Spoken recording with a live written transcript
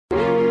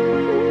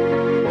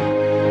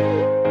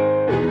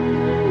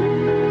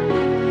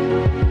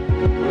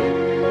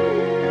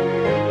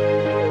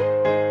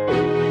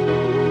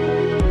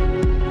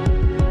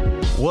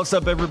What's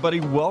up,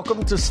 everybody?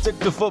 Welcome to Stick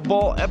to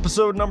Football,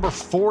 episode number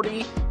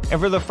 40. And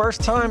for the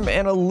first time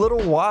in a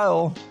little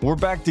while, we're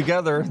back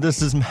together.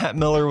 This is Matt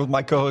Miller with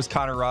my co-host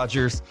Connor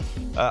Rogers.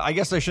 I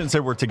guess I shouldn't say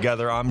we're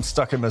together. I'm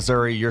stuck in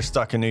Missouri. You're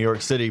stuck in New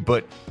York City.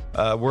 But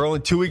we're only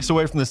 2 weeks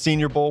away from the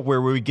Senior Bowl,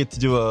 where we get to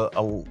do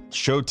a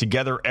show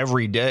together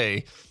every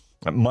day,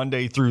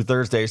 Monday through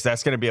Thursday. So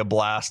that's going to be a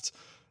blast.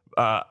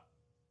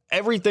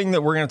 Everything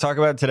that we're going to talk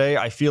about today,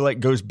 I feel like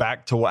goes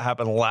back to what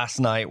happened last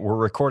night. We're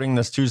recording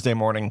this Tuesday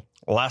morning.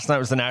 Last night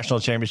was the national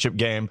championship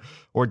game.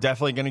 We're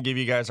definitely going to give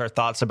you guys our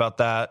thoughts about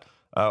that.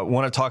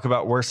 Want to talk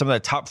about where some of the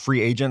top free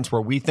agents,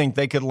 where we think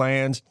they could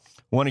land.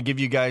 Want to give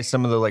you guys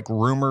some of the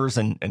rumors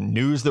and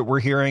news that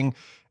we're hearing.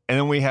 And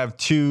then we have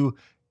two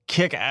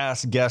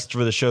kick-ass guests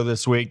for the show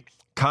this week.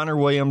 Connor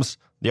Williams,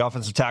 the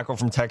offensive tackle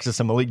from Texas,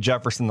 and Malik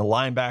Jefferson, the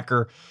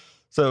linebacker.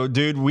 So,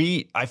 dude,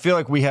 I feel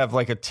like we have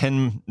like a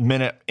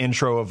 10-minute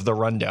intro of the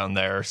rundown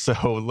there. So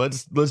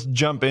let's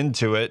jump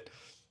into it.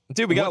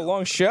 Dude, we got a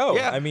long show.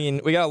 Yeah. I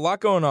mean, we got a lot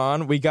going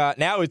on.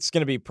 Now it's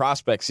going to be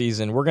prospect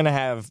season. We're going to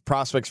have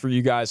prospects for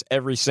you guys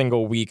every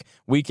single week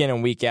in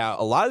and week out.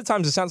 A lot of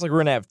times it sounds like we're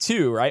going to have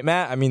two, right,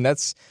 Matt? I mean, we're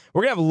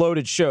going to have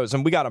loaded shows,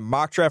 and we got a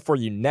mock draft for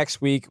you next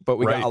week, but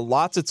we got a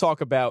lot to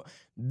talk about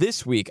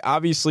this week.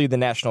 Obviously, the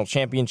national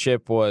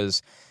championship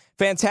was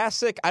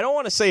fantastic. I don't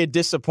want to say a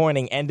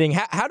disappointing ending.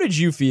 How did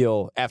you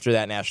feel after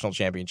that national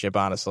championship,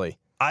 honestly?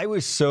 I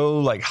was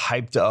so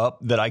hyped up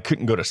that I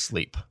couldn't go to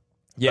sleep.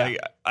 Yeah.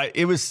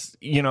 It was,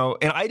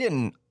 and I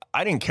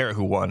didn't care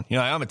who won.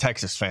 I'm a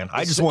Texas fan.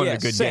 I just wanted a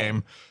good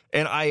game.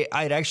 And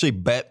I'd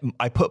actually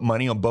I put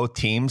money on both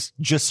teams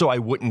just so I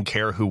wouldn't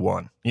care who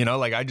won.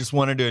 I just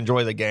wanted to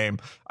enjoy the game.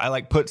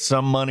 I put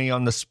some money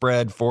on the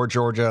spread for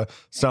Georgia,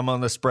 some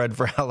on the spread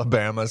for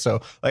Alabama.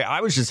 So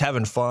I was just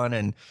having fun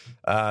and,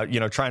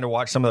 trying to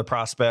watch some of the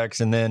prospects.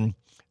 And then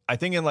I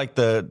think in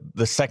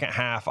the second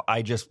half,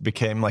 I just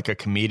became like a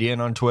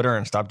comedian on Twitter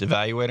and stopped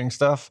evaluating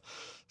stuff.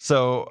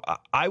 So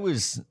I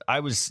was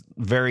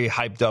very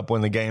hyped up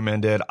when the game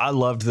ended. I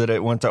loved that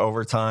it went to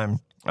overtime.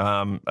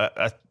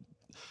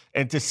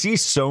 And to see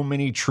so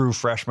many true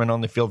freshmen on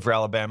the field for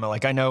Alabama,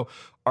 I know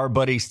our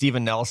buddy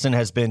Steven Nelson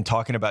has been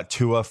talking about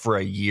Tua for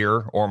a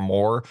year or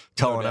more,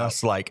 telling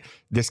us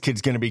this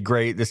kid's going to be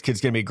great. This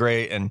kid's going to be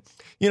great. And,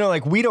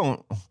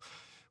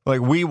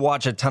 we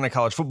watch a ton of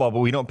college football, but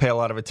we don't pay a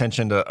lot of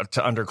attention to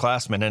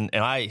underclassmen.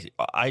 And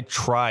I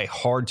try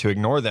hard to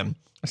ignore them.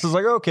 This is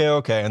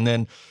okay. And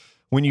then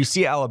when you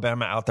see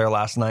Alabama out there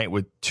last night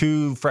with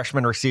two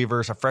freshman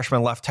receivers, a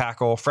freshman left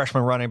tackle,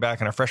 freshman running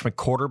back, and a freshman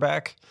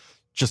quarterback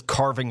just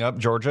carving up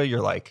Georgia,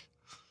 you're like,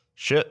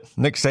 shit,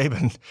 Nick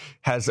Saban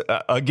has,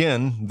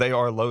 again, they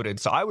are loaded.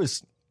 So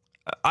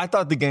I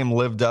thought the game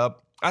lived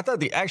up. I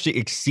thought they actually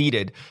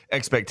exceeded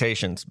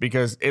expectations,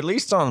 because at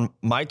least on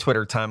my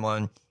Twitter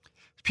timeline,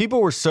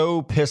 people were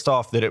so pissed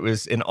off that it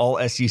was an all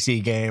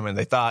SEC game and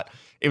they thought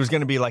it was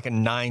going to be like a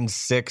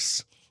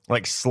 9-6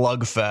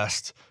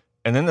 slugfest.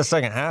 And then the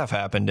second half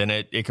happened and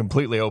it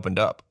completely opened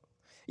up.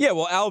 Yeah,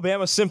 well,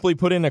 Alabama simply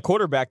put in a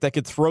quarterback that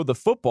could throw the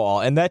football,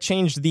 and that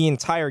changed the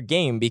entire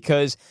game,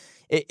 because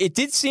it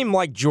did seem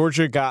like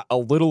Georgia got a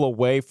little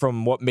away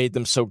from what made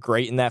them so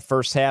great in that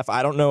first half.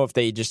 I don't know if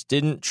they just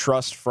didn't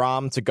trust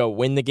Fromm to go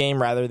win the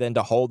game rather than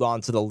to hold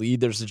on to the lead.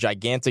 There's a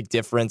gigantic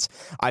difference.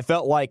 I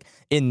felt like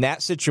in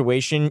that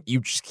situation, you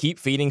just keep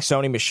feeding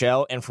Sony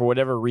Michel, and for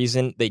whatever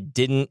reason, they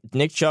didn't.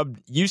 Nick Chubb,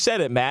 you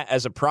said it, Matt,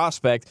 as a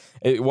prospect.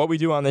 What we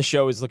do on this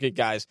show is look at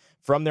guys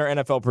from their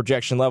NFL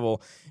projection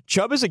level.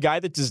 Chubb is a guy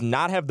that does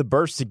not have the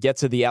burst to get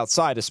to the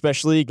outside,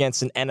 especially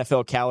against an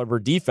NFL caliber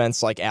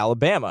defense like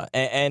Alabama.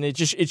 And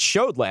it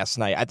showed last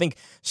night. I think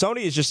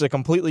Sony is just a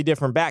completely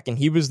different back, and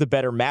he was the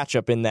better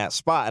matchup in that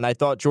spot. And I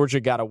thought Georgia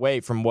got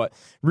away from what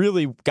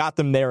really got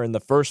them there in the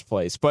first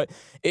place. But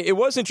it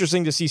was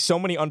interesting to see so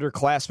many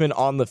underclassmen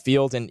on the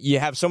field, and you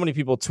have so many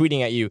people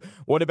tweeting at you,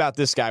 what about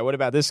this guy? What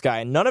about this guy?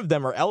 And none of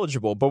them are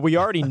eligible, but we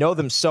already know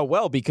them so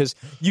well because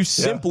you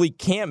simply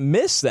can't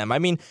miss them. I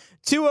mean,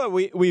 Tua,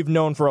 we've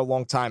known for a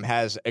long time,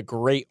 has a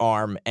great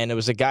arm, and it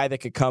was a guy that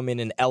could come in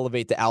and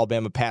elevate the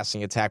Alabama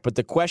passing attack. But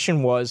the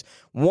question was,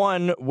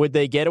 one, would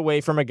they get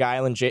away from a guy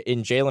in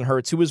Jalen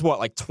Hurts, who was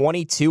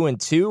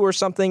 22-2 or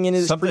something in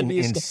his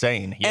previous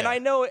insane. Yeah. And I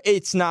know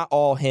it's not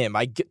all him.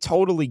 I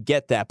totally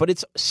get that, but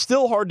it's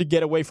still hard to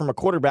get away from a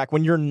quarterback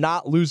when you're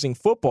not losing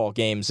football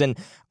games. And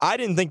I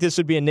didn't think this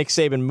would be a Nick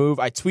Saban move.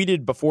 I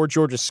tweeted before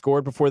Georgia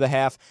scored before the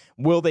half,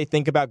 will they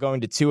think about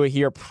going to Tua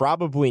here?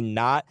 Probably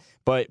not,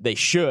 but they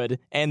should,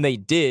 and they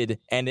did,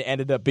 and it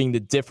ended up being the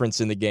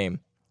difference in the game.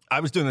 I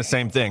was doing the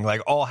same thing.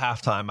 All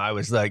halftime, I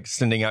was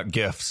ssending out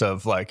gifs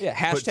of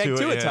hashtag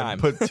Tua time.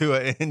 Put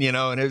Tua in,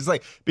 and it was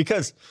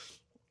because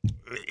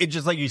it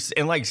just like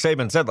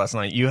Saban said last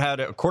night, you had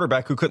a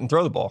quarterback who couldn't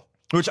throw the ball,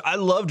 which I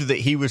loved that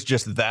he was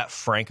just that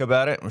frank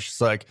about it. It was just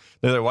they're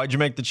like, why'd you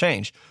make the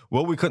change?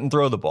 Well, we couldn't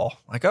throw the ball.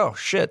 Oh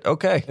shit,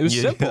 okay. It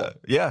was simple.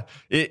 Yeah,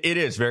 it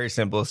is very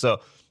simple. So.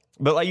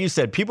 But like you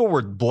said, people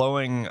were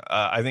blowing,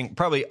 I think,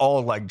 probably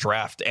all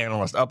draft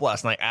analysts up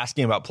last night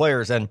asking about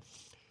players. And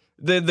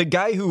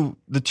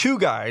the two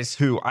guys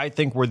who I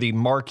think were the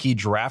marquee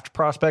draft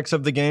prospects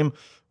of the game,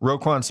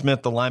 Roquan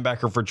Smith, the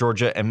linebacker for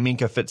Georgia, and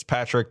Minkah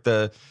Fitzpatrick,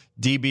 the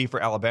DB for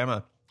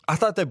Alabama. I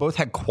thought they both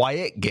had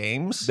quiet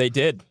games. They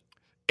did.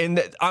 And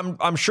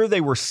I'm sure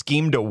they were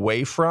schemed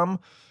away from.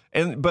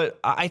 But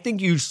I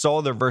think you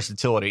saw their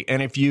versatility.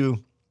 And if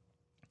you,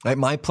 like,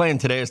 my plan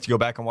today is to go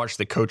back and watch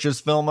the coaches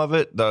film of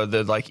it,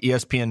 the like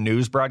ESPN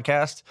news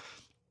broadcast.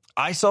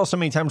 I saw so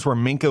many times where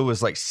Minkah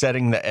was like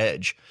setting the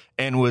edge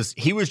and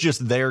he was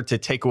just there to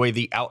take away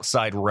the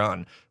outside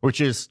run, which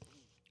is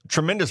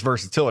tremendous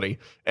versatility.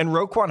 And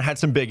Roquan had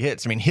some big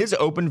hits. I mean, his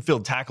open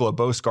field tackle of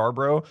Bo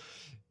Scarborough,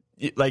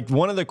 like,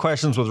 one of the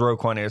questions with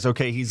Roquan is,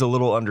 okay, he's a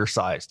little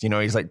undersized. You know,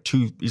 he's probably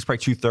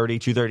 230,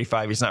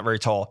 235. He's not very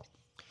tall.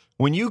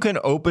 When you can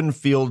open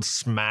field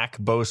smack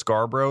Bo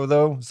Scarborough,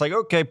 though, it's like,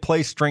 okay,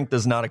 play strength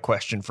is not a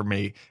question for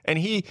me. And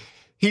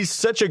he's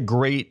such a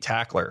great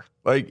tackler.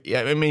 Like,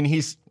 yeah, I mean,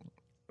 he's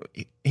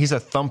a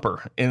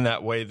thumper in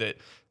that way that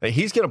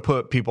he's going to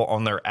put people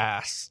on their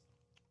ass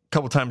a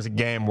couple times a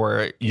game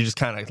where you just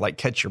kind of like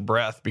catch your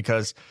breath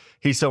because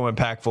he's so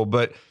impactful.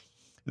 But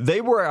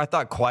they were, I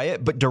thought,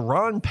 quiet. But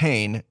Daron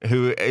Payne,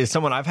 who is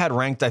someone I've had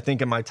ranked, I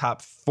think, in my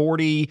top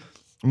 40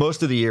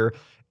 most of the year.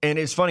 And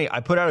it's funny, I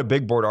put out a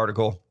big board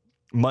article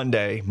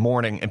Monday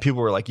morning, and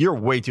people were like, you're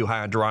way too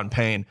high on Daron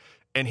Payne.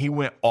 And he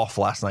went off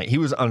last night. He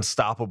was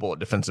unstoppable at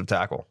defensive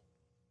tackle.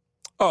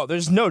 Oh,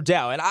 there's no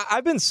doubt. And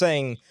I've been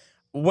saying,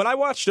 when I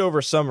watched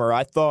over summer,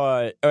 I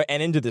thought,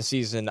 and into the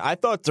season, I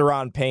thought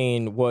Daron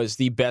Payne was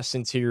the best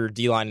interior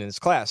D-line in his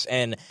class.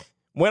 And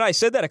when I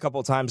said that a couple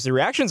of times, the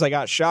reactions I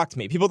got shocked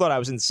me. People thought I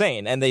was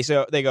insane. And they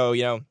go,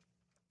 you know,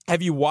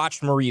 have you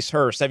watched Maurice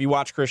Hurst? Have you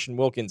watched Christian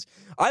Wilkins?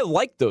 I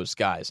like those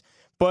guys.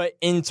 But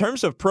in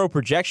terms of pro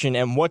projection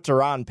and what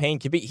Daron Payne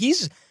can be,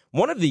 he's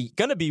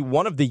going to be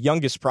one of the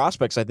youngest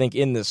prospects, I think,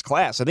 in this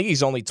class. I think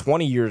he's only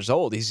 20 years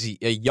old. He's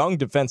a young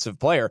defensive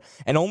player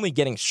and only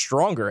getting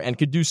stronger and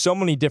could do so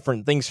many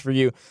different things for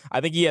you. I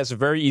think he has a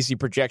very easy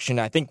projection.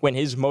 I think when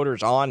his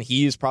motor's on,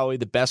 he is probably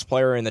the best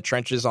player in the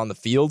trenches on the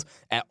field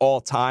at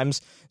all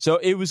times. So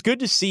it was good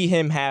to see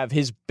him have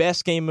his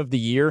best game of the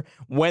year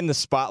when the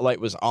spotlight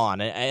was on.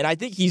 And I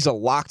think he's a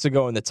lock to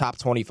go in the top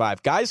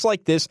 25. Guys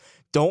like this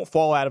don't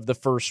fall out of the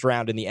first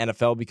round in the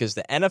NFL because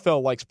the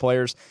NFL likes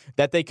players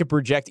that they could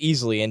project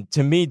easily. And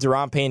to me,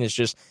 Daron Payne is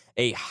just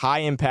a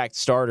high-impact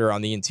starter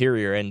on the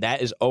interior, and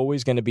that is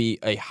always going to be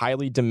a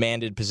highly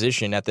demanded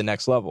position at the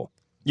next level.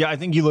 Yeah, I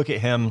think you look at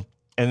him,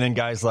 and then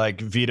guys like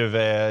Vita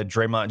Vea,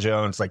 Draymond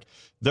Jones, like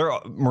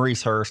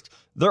Maurice Hurst,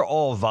 they're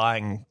all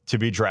vying to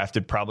be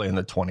drafted probably in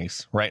the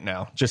 20s right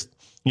now. Just,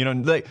 you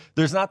know,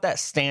 there's not that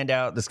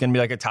standout that's going to be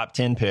like a top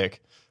 10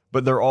 pick.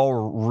 But they're all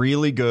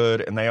really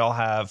good, and they all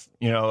have,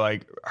 you know,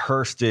 like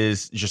Hurst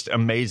is just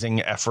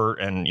amazing effort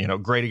and, you know,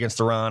 great against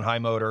the run, high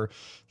motor.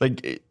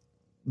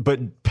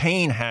 But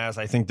Payne has,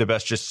 I think, the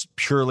best just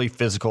purely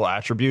physical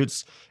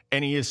attributes,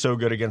 and he is so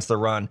good against the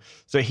run.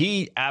 So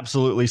he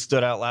absolutely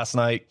stood out last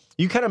night.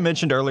 You kind of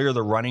mentioned earlier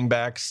the running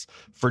backs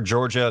for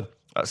Georgia,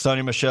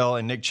 Sonny Michel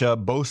and Nick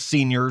Chubb, both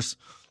seniors.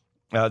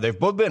 They've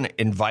both been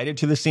invited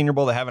to the Senior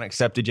Bowl. They haven't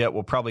accepted yet.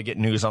 We'll probably get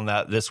news on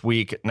that this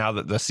week now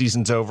that the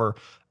season's over.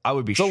 I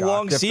would be shocked.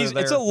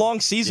 It's a long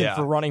season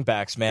for running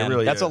backs, man.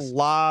 Really That's is. A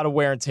lot of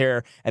wear and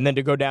tear, and then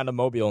to go down to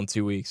Mobile in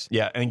 2 weeks.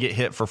 Yeah, and get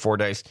hit for 4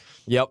 days.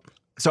 Yep.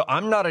 So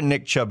I'm not a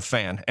Nick Chubb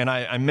fan, and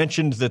I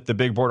mentioned that the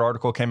Big Board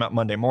article came out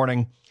Monday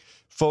morning.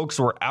 Folks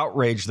were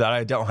outraged that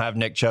I don't have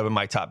Nick Chubb in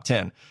my top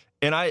 10.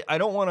 And I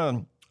don't want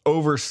to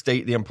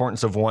overstate the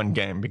importance of one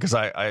game because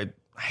I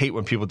hate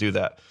when people do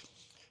that.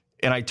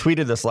 And I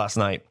tweeted this last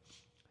night.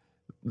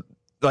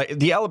 Like,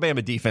 the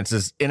Alabama defense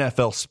is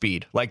NFL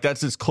speed. Like,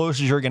 that's as close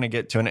as you're going to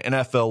get to an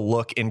NFL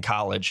look in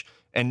college.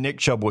 And Nick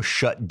Chubb was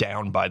shut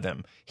down by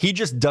them. He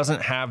just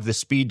doesn't have the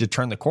speed to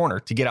turn the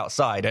corner, to get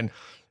outside. And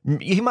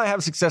he might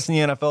have success in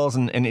the NFL as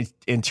an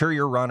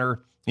interior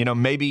runner. You know,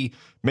 maybe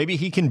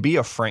he can be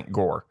a Frank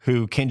Gore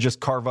who can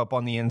just carve up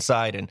on the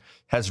inside and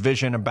has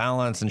vision and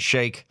balance and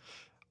shake.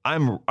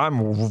 I'm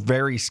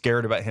very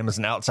scared about him as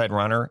an outside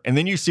runner. And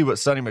then you see what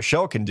Sonny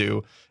Michel can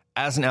do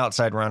as an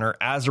outside runner,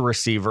 as a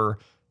receiver.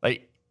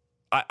 Like,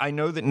 I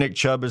know that Nick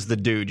Chubb is the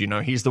dude. You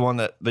know, he's the one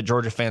that the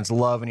Georgia fans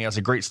love, and he has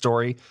a great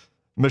story.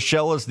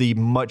 Michel is the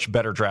much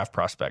better draft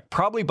prospect,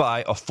 probably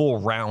by a full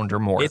round or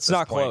more. It's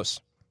not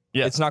close.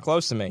 Yeah, it's not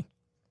close to me.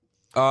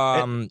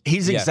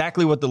 He's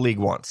exactly what the league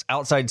wants.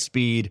 Outside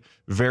speed,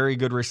 very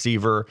good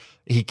receiver.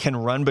 He can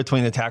run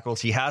between the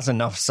tackles. He has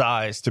enough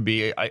size to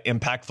be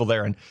impactful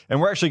there. And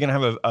we're actually going to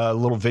have a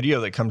little video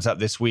that comes out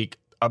this week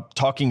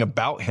talking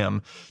about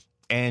him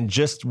and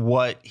just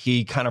what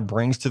he kind of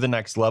brings to the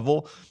next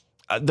level.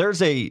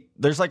 There's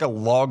like a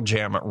log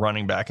jam at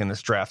running back in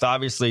this draft.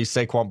 Obviously,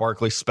 Saquon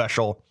Barkley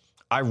special.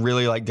 I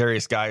really like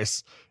Darius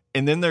Geis.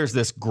 And then there's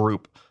this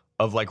group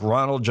of like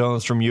Ronald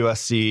Jones from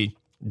USC,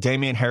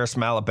 Damian Harris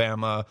from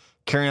Alabama,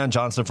 Kerryon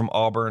Johnson from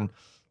Auburn,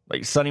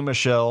 like Sonny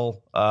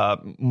Michel,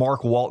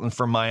 Mark Walton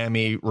from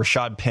Miami,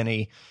 Rashad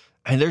Penny.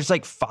 And there's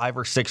like 5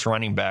 or 6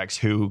 running backs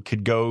who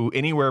could go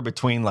anywhere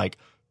between like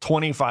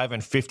 25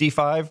 and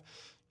 55.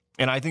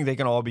 And I think they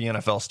can all be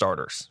NFL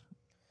starters.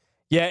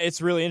 Yeah,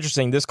 it's really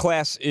interesting. This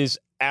class is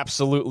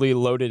absolutely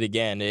loaded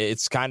again.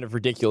 It's kind of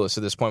ridiculous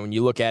at this point when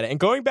you look at it. And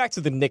going back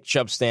to the Nick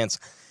Chubb stance,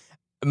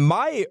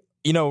 my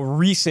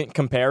recent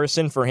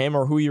comparison for him,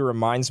 or who he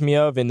reminds me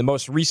of in the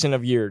most recent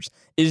of years,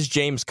 is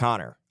James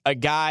Conner, a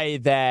guy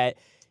that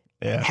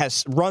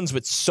runs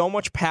with so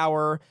much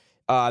power.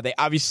 They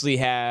obviously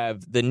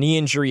have the knee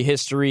injury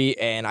history,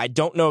 and I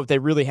don't know if they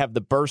really have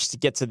the burst to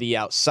get to the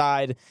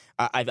outside.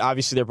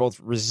 Obviously, they're both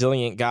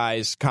resilient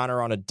guys.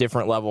 Conner on a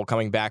different level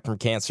coming back from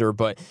cancer,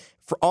 but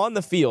on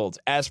the field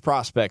as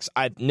prospects,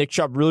 Nick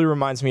Chubb really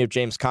reminds me of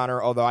James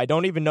Conner, although I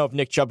don't even know if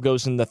Nick Chubb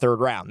goes in the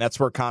third round. That's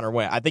where Conner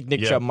went. I think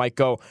Nick Chubb might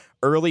go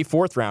early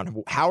fourth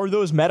round. How are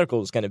those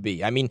medicals going to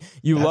be? I mean,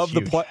 you love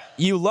the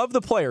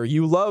player,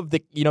 you love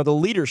the the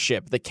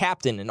leadership, the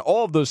captain, and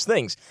all of those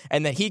things,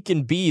 and that he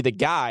can be the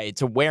guy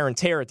to wear and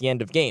tear at the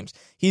end of games.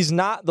 He's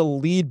not the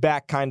lead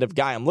back kind of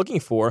guy I'm looking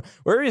for,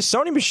 whereas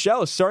Sony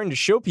Michel is starting to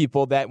show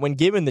people that when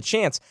given the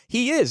chance,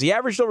 he is. He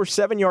averaged over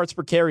 7 yards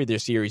per carry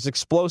this year. He's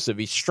explosive.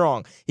 He's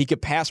strong. He can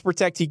pass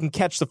protect. He can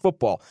catch the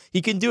football.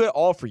 He can do it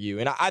all for you.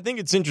 And I think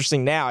it's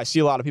interesting now. I see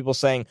a lot of people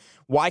saying,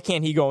 why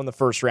can't he go in the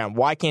first round?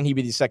 Why can't he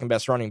be the second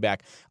best running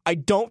back? I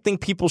don't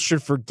think people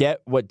should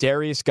forget what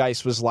Darius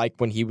Geis was like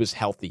when he was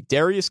healthy.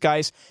 Darius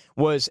Geis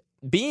was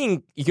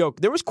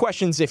there was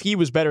questions if he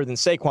was better than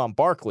Saquon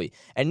Barkley,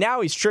 and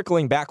now he's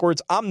trickling backwards.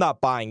 I'm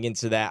not buying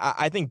into that.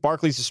 I think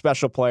Barkley's a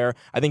special player.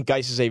 I think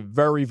Geis is a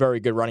very,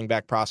 very good running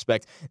back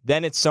prospect.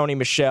 Then it's Sony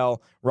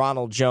Michel,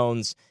 Ronald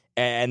Jones,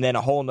 and then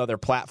a whole nother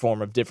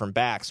platform of different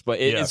backs. But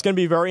it's going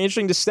to be very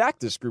interesting to stack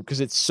this group because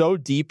it's so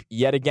deep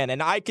yet again.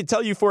 And I can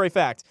tell you for a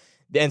fact,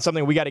 and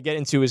something we got to get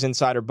into is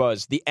insider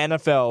buzz, the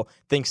NFL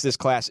thinks this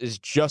class is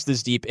just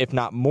as deep, if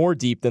not more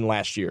deep, than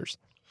last year's.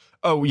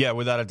 Oh, yeah,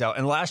 without a doubt.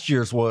 And last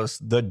year's was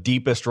the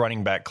deepest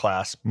running back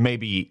class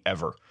maybe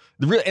ever.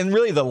 And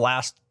really the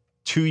last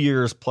 2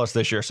 years plus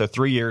this year, so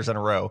 3 years in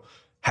a row,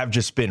 have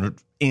just been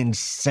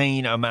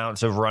insane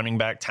amounts of running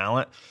back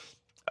talent.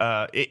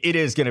 It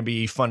is going to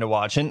be fun to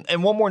watch.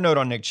 And one more note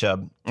on Nick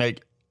Chubb.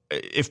 Like,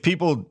 if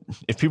people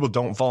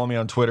don't follow me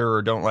on Twitter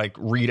or don't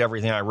read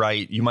everything I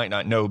write, you might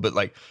not know, but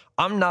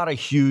I'm not a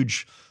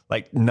huge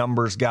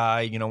numbers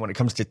guy, when it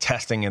comes to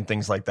testing and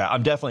things like that.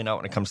 I'm definitely not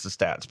when it comes to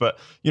stats, but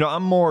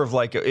I'm more of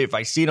if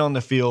I see it on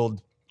the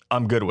field,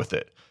 I'm good with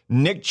it.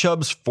 Nick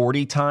Chubb's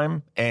 40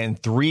 time and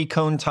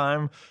 3-cone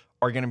time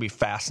are going to be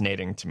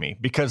fascinating to me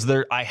because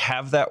I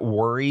have that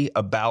worry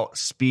about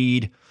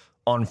speed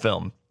on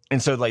film.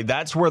 And so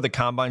that's where the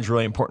combine's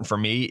really important for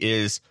me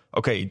is,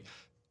 okay,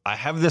 I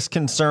have this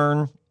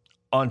concern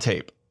on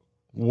tape.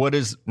 What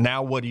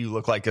do you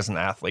look like as an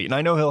athlete? And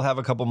I know he'll have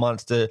a couple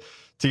months to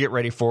get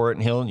ready for it,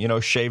 and he'll,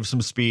 shave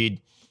some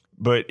speed,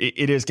 but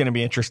it is going to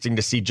be interesting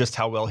to see just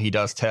how well he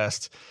does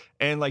test.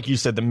 And like you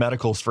said, the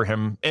medicals for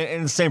him,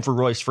 and the same for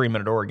Royce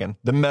Freeman at Oregon,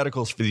 the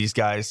medicals for these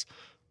guys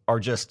are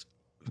just,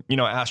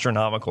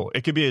 astronomical.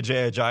 It could be a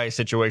Jay Ajayi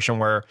situation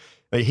where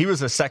he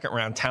was a second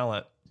round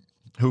talent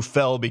who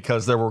fell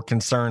because there were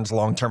concerns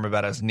long-term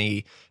about his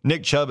knee.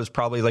 Nick Chubb is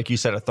probably, like you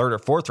said, a third or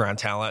fourth round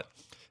talent.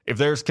 If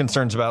there's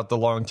concerns about the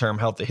long-term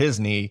health of his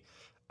knee,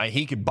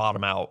 he could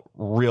bottom out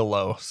real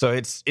low. So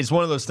it's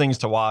one of those things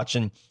to watch.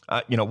 And,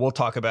 we'll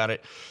talk about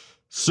it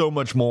so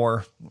much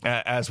more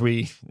as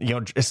we,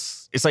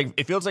 it's like,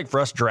 it feels like for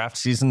us draft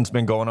season's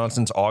been going on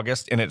since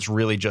August and it's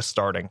really just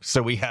starting.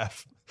 So we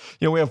have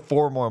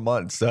 4 more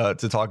months to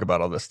talk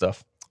about all this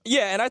stuff.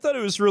 Yeah, and I thought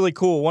it was really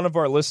cool. One of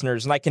our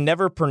listeners, and I can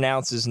never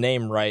pronounce his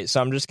name right, so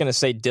I'm just going to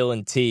say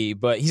Dylan T,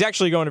 but he's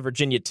actually going to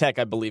Virginia Tech,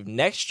 I believe,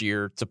 next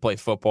year to play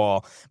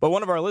football. But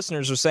one of our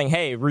listeners was saying,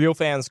 hey, real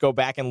fans, go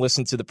back and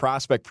listen to the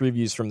prospect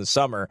previews from the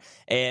summer.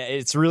 And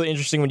it's really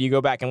interesting when you go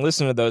back and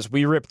listen to those.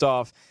 We ripped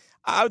off,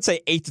 I would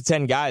say, 8 to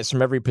 10 guys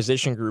from every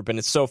position group, and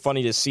it's so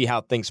funny to see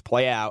how things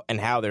play out and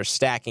how they're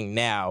stacking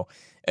now.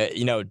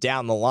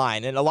 Down the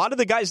line. And a lot of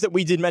the guys that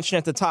we did mention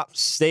at the top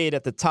stayed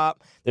at the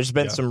top. There's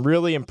been some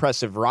really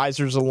impressive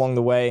risers along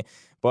the way.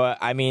 But,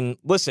 I mean,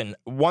 listen,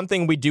 one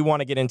thing we do want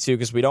to get into,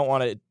 because we don't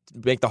want to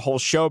make the whole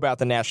show about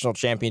the national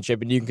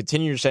championship, and you can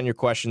continue to send your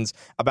questions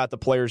about the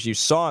players you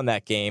saw in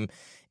that game,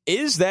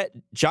 is that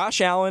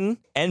Josh Allen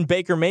and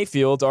Baker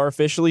Mayfield are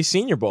officially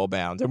Senior Bowl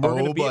bound, and we're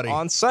going to be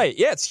on site.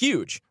 Yeah, it's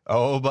huge.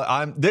 Oh,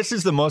 but this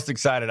is the most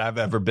excited I've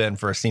ever been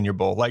for a Senior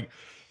Bowl.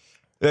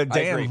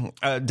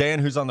 Dan,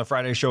 who's on the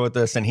Friday show with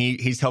us, and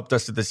he's helped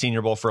us at the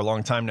Senior Bowl for a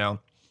long time now.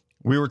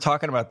 We were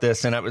talking about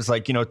this, and it was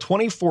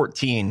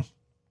 2014.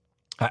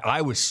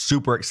 I was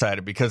super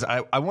excited because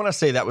I want to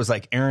say that was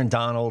Aaron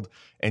Donald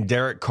and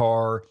Derek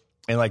Carr,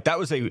 and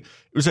it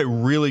was a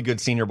really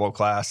good Senior Bowl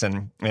class,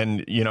 and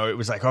it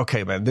was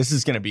okay, man, this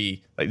is gonna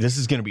be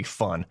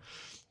fun.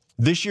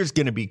 This year's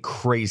gonna be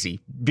crazy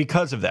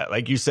because of that.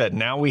 Like you said,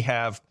 now we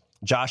have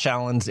Josh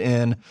Allen's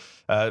in.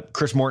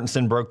 Chris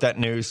Mortensen broke that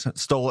news,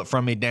 stole it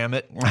from me. Damn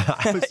it!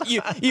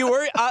 you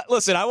were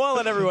listen. I want to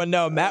let everyone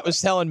know. Matt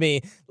was telling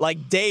me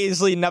like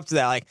days leading up to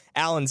that, like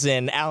Allen's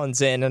in,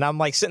 and I'm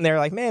like sitting there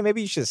like, man,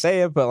 maybe you should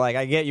say it, but like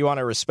I get you want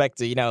to respect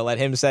it, let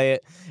him say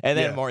it, and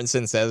then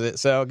Mortensen says it,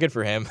 so good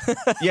for him.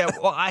 Yeah,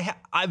 well,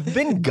 I've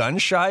been gun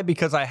shy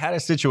because I had a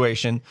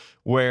situation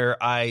where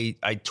I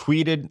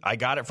tweeted, I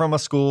got it from a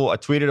school, I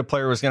tweeted a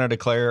player was going to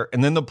declare,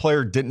 and then the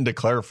player didn't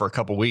declare for a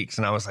couple weeks,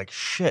 and I was like,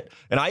 shit.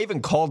 And I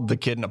even called the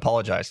kid and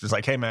apologized. It was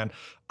like, hey man,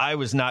 I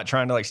was not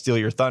trying to like steal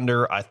your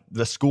thunder.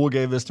 The school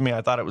gave this to me.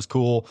 I thought it was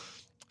cool.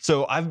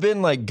 So I've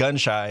been like gun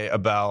shy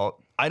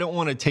about, I don't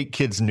want to take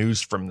kids'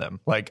 news from them.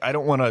 Like I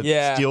don't want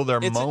to steal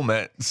their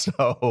moment.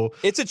 So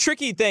it's a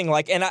tricky thing.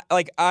 Like, and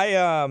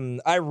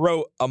I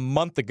wrote a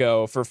month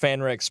ago for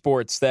FanRag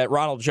Sports that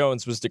Ronald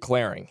Jones was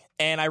declaring,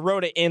 and I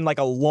wrote it in like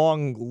a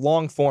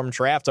long form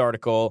draft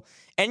article.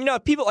 And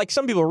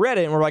some people read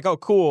it and were like, oh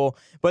cool,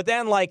 but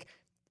then like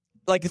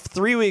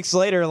 3 weeks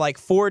later, like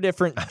 4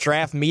 different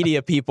draft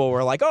media people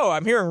were like, oh,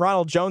 I'm hearing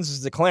Ronald Jones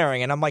is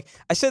declaring. And I'm like,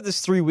 I said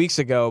this 3 weeks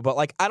ago, but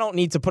like, I don't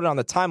need to put it on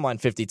the timeline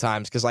 50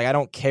 times because like, I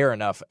don't care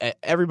enough.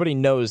 Everybody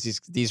knows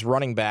these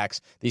running backs,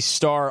 these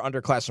star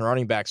underclassmen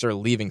running backs are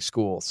leaving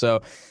school.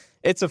 So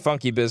it's a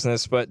funky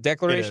business, but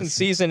declaration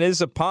season is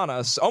upon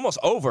us, almost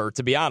over,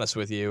 to be honest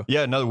with you.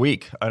 Yeah, another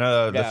week. I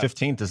know the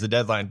 15th is the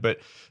deadline, but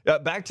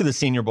back to the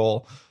Senior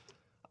Bowl.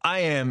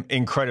 I am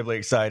incredibly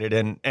excited.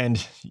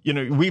 And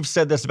we've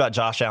said this about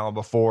Josh Allen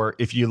before.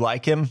 If you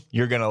like him,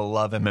 you're going to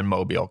love him in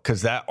Mobile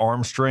because that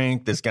arm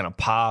strength is going to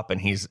pop.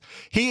 And he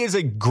is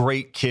a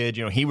great kid.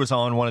 He was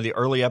on one of the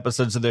early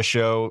episodes of this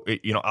show.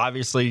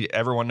 Obviously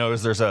everyone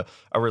knows there's a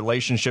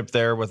relationship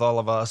there with all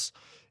of us.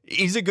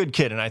 He's a good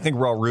kid. And I think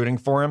we're all rooting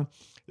for him.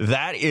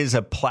 That is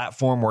a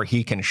platform where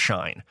he can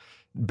shine.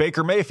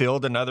 Baker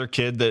Mayfield, another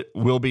kid that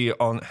will be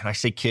on, I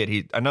say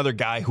kid, another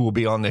guy who will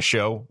be on this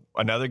show,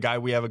 another guy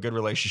we have a good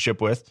relationship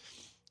with.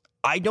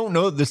 I don't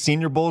know if the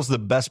Senior Bowl is the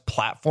best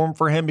platform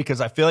for him because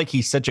I feel like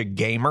he's such a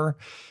gamer,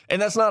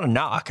 and that's not a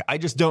knock. I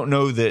just don't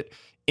know that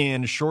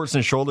in shorts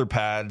and shoulder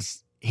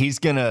pads, he's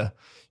going to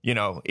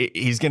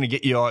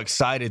get you all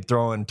excited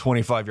throwing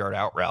 25-yard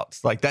out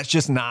routes. Like that's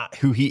just not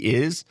who he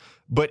is,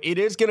 but it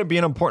is going to be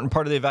an important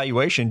part of the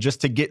evaluation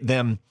just to get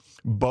them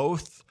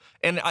both.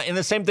 And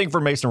the same thing for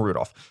Mason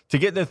Rudolph, to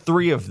get the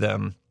 3 of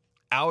them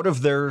out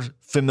of their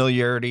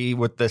familiarity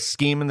with the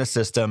scheme and the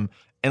system,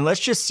 and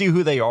let's just see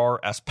who they are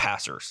as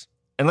passers.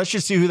 And let's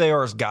just see who they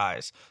are as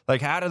guys.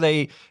 Like, how do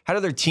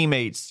their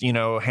teammates,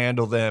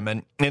 handle them?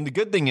 And the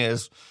good thing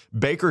is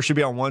Baker should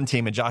be on one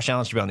team and Josh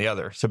Allen should be on the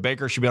other. So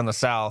Baker should be on the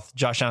South,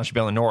 Josh Allen should be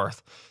on the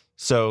North.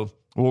 So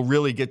we'll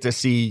really get to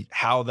see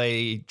how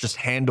they just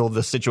handle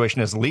the situation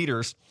as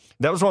leaders.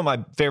 That was one of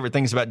my favorite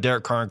things about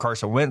Derek Carr and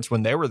Carson Wentz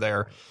when they were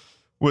there,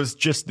 was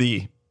just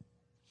the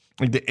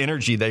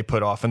energy they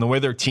put off and the way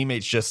their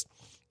teammates just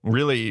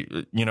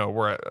really,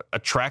 were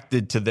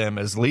attracted to them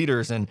as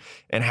leaders and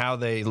how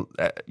they,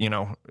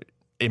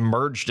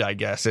 emerged, I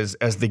guess,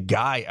 as the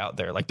guy out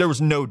there. Like there was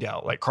no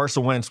doubt, like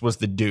Carson Wentz was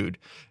the dude.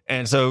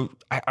 And so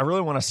I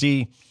really want to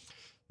see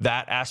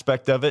that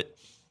aspect of it.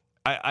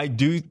 I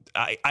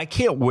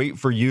can't wait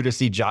for you to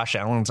see Josh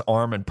Allen's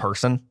arm in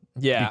person.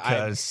 Yeah.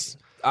 Because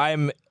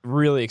I'm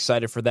really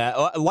excited for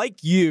that.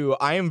 Like you,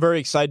 I am very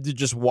excited to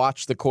just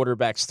watch the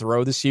quarterbacks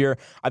throw this year.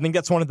 I think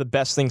that's one of the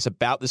best things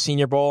about the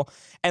Senior Bowl.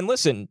 And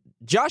listen,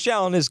 Josh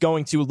Allen is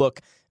going to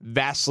look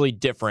vastly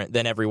different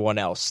than everyone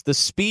else. The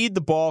speed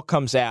the ball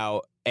comes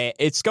out,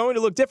 it's going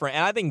to look different.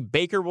 And I think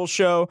Baker will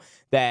show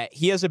that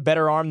he has a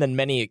better arm than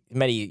many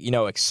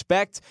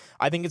expect.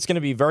 I think it's going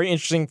to be very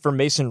interesting for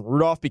Mason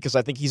Rudolph because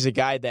I think he's a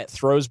guy that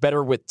throws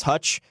better with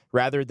touch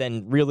rather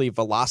than really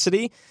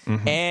velocity.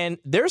 Mm-hmm. And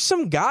there's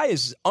some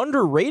guys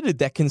underrated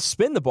that can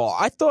spin the ball.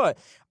 I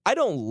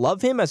don't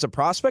love him as a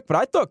prospect, but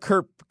I thought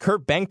Kurt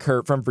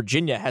Benkert from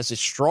Virginia has a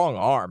strong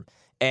arm.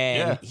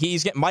 And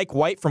he's getting Mike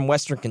White from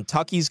Western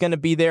Kentucky is going to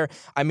be there.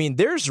 I mean,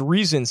 there's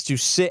reasons to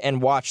sit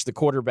and watch the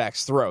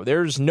quarterbacks throw.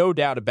 There's no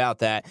doubt about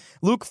that.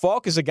 Luke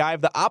Falk is a guy of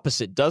the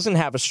opposite, doesn't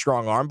have a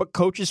strong arm, but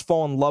coaches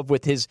fall in love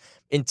with his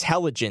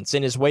intelligence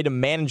and his way to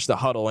manage the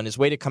huddle and his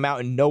way to come out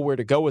and know where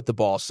to go with the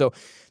ball. So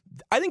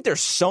I think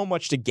there's so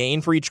much to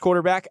gain for each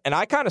quarterback, and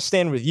I kind of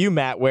stand with you,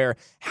 Matt, where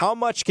how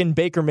much can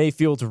Baker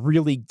Mayfield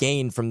really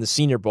gain from the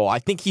Senior Bowl? I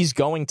think he's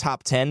going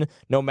top 10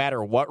 no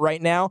matter what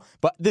right now,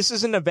 but this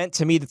is an event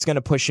to me that's going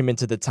to push him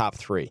into the top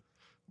 3.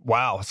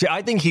 Wow. See,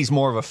 I think he's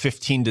more of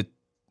a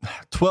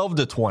 12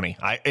 to 20.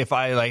 If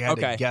I had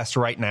to guess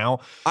right now,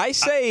 I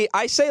say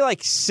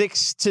like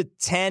 6 to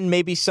 10.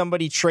 Maybe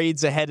somebody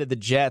trades ahead of the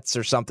Jets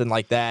or something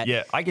like that.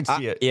 Yeah, I can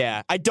see it.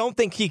 Yeah, I don't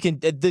think he can.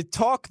 The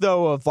talk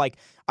though of like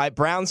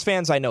Browns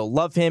fans I know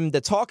love him. The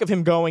talk of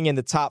him going in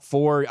the top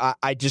 4,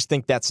 I just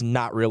think that's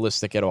not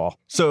realistic at all.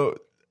 So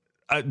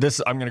I'm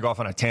going to go off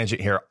on a tangent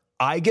here.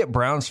 I get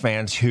Browns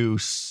fans who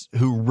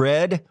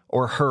read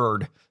or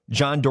heard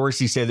John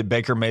Dorsey say that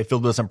Baker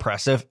Mayfield was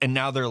impressive, and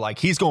now they're like,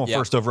 he's going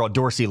first overall.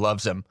 Dorsey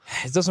loves him.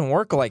 It doesn't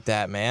work like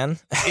that, man.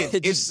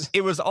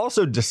 It was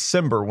also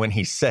December when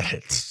he said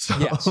it. So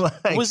yes.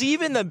 Was he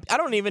even I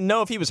don't even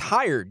know if he was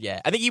hired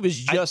yet. I think he was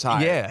just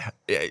hired.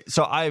 Yeah.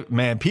 So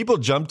people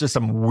jump to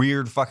some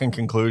weird fucking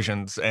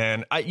conclusions,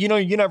 and you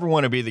never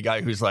want to be the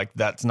guy who's like,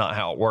 that's not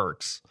how it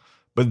works.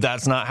 But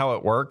that's not how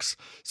it works.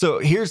 So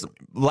here's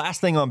last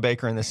thing on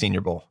Baker in the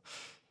Senior Bowl.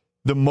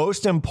 The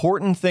most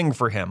important thing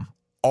for him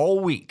all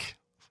week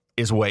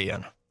is weigh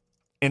in.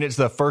 And it's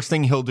the first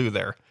thing he'll do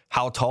there.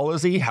 How tall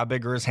is he? How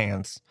big are his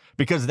hands?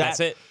 Because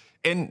that's it.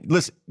 And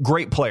listen,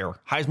 great player,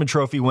 Heisman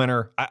Trophy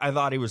winner. I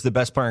thought he was the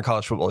best player in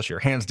college football this year,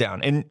 hands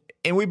down. And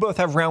we both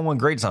have round 1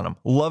 grades on him.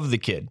 Love the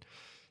kid.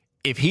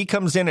 If he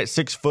comes in at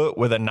 6 foot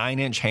with a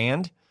 9-inch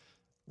hand,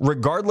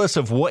 regardless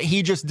of what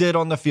he just did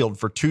on the field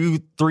for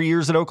 2-3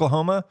 years at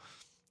Oklahoma,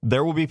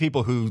 there will be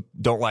people who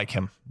don't like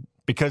him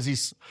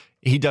because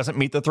he doesn't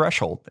meet the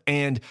threshold.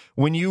 And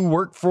when you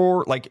work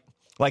for like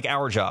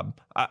our job,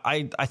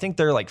 I think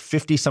there are like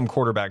 50 some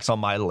quarterbacks on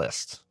my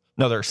list.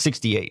 No, there are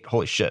 68.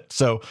 Holy shit.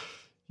 So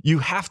you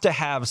have to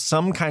have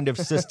some kind of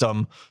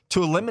system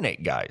to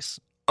eliminate guys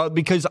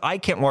because I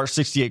can't watch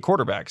 68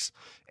 quarterbacks.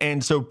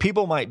 And so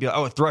people might be like,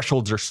 oh,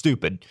 thresholds are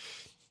stupid.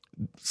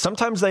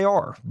 Sometimes they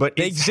are, but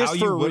it's how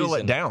you whittle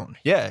it down.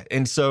 Yeah.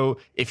 And so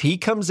if he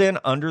comes in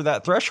under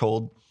that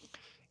threshold,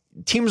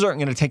 teams aren't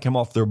going to take him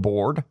off their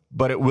board,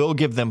 but it will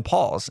give them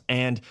pause.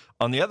 And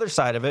on the other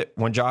side of it,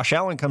 when Josh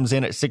Allen comes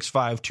in at 6'5",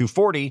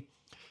 240,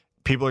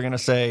 people are going to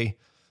say,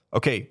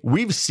 okay,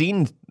 we've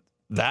seen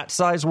that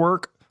size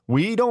work.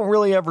 We don't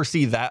really ever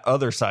see that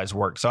other size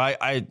work. So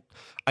I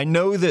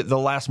know that the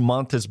last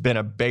month has been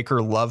a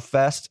Baker love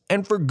fest,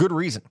 and for good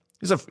reason.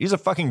 He's a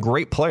fucking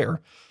great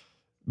player.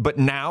 But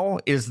now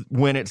is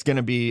when it's going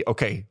to be,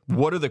 okay,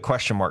 what are the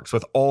question marks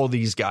with all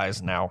these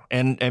guys now?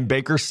 And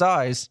Baker's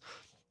size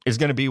is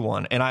going to be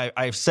one. And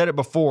I've said it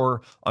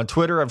before on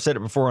Twitter. I've said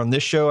it before on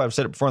this show. I've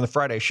said it before on the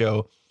Friday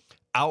show.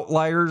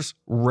 Outliers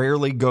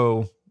rarely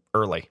go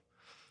early.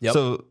 Yep.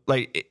 So,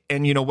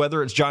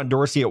 whether it's John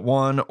Dorsey at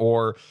 1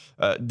 or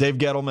Dave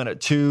Gettleman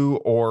at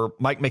 2 or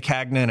Mike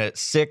McCagnon at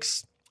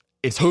 6,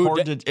 it's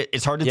hard to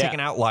take an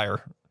outlier.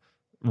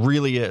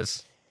 Really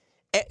is.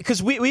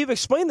 Because we've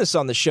explained this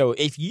on the show.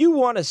 If you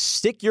want to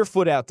stick your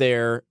foot out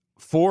there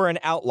for an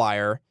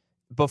outlier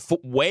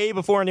way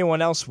before anyone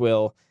else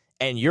will,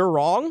 and you're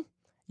wrong,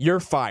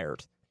 you're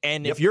fired.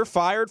 And if you're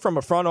fired from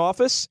a front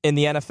office in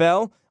the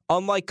NFL,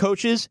 unlike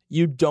coaches,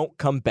 you don't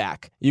come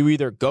back. You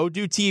either go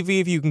do TV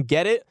if you can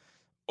get it,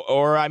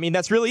 or,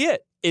 that's really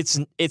it. It's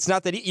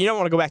not that you don't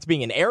want to go back to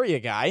being an area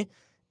guy.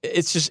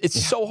 It's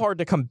so hard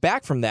to come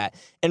back from that.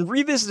 And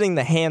revisiting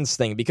the hands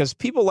thing, because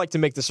people like to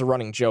make this a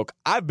running joke.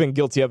 I've been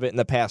guilty of it in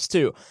the past,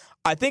 too.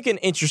 I think an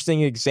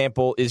interesting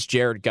example is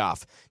Jared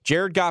Goff.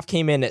 Jared Goff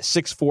came in at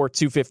 6'4",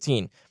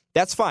 215.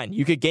 That's fine.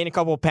 You could gain a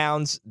couple of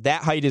pounds.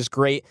 That height is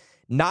great.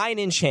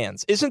 9-inch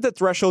hands. Isn't the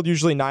threshold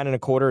usually 9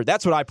 1/4?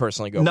 That's what I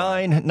personally go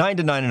by. 9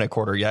 to 9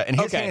 1/4, yeah. And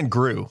his hand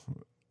grew.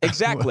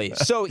 Exactly.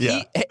 So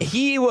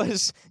he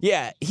was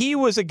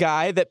a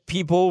guy that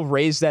people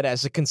raised that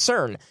as a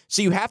concern.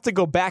 So you have to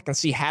go back and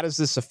see, how does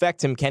this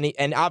affect him? Can he?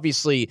 And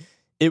obviously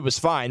it was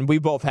fine. We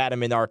both had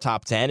him in our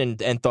top 10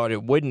 and thought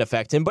it wouldn't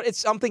affect him, but it's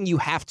something you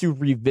have to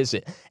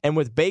revisit. And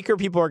with Baker,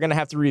 people are going to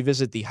have to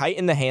revisit the height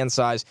and the hand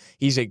size.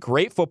 He's a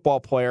great football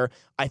player.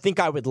 I think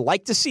I would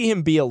like to see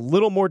him be a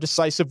little more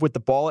decisive with the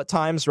ball at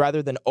times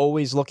rather than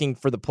always looking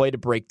for the play to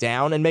break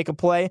down and make a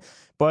play.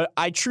 But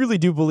I truly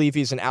do believe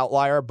he's an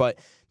outlier, but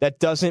that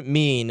doesn't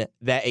mean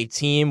that a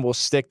team will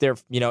stick their,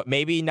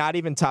 maybe not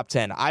even top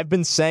 10. I've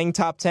been saying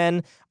top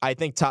 10. I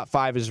think top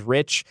 5 is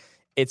rich.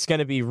 It's going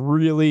to be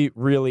really,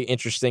 really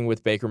interesting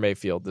with Baker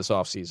Mayfield this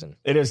offseason.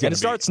 It is going to be.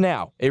 Starts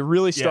now. It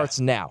really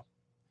starts now.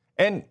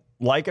 And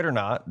like it or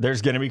not,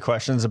 there's going to be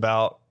questions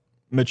about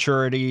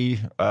maturity,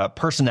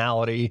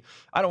 personality.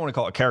 I don't want to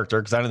call it character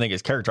because I don't think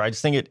it's character. I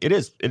just think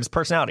it's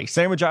personality.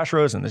 Same with Josh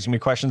Rosen. There's going to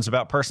be questions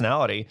about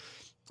personality.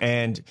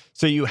 And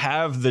so you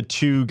have the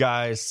two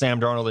guys, Sam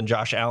Darnold and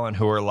Josh Allen,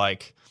 who are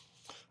like,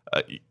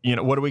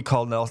 what do we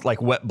call now?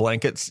 Like wet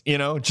blankets,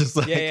 just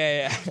like,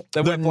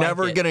 they're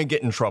never going to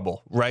get in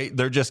trouble, right?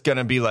 They're just going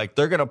to be like,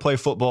 they're going to play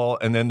football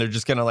and then they're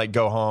just going to like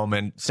go home,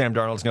 and Sam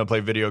Darnold's going to play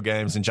video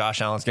games and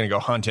Josh Allen's going to go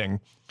hunting.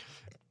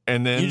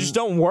 And then you just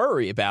don't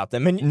worry about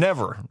them. And you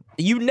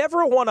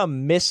never want to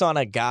miss on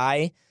a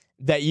guy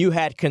that you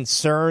had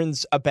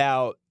concerns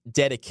about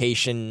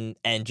dedication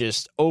and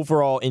just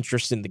overall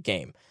interest in the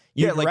game.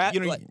 You have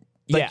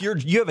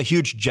a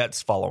huge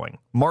Jets following.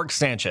 Mark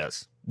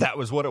Sanchez. That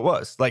was what it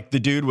was. Like, the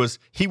dude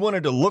he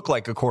wanted to look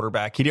like a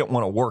quarterback. He didn't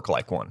want to work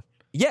like one.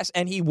 Yes,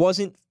 and he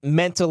wasn't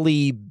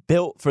mentally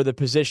built for the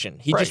position.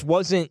 He just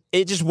wasn't.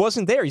 It just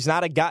wasn't there. He's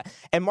not a guy.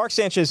 And Mark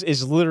Sanchez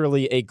is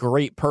literally a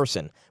great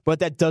person, but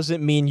that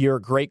doesn't mean you're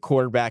a great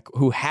quarterback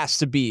who has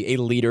to be a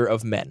leader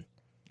of men.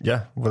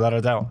 Yeah, without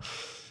a doubt.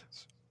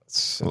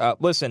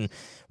 Listen,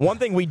 one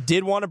thing we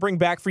did want to bring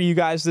back for you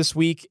guys this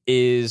week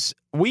is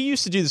we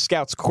used to do the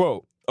Scouts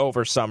quote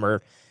over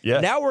summer.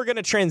 Yes. Now we're going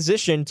to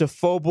transition to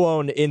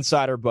full-blown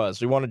insider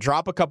buzz. We want to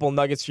drop a couple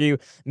nuggets for you.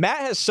 Matt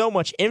has so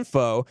much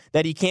info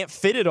that he can't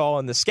fit it all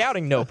in the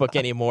scouting notebook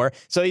anymore,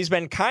 so he's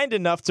been kind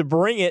enough to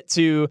bring it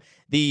to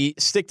the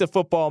Stick to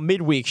Football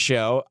midweek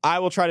show. I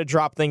will try to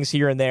drop things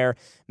here and there.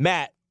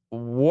 Matt,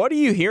 what are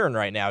you hearing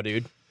right now,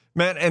 dude?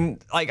 Man,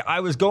 and like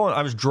I was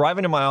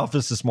driving to my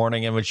office this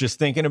morning and was just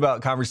thinking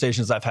about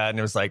conversations I've had, and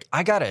it was like,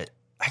 I gotta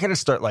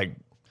start like,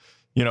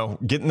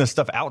 getting this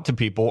stuff out to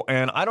people.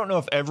 And I don't know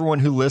if everyone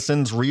who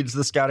listens reads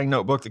the scouting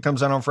notebook that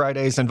comes out on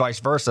Fridays and vice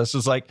versa. So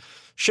it's like,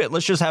 shit,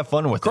 let's just have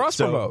fun with Cross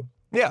it. promote.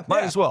 Yeah,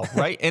 might as well,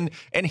 right? And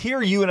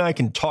here you and I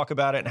can talk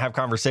about it and have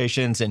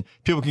conversations and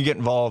people can get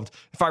involved.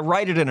 If I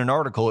write it in an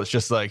article, it's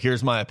just like,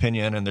 here's my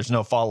opinion and there's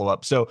no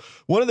follow-up. So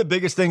one of the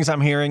biggest things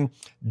I'm hearing,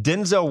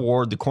 Denzel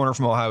Ward, the corner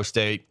from Ohio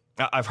State,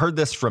 I've heard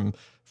this from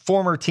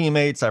former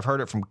teammates. I've heard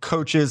it from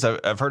coaches.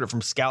 I've heard it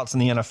from scouts in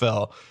the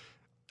NFL.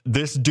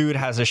 This dude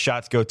has a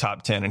shot to go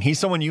top 10. And he's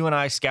someone you and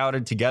I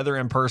scouted together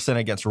in person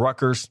against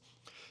Rutgers.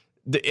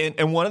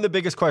 And one of the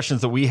biggest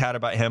questions that we had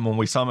about him when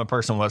we saw him in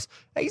person was,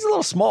 hey, he's a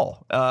little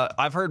small.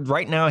 I've heard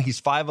right now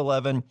he's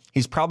 5'11".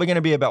 He's probably going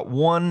to be about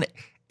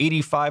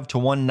 185 to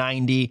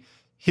 190.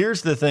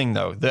 Here's the thing,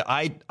 though, that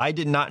I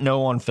did not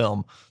know on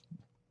film.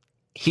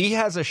 He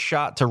has a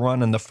shot to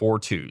run in the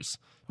 4.2s.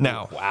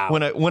 Now,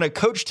 when a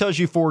coach tells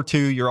you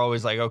 4.2, you're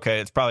always like, okay,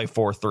 it's probably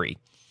 4.3.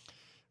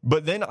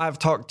 But then I've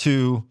talked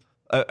to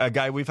a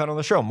guy we've had on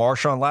the show,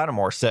 Marshawn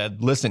Lattimore,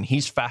 said, listen,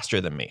 he's faster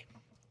than me.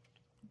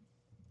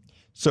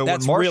 So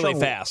that's really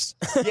fast.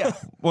 Yeah.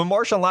 When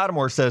Marshawn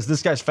Lattimore says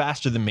this guy's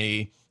faster than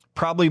me,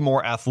 probably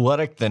more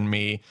athletic than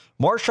me,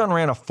 Marshawn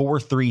ran a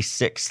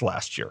 4.36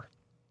 last year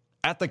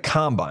at the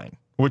combine,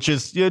 which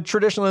is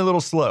traditionally a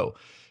little slow.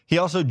 He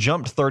also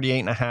jumped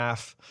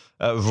 38.5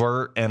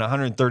 vert and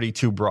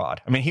 132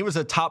 broad. I mean, he was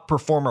a top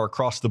performer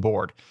across the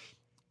board.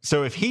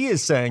 So if he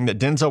is saying that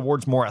Denzel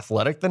Ward's more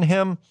athletic than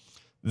him,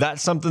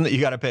 that's something that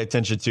you got to pay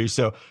attention to.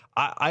 So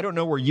I don't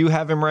know where you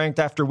have him ranked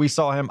after we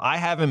saw him. I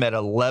have him at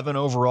 11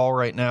 overall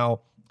right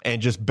now.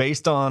 And just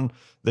based on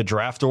the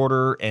draft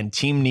order and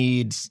team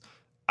needs,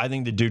 I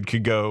think the dude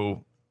could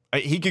go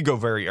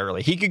very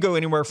early. He could go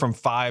anywhere from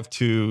 5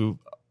 to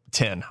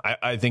 10.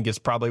 I think it's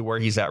probably where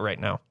he's at right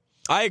now.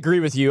 I agree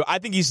with you. I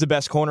think he's the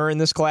best corner in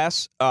this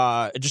class,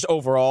 just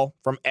overall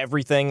from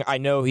everything. I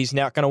know he's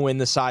not going to win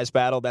the size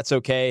battle. That's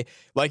okay.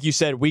 Like you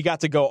said, we got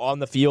to go on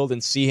the field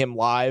and see him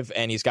live,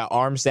 and he's got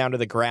arms down to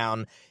the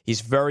ground.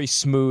 He's very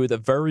smooth, a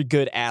very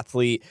good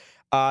athlete.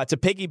 To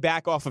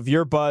piggyback off of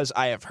your buzz,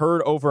 I have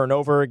heard over and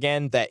over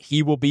again that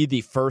he will be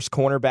the first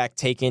cornerback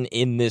taken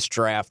in this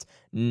draft,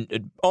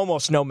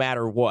 almost no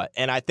matter what.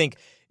 And I think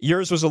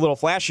yours was a little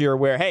flashier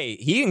where, hey,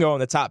 he can go in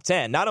the top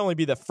 10, not only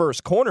be the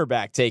first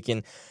cornerback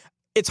taken.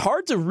 It's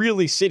hard to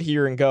really sit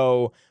here and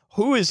go,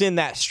 who is in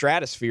that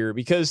stratosphere?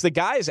 Because the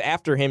guys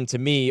after him, to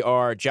me,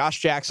 are Josh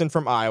Jackson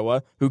from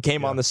Iowa, who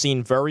came on the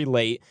scene very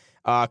late.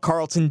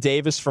 Carlton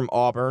Davis from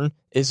Auburn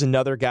is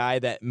another guy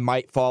that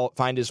might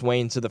find his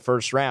way into the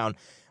first round.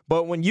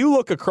 But when you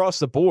look across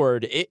the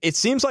board, it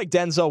seems like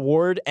Denzel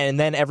Ward and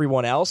then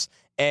everyone else.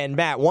 And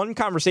Matt, one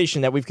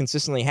conversation that we've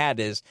consistently had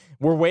is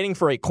we're waiting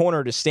for a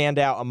corner to stand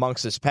out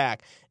amongst this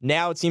pack.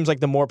 Now it seems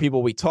like the more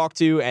people we talk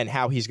to and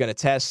how he's going to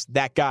test,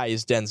 that guy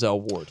is Denzel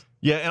Ward.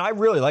 Yeah, and I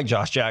really like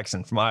Josh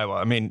Jackson from Iowa.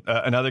 I mean,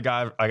 another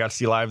guy I got to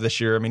see live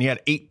this year. I mean, he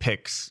had 8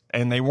 picks,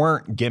 and they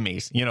weren't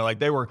gimmies.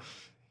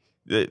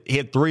 He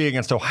had 3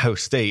 against Ohio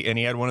State, and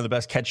he had one of the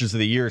best catches of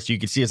the year, so you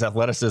could see his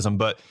athleticism.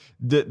 But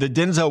the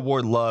Denzel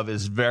Ward love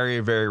is very,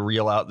 very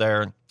real out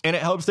there. And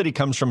it helps that he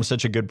comes from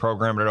such a good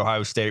program at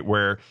Ohio State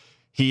where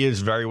he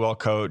is very well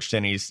coached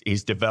and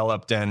he's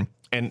developed. And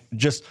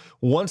just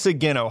once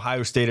again,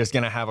 Ohio State is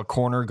going to have a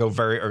corner go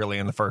very early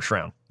in the first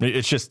round.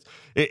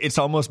 It's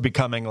almost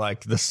becoming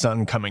like the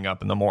sun coming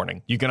up in the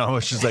morning. You can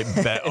almost just like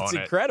bet on it. It's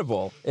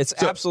incredible. It's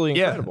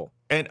absolutely incredible.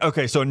 And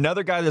okay, so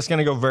another guy that's going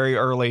to go very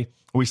early.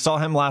 We saw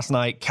him last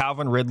night,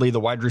 Calvin Ridley, the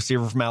wide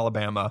receiver from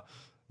Alabama.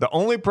 The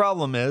only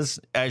problem is,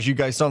 as you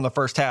guys saw in the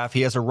first half,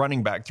 he has a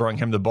running back throwing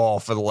him the ball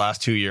for the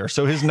last 2 years.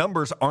 So his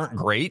numbers aren't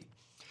great.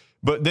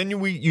 But then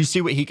you see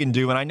what he can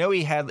do. And I know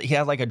he had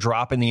like a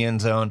drop in the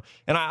end zone.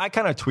 And I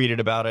kind of tweeted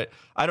about it.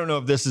 I don't know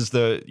if this is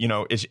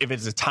if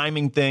it's a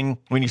timing thing.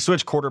 When you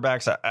switch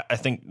quarterbacks, I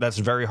think that's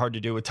very hard to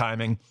do with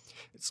timing.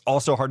 It's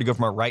also hard to go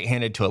from a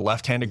right-handed to a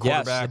left-handed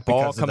quarterback. Yes, the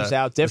ball comes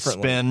out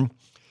differently. Spin.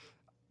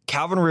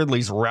 Calvin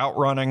Ridley's route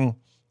running,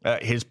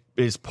 his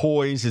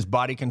poise, his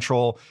body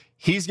control,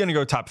 he's going to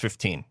go top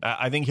 15.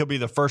 I think he'll be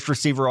the first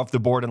receiver off the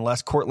board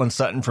unless Cortland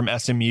Sutton from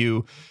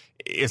SMU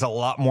is a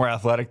lot more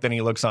athletic than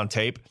he looks on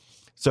tape.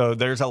 So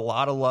there's a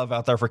lot of love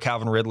out there for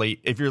Calvin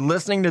Ridley. If you're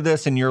listening to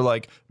this and you're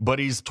like, but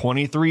he's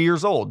 23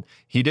 years old.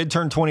 He did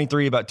turn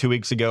 23 about 2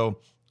 weeks ago.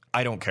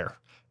 I don't care.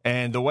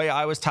 And the way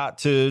I was taught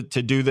to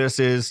do this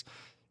is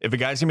if a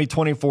guy's going to be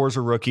 24 as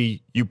a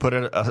rookie, you put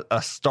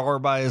a star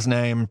by his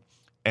name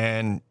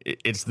and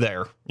it's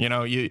there.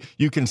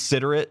 You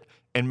consider it.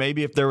 And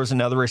maybe if there was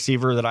another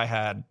receiver that I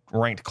had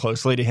ranked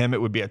closely to him,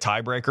 it would be a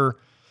tiebreaker.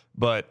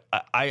 but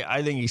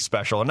I think he's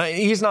special. And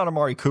he's not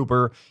Amari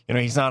Cooper.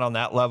 He's not on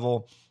that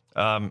level.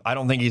 I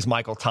don't think he's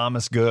Michael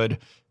Thomas good,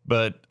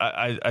 but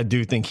I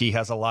do think he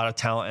has a lot of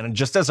talent. And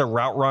just as a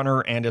route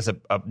runner and as a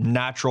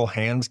natural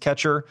hands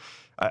catcher,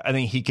 I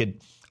think he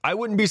could. I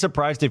wouldn't be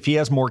surprised if he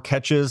has more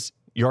catches,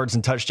 yards,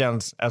 and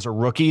touchdowns as a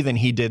rookie than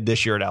he did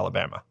this year at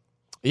Alabama.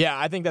 Yeah,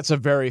 I think that's a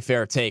very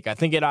fair take. I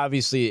think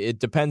it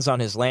depends on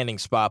his landing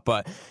spot,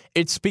 but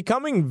it's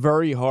becoming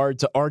very hard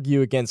to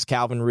argue against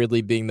Calvin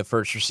Ridley being the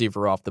first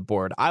receiver off the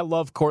board. I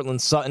love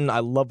Cortland Sutton. I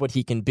love what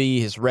he can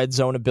be, his red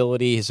zone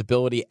ability, his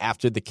ability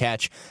after the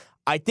catch.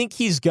 I think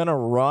he's going to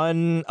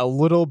run a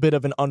little bit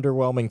of an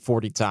underwhelming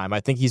 40 time. I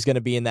think he's going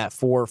to be in that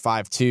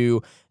 4.52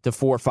 to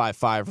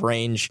 4.55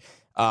 range.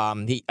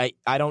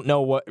 I don't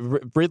know what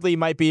Ridley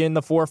might be in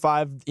the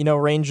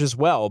 4.5 range as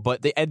well,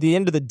 but at the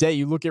end of the day,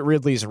 you look at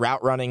Ridley's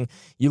route running,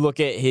 you look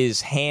at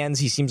his hands,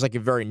 he seems like a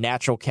very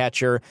natural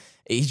catcher.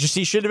 He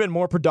should have been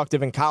more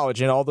productive in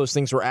college, and all those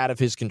things were out of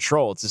his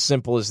control. It's as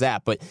simple as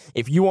that. But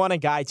if you want a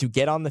guy to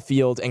get on the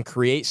field and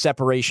create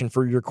separation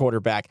for your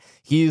quarterback,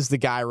 he is the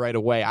guy right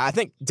away. I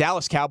think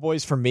Dallas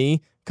Cowboys, for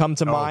me, come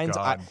to mind.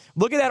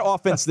 Look at that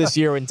offense this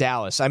year in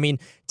Dallas. I mean,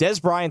 Des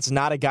Bryant's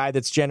not a guy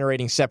that's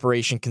generating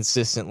separation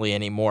consistently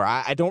anymore.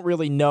 I don't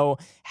really know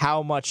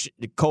how much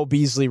Cole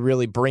Beasley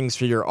really brings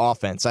for your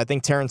offense. I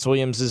think Terrence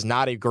Williams is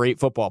not a great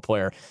football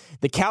player.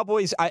 The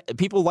Cowboys,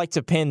 people like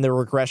to pin the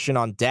regression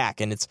on Dak,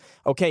 and it's,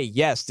 okay,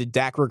 yes, did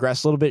Dak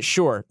regress a little bit?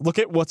 Sure. Look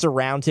at what's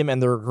around him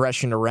and the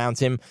regression around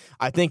him.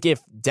 I think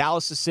if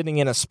Dallas is sitting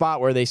in a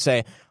spot where they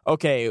say,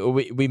 okay,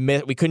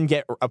 we couldn't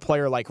get a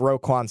player like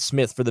Roquan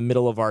Smith for the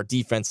middle of our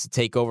defense to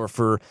take over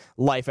for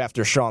life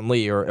after Sean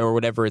Lee or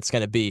whatever it's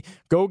going to be.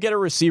 Go get a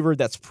receiver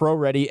that's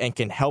pro-ready and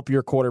can help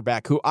your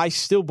quarterback, who I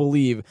still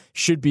believe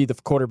should be the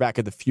quarterback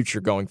of the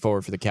future going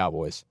forward for the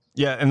Cowboys.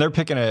 Yeah, and they're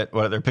picking at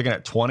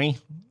 20?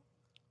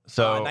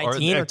 So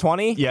 19 or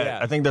 20? Yeah,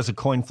 I think there's a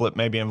coin flip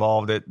maybe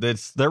involved.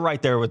 They're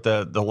right there with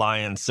the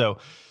Lions. So,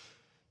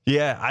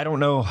 yeah, I don't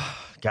know.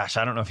 Gosh,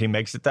 I don't know if he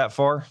makes it that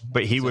far,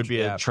 but he would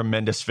be a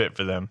tremendous fit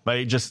for them.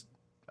 Like, just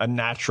a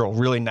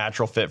really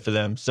natural fit for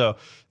them. So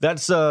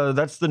that's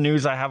the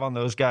news I have on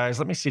those guys.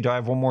 Let me see. Do I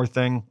have one more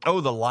thing?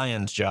 Oh, the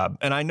Lions job.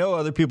 And I know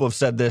other people have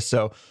said this,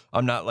 so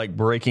I'm not like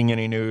breaking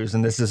any news,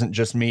 and this isn't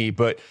just me,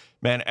 but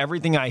man,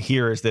 everything I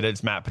hear is that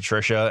it's Matt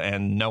Patricia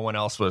and no one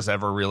else was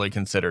ever really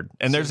considered.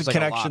 And there's a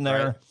connection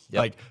there. Right? Yep.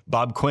 Like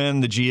Bob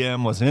Quinn, the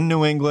GM, was in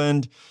New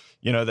England.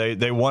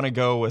 They want to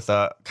go with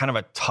a kind of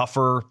a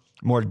tougher,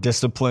 more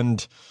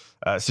disciplined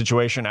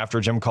situation after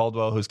Jim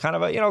Caldwell, who's kind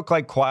of a,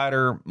 like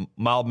quieter,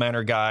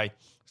 mild-mannered guy.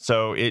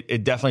 So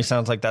it definitely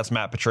sounds like that's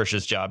Matt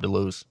Patricia's job to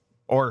lose.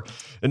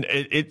 And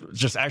it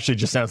just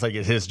sounds like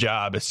it's his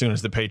job as soon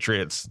as the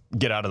Patriots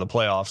get out of the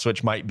playoffs,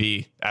 which might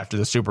be after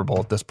the Super Bowl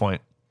at this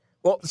point.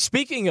 Well,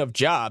 speaking of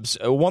jobs,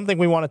 one thing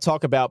we want to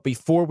talk about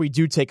before we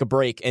do take a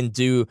break and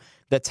do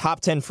the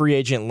top 10 free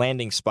agent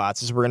landing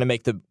spots, is we're going to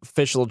make the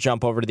official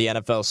jump over to the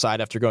NFL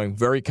side after going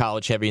very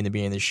college heavy in the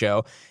beginning of the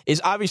show,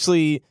 is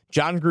obviously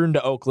John Gruden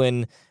to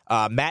Oakland,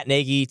 Matt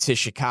Nagy to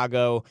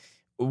Chicago.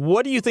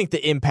 What do you think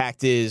the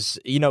impact is,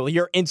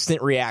 your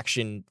instant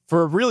reaction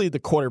for really the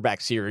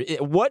quarterbacks here?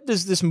 What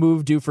does this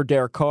move do for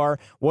Derek Carr?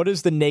 What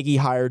does the Nagy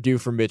hire do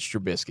for Mitch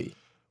Trubisky?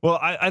 Well,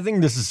 I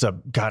think this is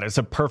it's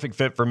a perfect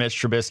fit for Mitch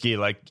Trubisky.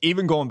 Like,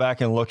 even going back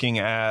and looking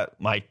at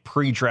my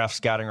pre-draft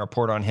scouting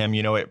report on him,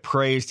 it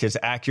praised his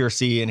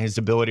accuracy and his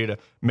ability to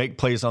make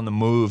plays on the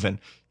move. And,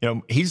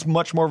 he's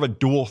much more of a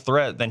dual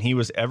threat than he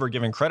was ever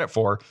given credit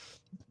for.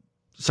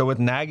 So with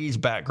Nagy's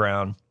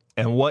background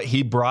and what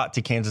he brought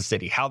to Kansas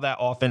City, how that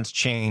offense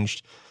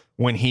changed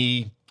when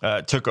he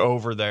took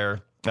over there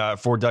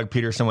for Doug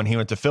Peterson when he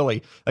went to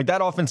Philly, like,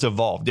 that offense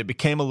evolved. It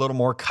became a little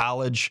more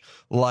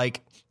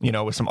college-like,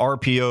 with some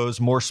RPOs,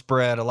 more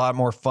spread, a lot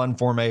more fun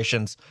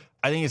formations.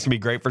 I think it's going to be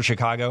great for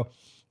Chicago.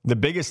 The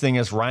biggest thing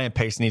is Ryan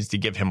Pace needs to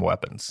give him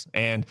weapons.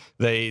 And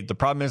the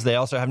problem is they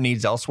also have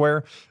needs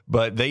elsewhere,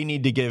 but they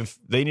need to give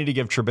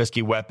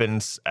Trubisky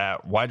weapons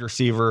at wide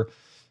receiver.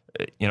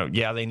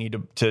 They need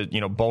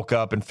to bulk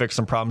up and fix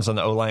some problems on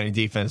the O-line and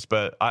defense,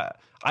 but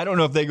I don't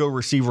know if they go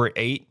receiver at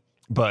 8,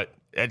 but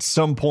at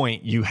some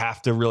point you have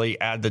to really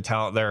add the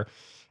talent there.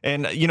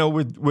 And,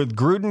 with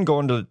Gruden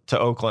going to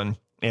Oakland,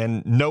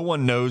 and no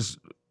one knows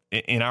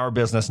in our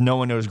business, no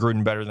one knows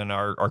Gruden better than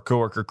our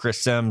coworker, Chris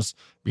Sims,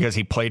 because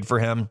he played for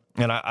him.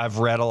 And I've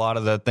read a lot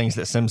of the things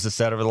that Sims has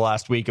said over the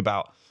last week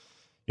about,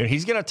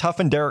 he's going to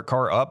toughen Derek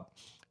Carr up.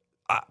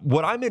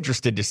 What I'm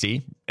interested to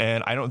see,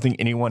 and I don't think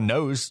anyone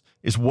knows,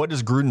 is what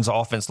does Gruden's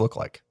offense look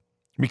like?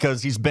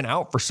 Because he's been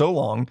out for so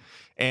long,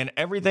 and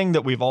everything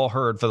that we've all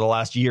heard for the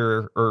last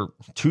year or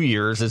 2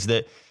 years is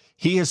that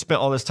he has spent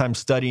all this time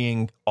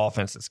studying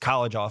offenses,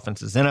 college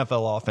offenses,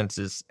 NFL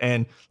offenses,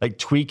 and like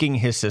tweaking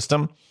his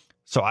system.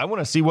 So I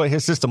want to see what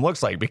his system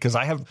looks like, because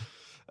I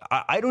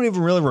don't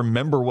even really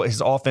remember what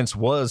his offense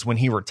was when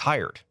he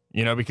retired,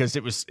 because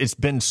it's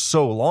been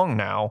so long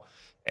now.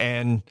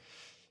 And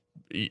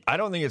I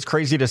don't think it's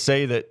crazy to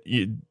say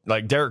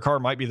that Derek Carr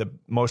might be the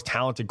most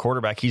talented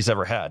quarterback he's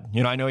ever had.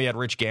 I know he had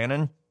Rich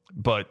Gannon,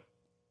 but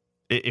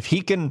If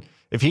he can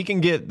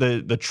get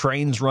the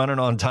trains running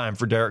on time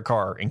for Derek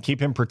Carr and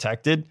keep him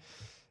protected,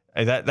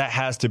 that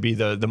has to be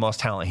the most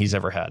talent he's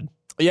ever had.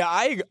 Yeah,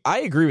 I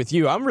agree with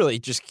you. I'm really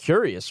just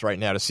curious right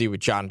now to see what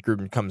John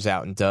Gruden comes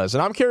out and does.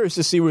 And I'm curious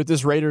to see what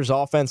this Raiders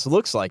offense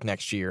looks like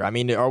next year. I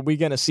mean, are we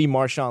going to see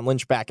Marshawn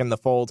Lynch back in the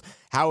fold?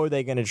 How are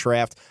they going to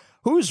draft?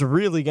 Who's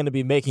really going to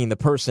be making the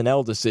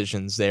personnel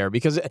decisions there?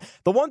 Because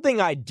the one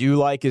thing I do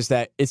like is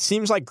that it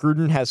seems like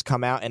Gruden has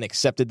come out and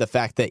accepted the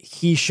fact that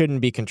he shouldn't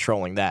be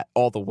controlling that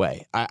all the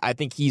way. I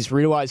think he's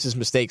realized his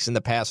mistakes in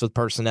the past with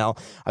personnel.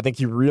 I think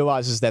he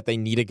realizes that they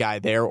need a guy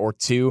there or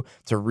two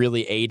to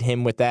really aid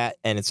him with that.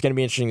 And it's going to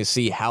be interesting to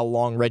see how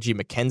long Reggie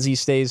McKenzie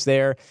stays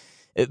there.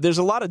 There's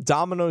a lot of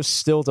dominoes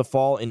still to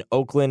fall in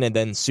Oakland and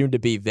then soon to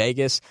be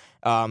Vegas.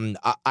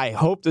 I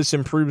hope this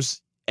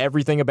improves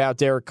everything about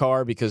Derek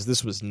Carr, because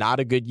this was not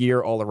a good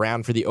year all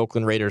around for the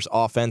Oakland Raiders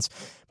offense.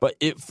 But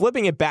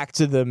flipping it back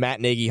to the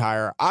Matt Nagy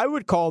hire, I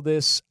would call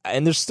this,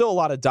 and there's still a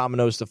lot of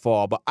dominoes to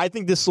fall, but I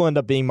think this will end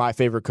up being my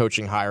favorite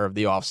coaching hire of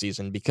the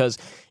offseason, because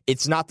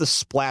it's not the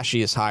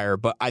splashiest hire,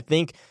 but I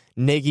think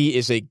Nagy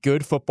is a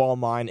good football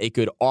mind, a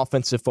good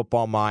offensive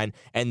football mind,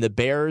 and the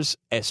Bears,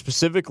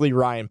 specifically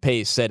Ryan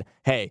Pace, said,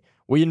 hey,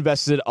 we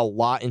invested a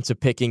lot into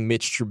picking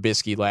Mitch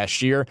Trubisky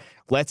last year.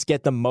 Let's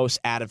get the most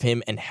out of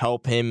him and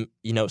help him,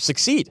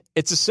 succeed.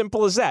 It's as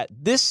simple as that.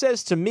 This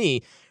says to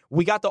me,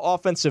 we got the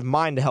offensive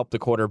mind to help the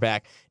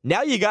quarterback.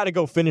 Now you got to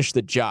go finish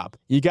the job.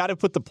 You got to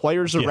put the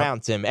players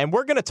around him. And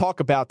we're going to talk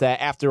about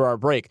that after our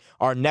break,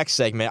 our next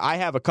segment. I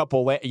have a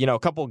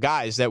couple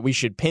guys that we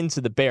should pin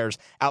to the Bears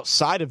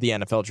outside of the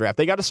NFL draft.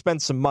 They got to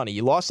spend some money.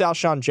 You lost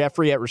Alshon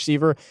Jeffrey at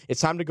receiver.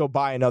 It's time to go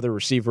buy another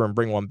receiver and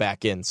bring one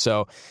back in.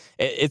 So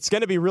it's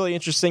going to be really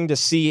interesting to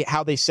see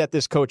how they set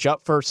this coach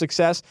up for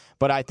success.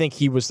 But I think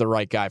he was the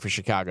right guy for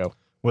Chicago.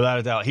 Without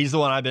a doubt. He's the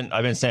one I've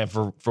been saying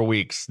for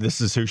weeks.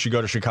 This is who should go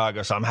to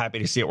Chicago, so I'm happy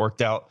to see it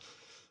worked out.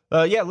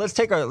 Let's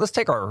take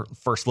our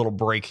first little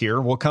break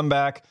here. We'll come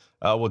back.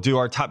 We'll do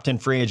our top 10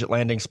 free agent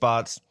landing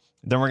spots.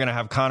 Then we're going to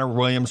have Connor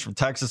Williams from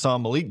Texas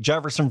on, Malik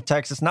Jefferson from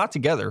Texas, not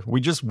together.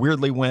 We just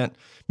weirdly went,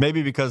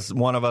 maybe because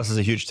one of us is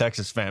a huge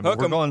Texas fan, but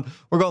we're going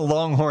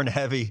Longhorn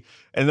heavy.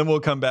 And then we'll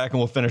come back and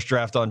we'll finish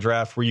draft on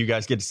draft, where you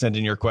guys get to send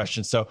in your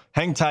questions. So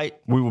hang tight.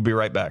 We will be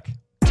right back.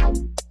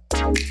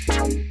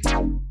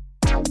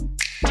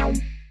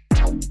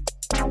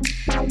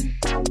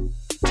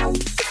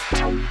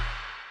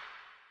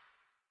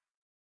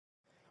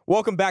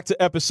 Welcome back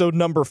to episode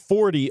number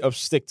 40 of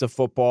Stick to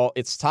Football.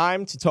 It's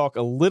time to talk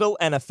a little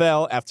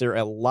NFL after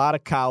a lot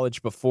of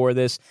college before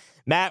this.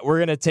 Matt, we're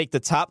going to take the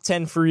top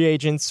 10 free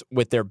agents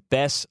with their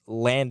best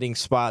landing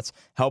spots,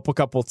 help a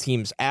couple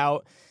teams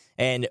out.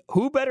 And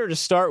who better to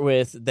start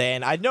with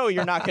than, I know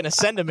you're not going to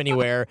send him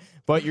anywhere,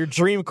 but your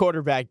dream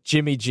quarterback,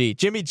 Jimmy G.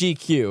 Jimmy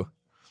GQ.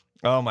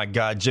 Oh, my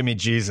God. Jimmy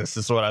Jesus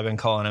is what I've been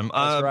calling him.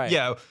 That's right.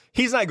 Yeah,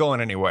 he's not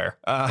going anywhere.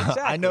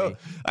 Exactly.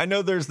 I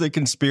know there's the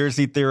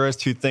conspiracy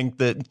theorists who think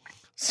that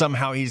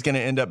somehow he's going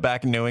to end up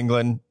back in New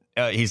England.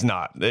 He's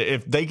not.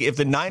 If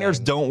the Niners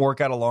don't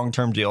work out a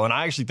long-term deal, and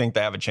I actually think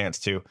they have a chance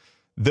to,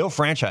 they'll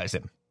franchise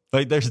him.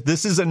 Like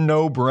this is a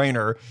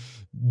no-brainer.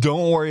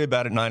 Don't worry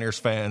about it, Niners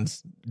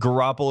fans.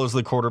 Garoppolo is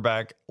the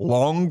quarterback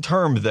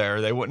long-term there.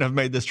 They wouldn't have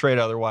made this trade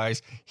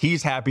otherwise.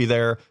 He's happy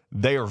there.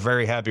 They are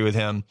very happy with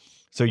him.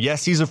 So,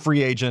 yes, he's a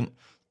free agent.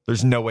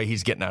 There's no way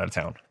he's getting out of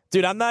town.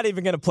 Dude, I'm not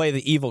even going to play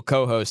the evil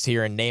co-host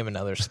here and name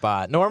another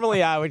spot.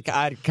 Normally,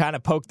 I'd kind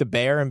of poke the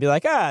bear and be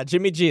like,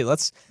 Jimmy G,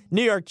 let's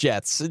New York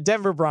Jets,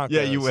 Denver Broncos.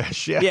 Yeah, you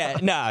wish. Yeah.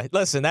 No,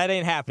 listen, that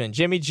ain't happening.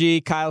 Jimmy G,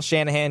 Kyle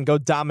Shanahan, go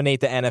dominate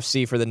the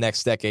NFC for the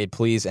next decade,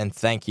 please, and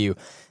thank you.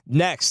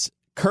 Next,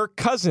 Kirk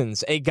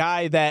Cousins, a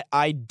guy that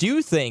I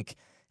do think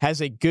has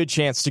a good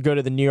chance to go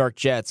to the New York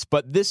Jets,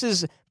 but this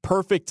is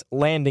perfect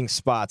landing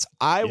spots.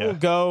 I will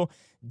go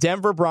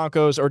Denver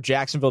Broncos or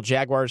Jacksonville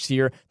Jaguars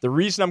here. The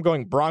reason I'm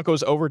going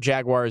Broncos over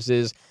Jaguars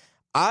is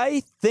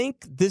I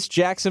think this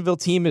Jacksonville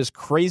team is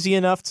crazy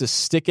enough to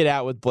stick it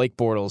out with Blake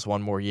Bortles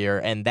one more year,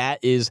 and that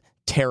is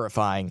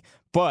terrifying.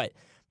 But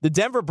the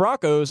Denver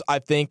Broncos, I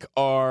think,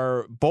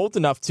 are bold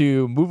enough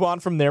to move on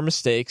from their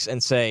mistakes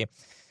and say,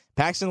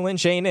 Paxton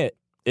Lynch ain't it.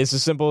 It's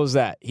as simple as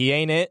that. He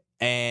ain't it.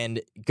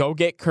 And go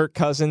get Kirk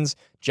Cousins,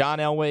 John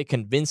Elway,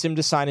 convince him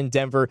to sign in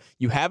Denver.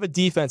 You have a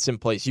defense in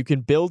place. You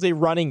can build a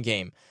running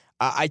game.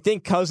 I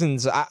think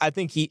Cousins,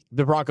 the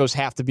Broncos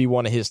have to be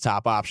one of his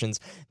top options.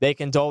 They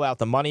can dole out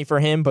the money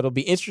for him, but it'll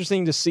be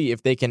interesting to see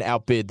if they can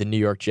outbid the New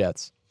York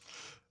Jets.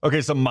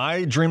 Okay, so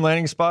my dream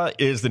landing spot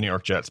is the New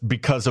York Jets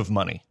because of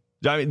money.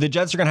 I mean, the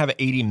Jets are going to have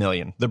 $80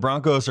 million. The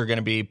Broncos are going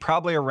to be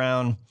probably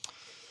around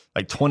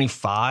like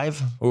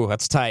 25. Ooh,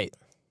 that's tight.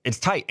 It's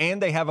tight,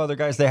 and they have other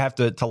guys they have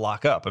to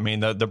lock up. I mean,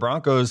 the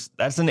Broncos,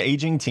 that's an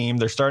aging team.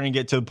 They're starting to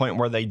get to the point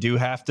where they do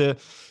have to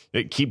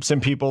keep some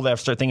people that have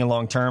to start thinking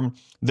long-term.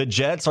 The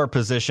Jets are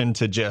positioned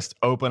to just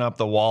open up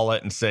the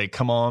wallet and say,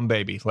 come on,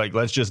 baby, like,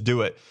 let's just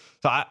do it.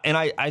 So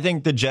I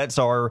think the Jets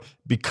are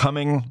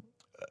becoming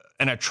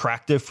an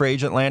attractive free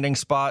agent landing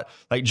spot.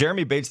 Like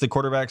Jeremy Bates, the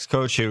quarterback's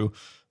coach, who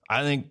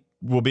I think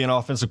will be an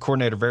offensive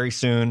coordinator very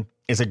soon,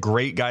 is a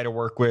great guy to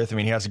work with. I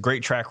mean, he has a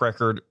great track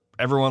record.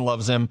 Everyone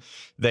loves him.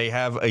 They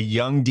have a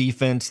young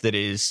defense that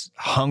is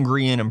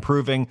hungry and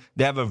improving.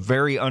 They have a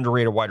very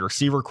underrated wide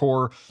receiver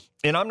core.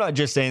 And I'm not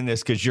just saying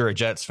this because you're a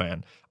Jets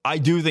fan. I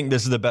do think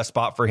this is the best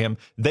spot for him.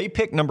 They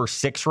pick number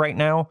 6 right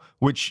now,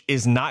 which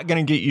is not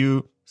going to get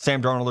you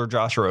Sam Darnold or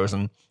Josh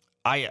Rosen.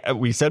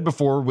 We said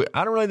before,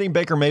 I don't really think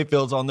Baker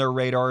Mayfield's on their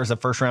radar as a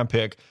first-round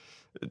pick.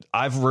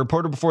 I've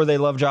reported before they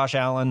love Josh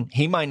Allen.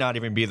 He might not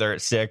even be there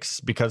at 6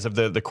 because of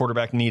the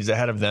quarterback needs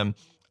ahead of them.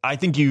 I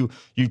think you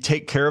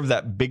take care of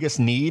that biggest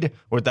need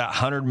with that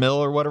 100 mil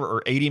or whatever,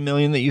 or 80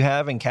 million that you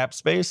have in cap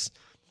space.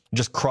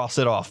 Just cross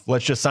it off.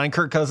 Let's just sign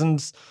Kirk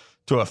Cousins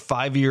to a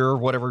 5-year,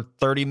 whatever,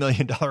 $30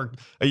 million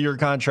a year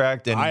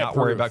contract and not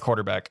worry about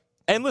quarterback.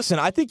 And listen,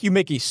 I think you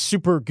make a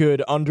super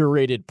good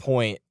underrated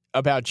point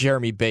about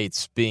Jeremy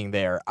Bates being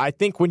there. I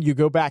think when you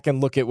go back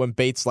and look at when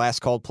Bates last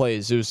called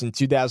plays, it was in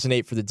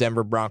 2008 for the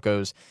Denver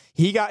Broncos.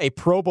 He got a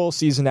Pro Bowl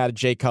season out of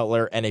Jay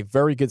Cutler and a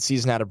very good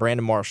season out of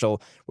Brandon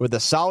Marshall with a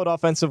solid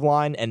offensive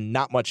line and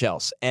not much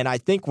else. And I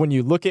think when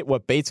you look at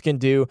what Bates can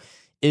do,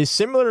 is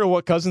similar to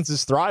what Cousins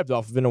has thrived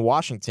off of in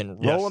Washington.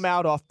 Roll him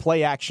out off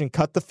play action,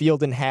 cut the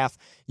field in half,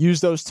 use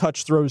those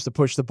touch throws to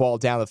push the ball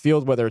down the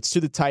field, whether it's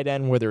to the tight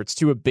end, whether it's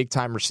to a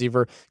big-time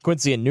receiver.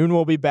 Quincy and Noon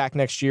will be back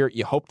next year.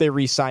 You hope they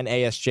re-sign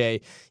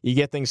ASJ. You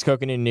get things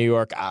cooking in New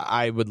York.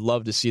 I would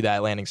love to see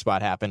that landing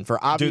spot happen for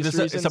obvious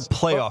reasons. It's a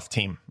playoff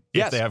team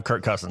if they have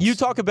Kirk Cousins. You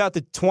talk about the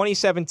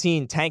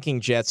 2017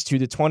 tanking Jets to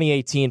the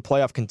 2018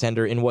 playoff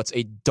contender in what's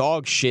a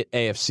dog shit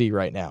AFC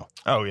right now.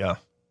 Oh, yeah.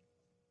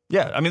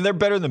 Yeah, I mean, they're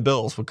better than the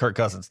Bills with Kirk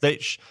Cousins. They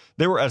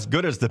were as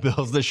good as the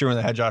Bills this year when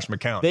they had Josh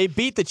McCown. They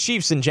beat the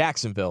Chiefs in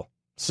Jacksonville.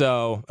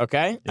 So,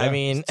 okay. Yeah, I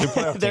mean,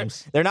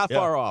 they're not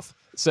far off.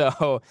 So,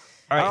 all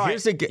right,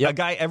 here's a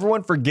guy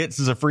everyone forgets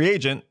is a free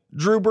agent,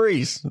 Drew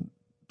Brees.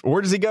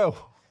 Where does he go?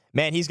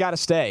 Man, he's got to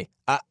stay.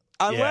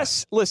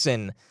 Unless,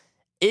 listen,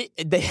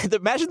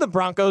 imagine the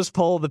Broncos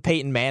pull the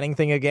Peyton Manning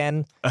thing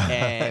again,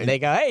 and they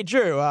go, hey,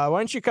 Drew, why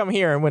don't you come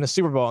here and win a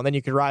Super Bowl, and then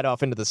you could ride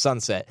off into the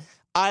sunset.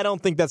 I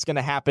don't think that's going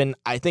to happen.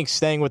 I think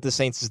staying with the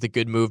Saints is the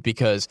good move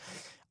because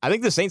I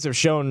think the Saints have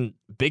shown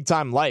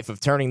big-time life of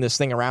turning this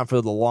thing around for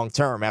the long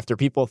term after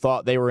people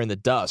thought they were in the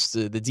dust.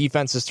 The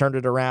defense has turned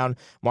it around.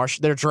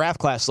 Their draft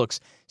class looks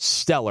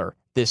stellar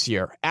this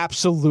year.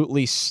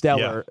 Absolutely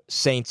stellar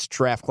Saints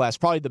draft class.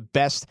 Probably the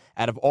best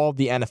out of all of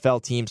the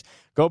NFL teams.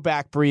 Go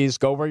back, Breeze.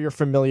 Go where you're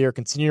familiar.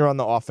 Continue on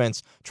the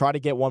offense. Try to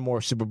get one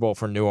more Super Bowl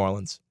for New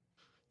Orleans.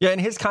 Yeah, and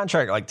his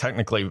contract,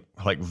 technically,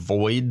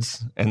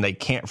 voids, and they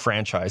can't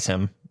franchise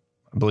him.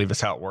 I believe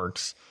is how it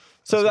works.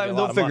 So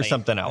they'll figure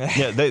something out.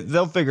 Yeah,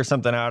 they'll figure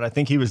something out. I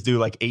think he was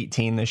due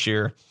 18 this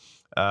year.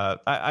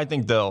 I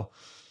think they'll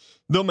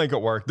make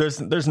it work.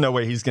 There's no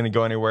way he's going to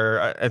go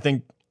anywhere. I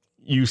think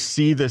you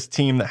see this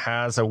team that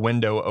has a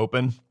window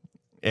open,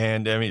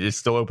 and I mean it's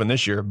still open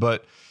this year,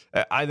 but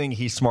I think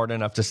he's smart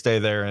enough to stay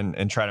there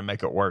and try to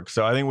make it work.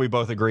 So I think we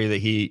both agree that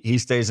he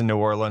stays in New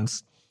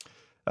Orleans.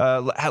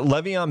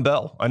 Le'Veon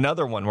Bell,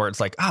 another one where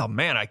it's oh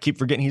man, I keep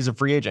forgetting he's a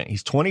free agent.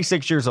 He's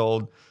 26 years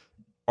old,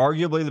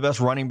 arguably the best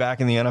running back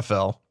in the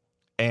NFL,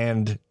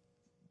 and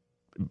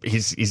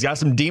he's got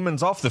some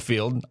demons off the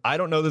field. I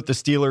don't know that the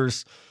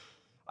Steelers,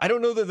 I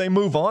don't know that they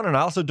move on, and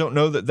I also don't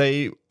know that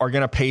they are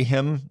going to pay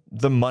him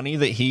the money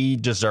that he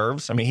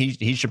deserves. I mean,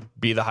 he should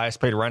be the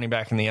highest paid running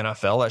back in the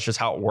NFL. That's just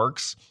how it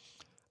works.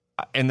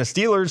 And the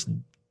Steelers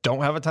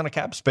don't have a ton of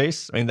cap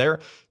space. I mean,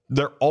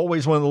 they're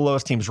always one of the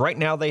lowest teams. Right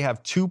now, they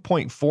have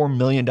 $2.4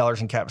 million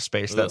in cap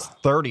space. That's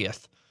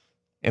 30th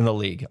in the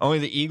league. Only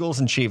the Eagles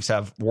and Chiefs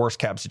have worse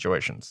cap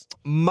situations.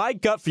 My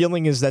gut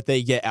feeling is that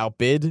they get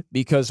outbid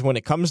because when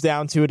it comes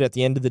down to it, at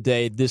the end of the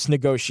day, this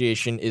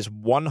negotiation is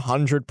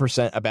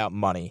 100% about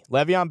money.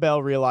 Le'Veon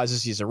Bell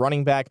realizes he's a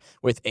running back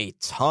with a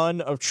ton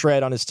of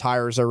tread on his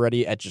tires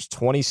already at just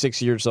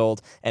 26 years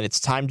old, and it's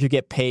time to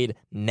get paid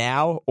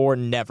now or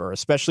never,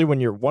 especially when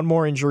you're one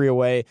more injury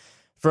away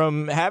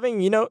from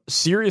having,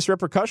 serious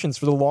repercussions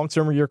for the long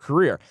term of your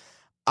career.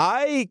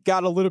 I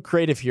got a little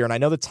creative here, and I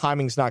know the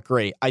timing's not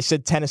great. I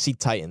said Tennessee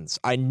Titans.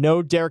 I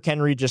know Derrick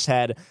Henry just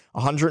had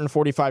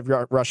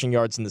 145 rushing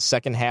yards in the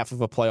second half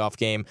of a playoff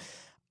game.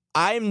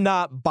 I'm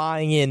not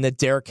buying in that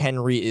Derrick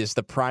Henry is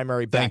the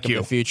primary back of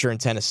the future in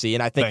Tennessee,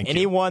 and I think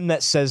anyone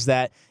that says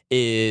that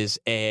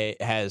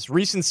has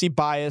recency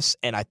bias,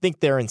 and I think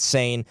they're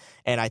insane.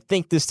 And I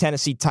think this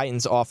Tennessee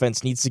Titans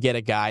offense needs to get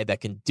a guy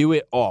that can do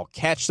it all: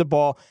 catch the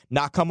ball,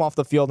 not come off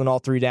the field in all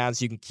 3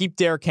 downs. You can keep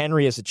Derrick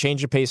Henry as a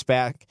change of pace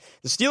back.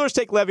 The Steelers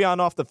take Le'Veon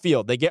off the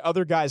field; they get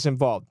other guys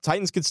involved.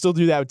 Titans could still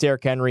do that with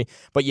Derrick Henry,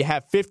 but you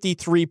have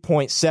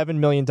 $53.7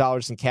 million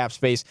in cap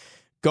space.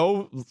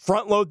 Go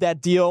front load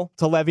that deal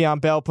to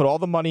Le'Veon Bell. Put all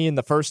the money in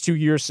the first 2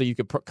 years so you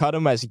could cut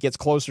him as he gets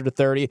closer to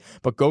 30.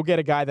 But go get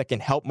a guy that can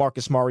help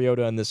Marcus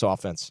Mariota in this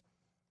offense.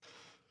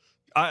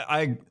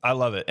 I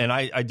love it. And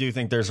I do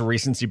think there's a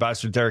recency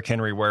bias with Derrick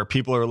Henry where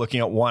people are looking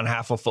at one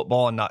half of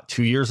football and not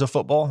 2 years of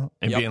football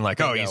and being like,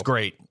 oh, he's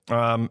great.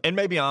 And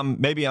maybe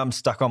I'm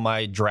stuck on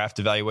my draft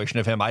evaluation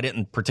of him. I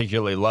didn't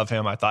particularly love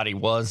him. I thought he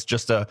was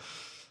just a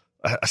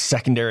a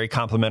secondary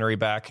complimentary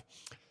back.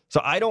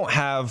 So I don't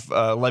have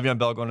Le'Veon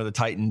Bell going to the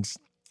Titans.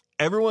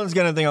 Everyone's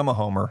going to think I'm a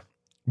homer,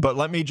 but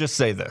let me just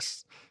say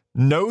this.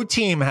 No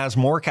team has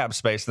more cap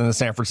space than the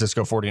San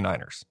Francisco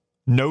 49ers.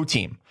 No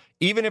team.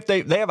 Even if they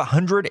have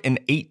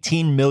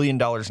 $118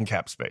 million in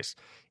cap space.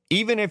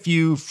 Even if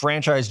you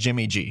franchise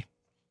Jimmy G,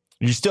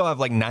 you still have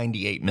like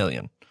 $98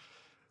 million.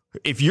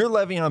 If you're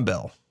Le'Veon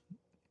Bell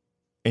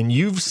and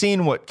you've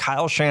seen what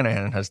Kyle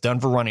Shanahan has done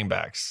for running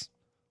backs,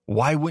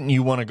 why wouldn't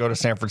you want to go to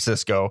San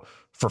Francisco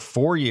for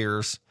 4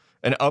 years,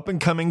 an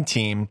up-and-coming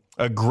team,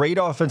 a great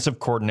offensive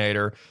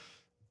coordinator?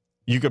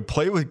 You could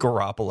play with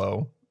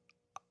Garoppolo.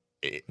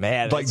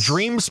 Man, like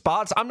dream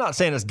spots. I'm not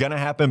saying it's going to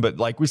happen, but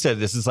like we said,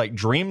 this is like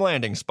dream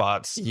landing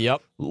spots.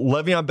 Yep.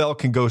 Le'Veon Bell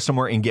can go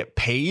somewhere and get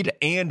paid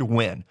and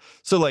win.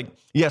 So like,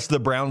 yes, the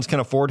Browns can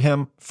afford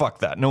him. Fuck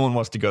that. No one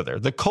wants to go there.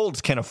 The Colts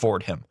can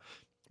afford him.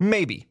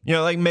 Maybe,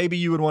 like maybe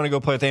you would want to go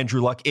play with Andrew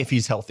Luck if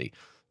he's healthy.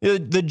 The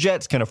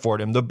Jets can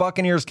afford him. The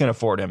Buccaneers can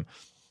afford him.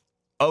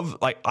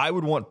 I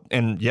would want,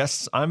 and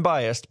yes, I'm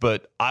biased,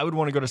 but I would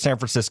want to go to San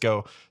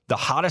Francisco, the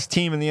hottest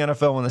team in the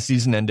NFL when the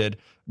season ended.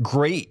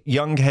 Great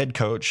young head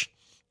coach,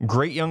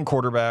 great young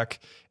quarterback,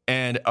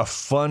 and a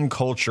fun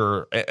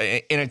culture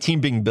in a team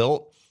being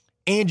built,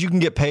 and you can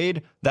get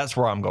paid. That's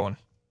where I'm going.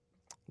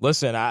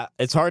 Listen,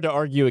 it's hard to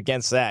argue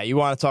against that. You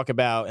want to talk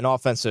about an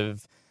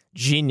offensive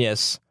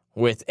genius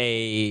with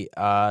a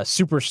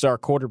superstar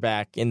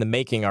quarterback in the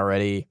making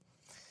already.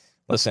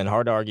 Listen,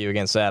 hard to argue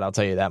against that. I'll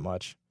tell you that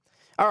much.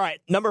 All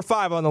right, number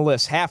 5 on the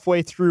list,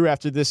 halfway through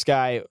after this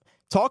guy.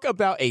 Talk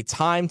about a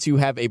time to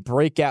have a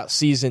breakout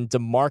season,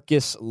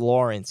 DeMarcus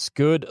Lawrence.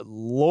 Good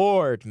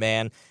Lord,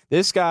 man.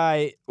 This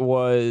guy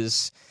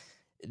was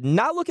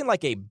not looking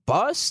like a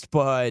bust,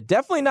 but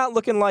definitely not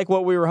looking like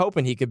what we were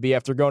hoping he could be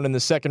after going in the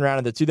second round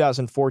of the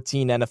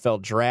 2014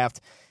 NFL Draft.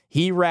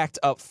 He racked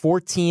up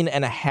 14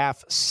 and a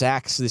half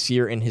sacks this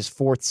year in his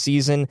 4th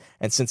season,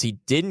 and since he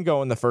didn't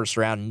go in the first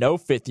round, no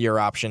 5th-year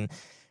option.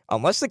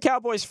 Unless the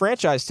Cowboys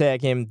franchise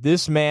tag him,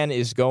 this man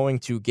is going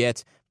to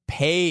get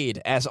paid,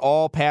 as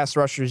all pass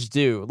rushers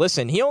do.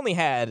 Listen, he only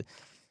had, it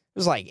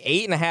was like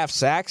 8.5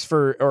 sacks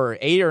or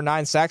 8 or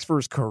 9 sacks for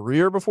his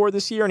career before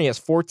this year, and he has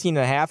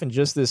 14.5 in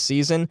just this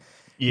season.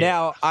 Yeah.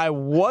 Now, I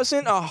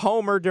wasn't a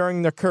homer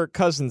during the Kirk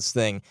Cousins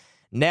thing.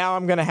 Now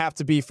I'm going to have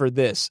to be for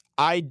this.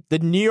 The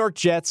New York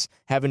Jets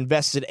have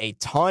invested a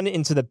ton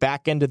into the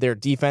back end of their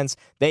defense.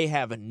 They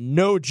have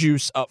no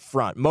juice up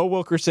front. Mo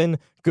Wilkerson,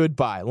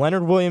 goodbye.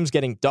 Leonard Williams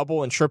getting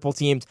double and triple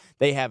teamed.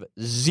 They have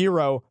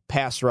zero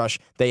pass rush.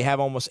 They have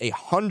almost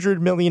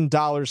 $100 million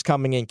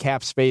coming in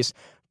cap space.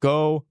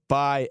 Go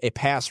buy a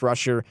pass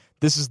rusher.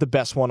 This is the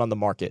best one on the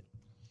market.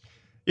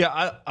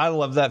 Yeah, I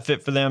love that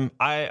fit for them.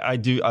 I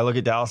do. I look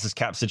at Dallas's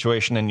cap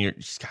situation, and you're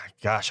just,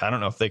 gosh, I don't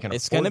know if they can.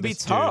 It's going to be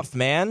tough,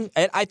 man.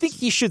 And I think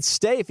he should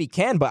stay if he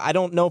can, but I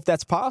don't know if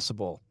that's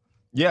possible.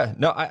 Yeah,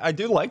 no, I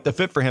do like the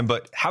fit for him,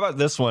 but how about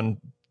this one?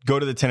 Go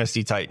to the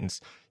Tennessee Titans.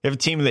 You have a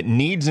team that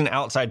needs an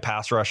outside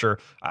pass rusher.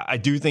 I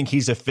do think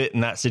he's a fit in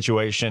that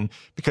situation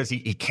because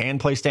he can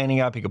play standing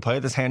up. He can play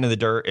with his hand in the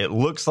dirt. It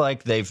looks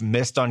like they've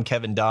missed on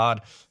Kevin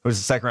Dodd, who was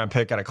a second-round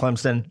pick out of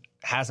Clemson.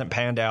 Hasn't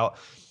panned out.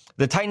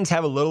 The Titans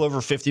have a little over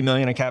 $50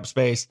 million in cap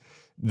space.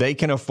 They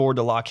can afford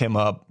to lock him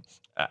up.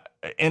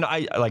 And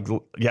I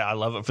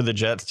love it for the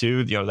Jets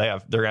too. They're going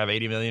to have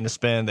 $80 million to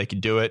spend. They can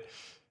do it.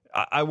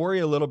 I worry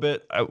a little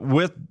bit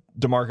with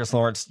DeMarcus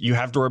Lawrence. You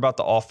have to worry about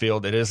the off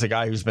field. It is a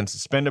guy who's been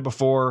suspended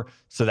before,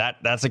 so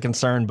that's a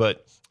concern.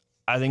 But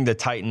I think the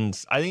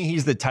Titans,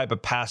 he's the type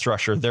of pass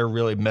rusher they're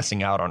really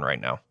missing out on right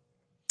now.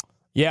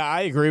 Yeah,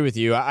 I agree with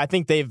you. I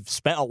think they've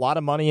spent a lot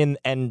of money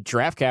and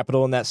draft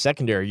capital in that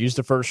secondary. Used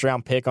a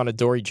first-round pick on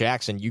Adoree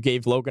Jackson. You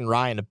gave Logan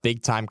Ryan a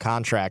big-time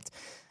contract.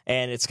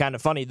 And it's kind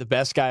of funny, the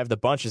best guy of the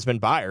bunch has been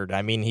Byard.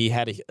 I mean, he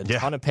had a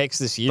ton of picks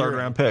this year.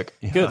 Third-round pick.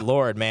 Yeah. Good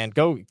Lord, man.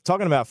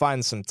 Talking about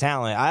finding some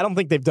talent. I don't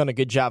think they've done a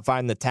good job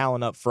finding the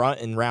talent up front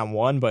in round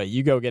 1, but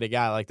you go get a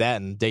guy like that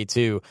in day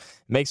 2,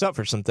 makes up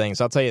for some things.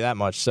 I'll tell you that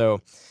much.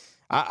 So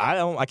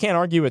I can't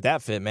argue with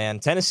that fit, man.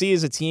 Tennessee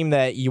is a team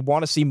that you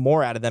want to see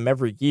more out of them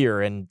every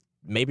year, and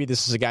maybe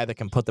this is a guy that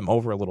can put them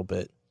over a little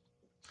bit.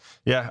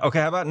 Yeah. Okay.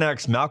 How about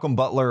next? Malcolm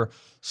Butler,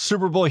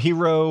 Super Bowl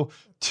hero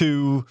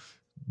to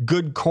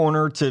good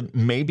corner to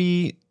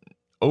maybe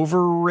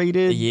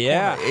overrated.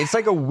 Yeah. Corner. It's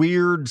like a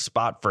weird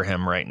spot for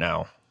him right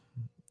now.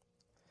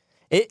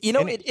 It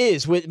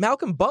is. With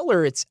Malcolm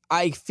Butler,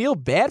 I feel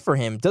bad for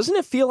him. Doesn't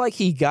it feel like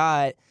he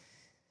got,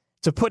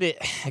 to put it,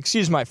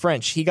 excuse my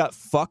French, he got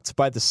fucked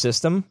by the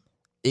system?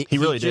 He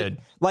really did.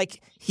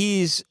 Like,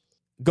 he's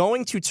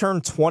going to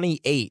turn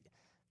 28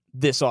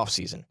 this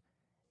offseason.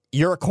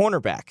 You're a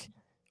cornerback.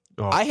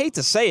 Oh. I hate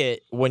to say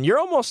it, when you're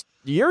a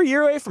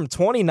year away from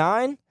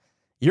 29,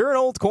 you're an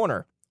old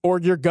corner, or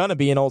you're going to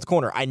be an old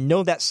corner. I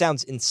know that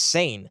sounds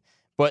insane,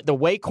 but the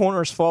way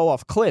corners fall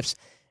off cliffs,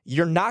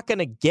 you're not going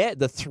to get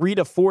the 3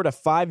 to 4 to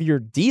 5 year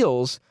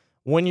deals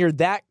when you're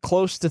that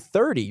close to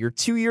 30. You're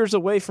 2 years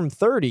away from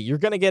 30. You're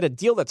going to get a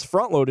deal that's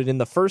front-loaded in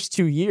the first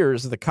 2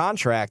 years of the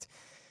contract.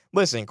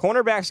 listen,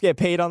 cornerbacks get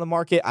paid on the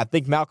market. I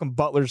think Malcolm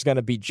Butler's going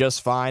to be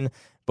just fine,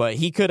 but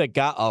he could have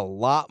got a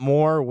lot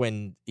more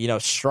when,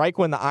 strike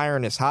when the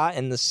iron is hot,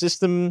 and the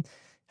system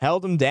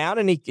held him down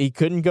and he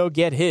couldn't go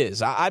get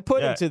his. I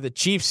put him to the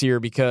Chiefs here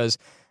because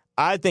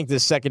I think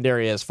this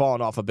secondary has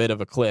fallen off a bit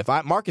of a cliff.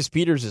 Marcus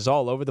Peters is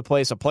all over the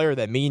place, a player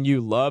that me and you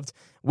loved.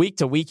 Week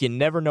to week, you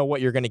never know what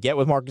you're going to get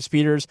with Marcus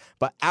Peters.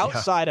 But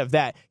outside of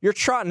that, you're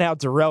trotting out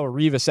Darrell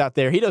Revis out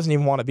there. He doesn't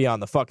even want to be on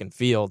the fucking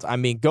field. I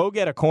mean, go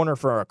get a corner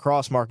for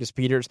across Marcus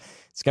Peters.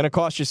 It's going to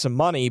cost you some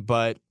money,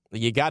 but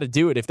you got to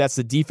do it if that's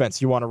the defense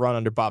you want to run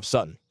under Bob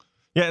Sutton.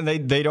 Yeah, and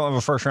they don't have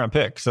a first-round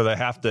pick, so they're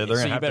going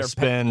to have to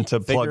spend to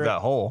plug that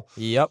hole.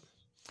 Yep.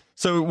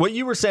 So what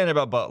you were saying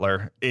about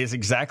Butler is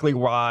exactly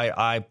why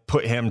I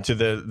put him to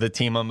the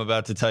team I'm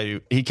about to tell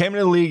you. He came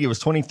into the league, he was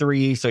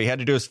 23, so he had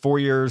to do his 4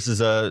 years as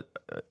a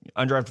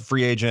undrafted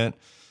free agent,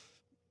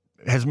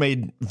 has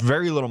made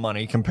very little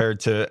money compared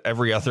to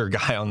every other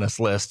guy on this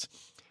list.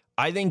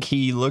 I think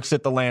he looks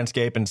at the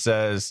landscape and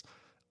says,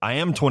 I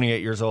am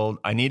 28 years old,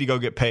 I need to go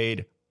get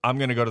paid. I'm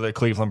going to go to the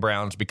Cleveland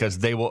Browns because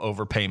they will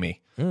overpay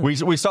me. We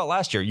saw it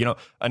last year.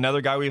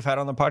 Another guy we've had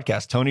on the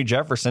podcast, Tony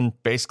Jefferson,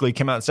 basically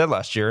came out and said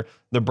last year,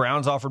 the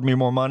Browns offered me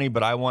more money,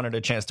 but I wanted a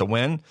chance to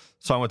win,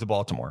 so I went to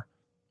Baltimore.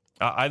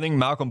 I think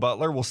Malcolm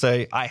Butler will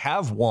say, I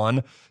have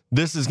won.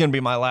 This is going to be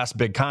my last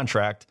big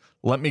contract.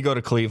 Let me go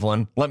to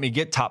Cleveland. Let me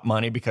get top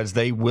money because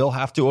they will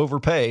have to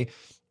overpay.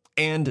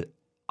 And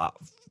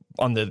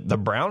on the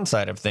Brown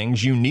side of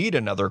things, you need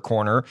another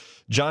corner.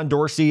 John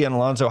Dorsey and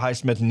Alonzo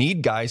Highsmith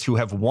need guys who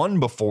have won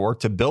before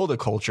to build a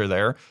culture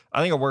there.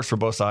 I think it works for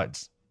both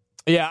sides.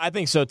 Yeah, I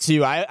think so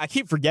too. I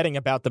keep forgetting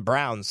about the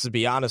Browns, to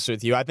be honest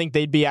with you. I think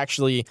they'd be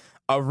actually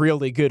a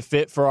really good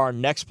fit for our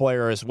next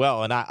player as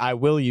well, and I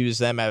will use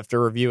them after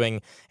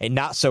reviewing a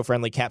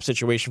not-so-friendly cap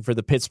situation for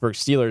the Pittsburgh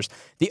Steelers.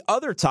 The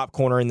other top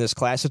corner in this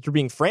class, after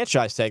being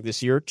franchise tagged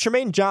this year,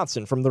 Tremaine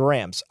Johnson from the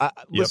Rams.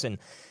 Listen,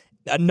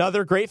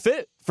 another great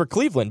fit for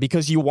Cleveland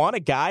because you want a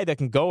guy that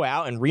can go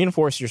out and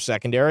reinforce your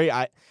secondary.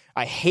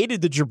 I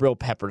hated the Jabril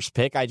Peppers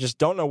pick. I just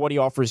don't know what he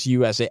offers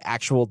you as an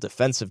actual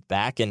defensive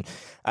back. And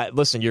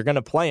listen, you're going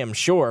to play him,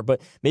 sure,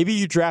 but maybe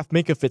you draft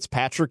Minkah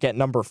Fitzpatrick at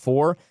number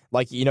 4,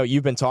 like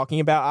you've been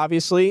talking about,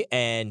 obviously,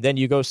 and then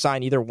you go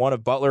sign either one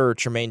of Butler or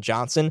Tremaine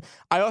Johnson.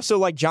 I also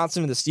like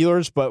Johnson and the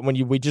Steelers, but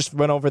when we just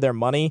went over their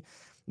money,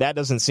 that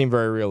doesn't seem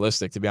very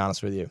realistic, to be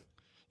honest with you.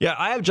 Yeah,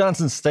 I have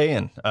Johnson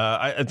staying.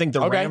 I think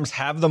the Rams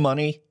have the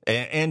money,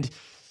 and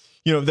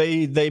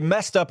they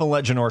messed up and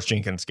let Janoris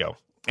Jenkins go.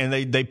 And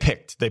they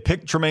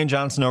picked Tremaine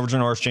Johnson over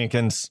Janoris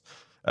Jenkins.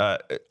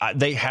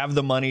 They have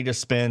the money to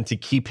spend to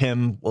keep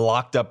him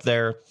locked up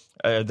there.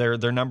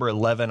 They're number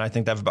 11. I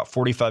think they have about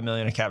 $45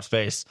 million in cap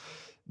space.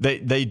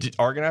 They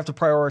are going to have to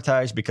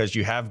prioritize because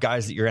you have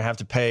guys that you're going to have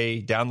to pay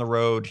down the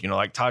road,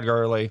 like Todd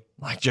Gurley,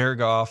 like Jared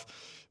Goff.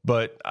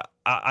 But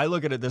I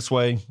look at it this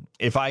way.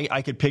 If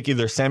I could pick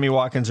either Sammy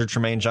Watkins or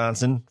Tremaine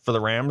Johnson for the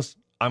Rams,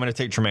 I'm going to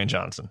take Tremaine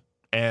Johnson.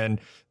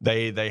 And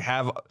they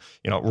have,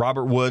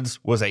 Robert Woods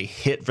was a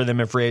hit for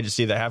them in free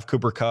agency. They have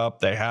Cooper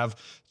Kupp. They have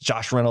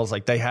Josh Reynolds.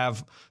 Like they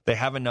have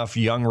enough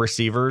young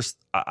receivers.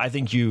 I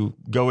think you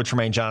go with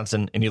Tremaine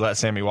Johnson and you let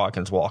Sammy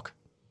Watkins walk.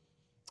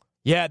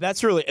 Yeah,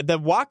 that's really, the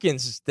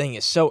Watkins thing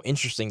is so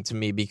interesting to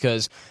me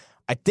because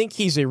I think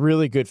he's a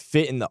really good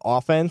fit in the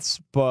offense,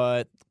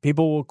 but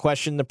people will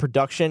question the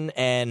production.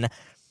 And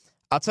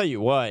I'll tell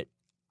you what,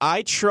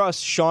 I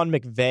trust Sean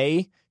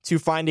McVay to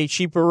find a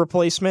cheaper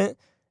replacement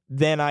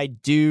than I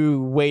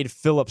do Wade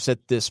Phillips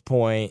at this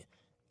point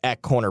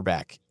at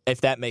cornerback,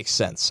 if that makes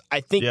sense. I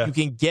think you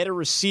can get a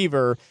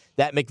receiver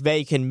that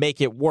McVay can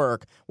make it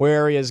work,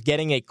 whereas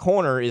getting a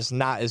corner is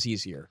not as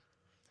easier.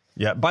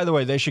 Yeah, by the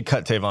way, they should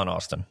cut Tavon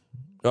Austin.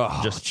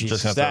 Oh,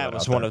 Jesus, that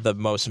was one of the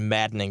most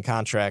maddening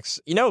contracts.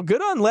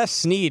 Good on Les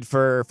Snead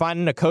for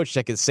finding a coach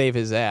that could save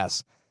his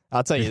ass.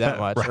 I'll tell you that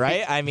much,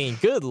 right? I mean,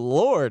 good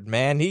Lord,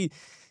 man.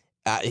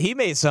 He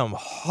made some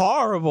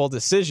horrible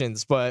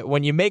decisions, but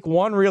when you make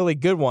one really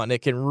good one,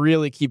 it can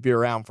really keep you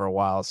around for a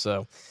while.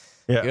 So,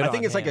 I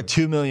think it's like a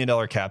 $2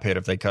 million cap hit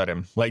if they cut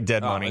him, like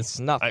dead money. It's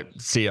nothing.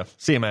 See ya,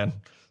 man.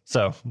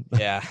 So,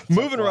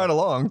 moving right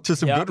along to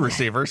some good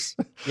receivers.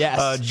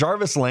 Yes,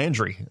 Jarvis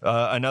Landry,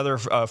 another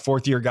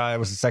fourth-year guy,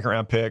 was a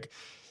second-round pick.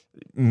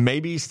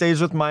 Maybe he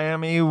stays with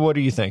Miami. What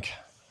do you think?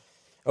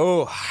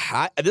 Oh,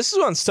 this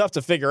one's tough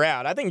to figure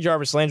out. I think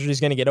Jarvis Landry is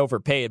going to get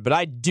overpaid, but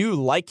I do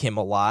like him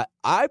a lot.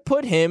 I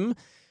put him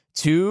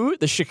to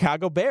the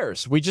Chicago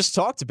Bears. We just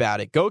talked about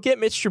it. Go get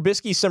Mitch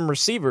Trubisky some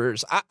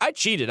receivers. I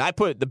cheated. I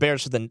put the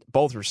Bears for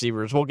both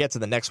receivers. We'll get to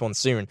the next one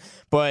soon.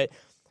 But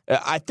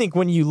I think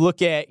when you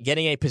look at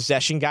getting a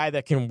possession guy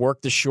that can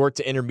work the short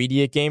to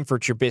intermediate game for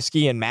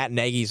Trubisky and Matt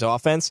Nagy's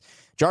offense,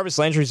 Jarvis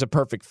Landry is a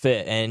perfect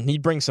fit, and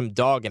he'd bring some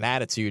dog and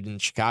attitude in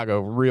Chicago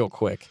real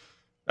quick.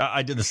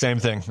 I did the same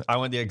thing. I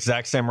went the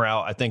exact same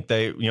route. I think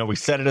we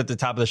said it at the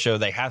top of the show.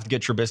 They have to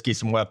get Trubisky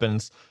some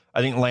weapons.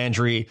 I think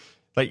Landry,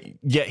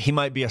 he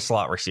might be a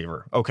slot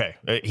receiver. Okay.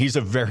 He's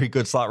a very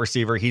good slot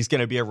receiver. He's going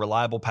to be a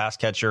reliable pass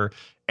catcher.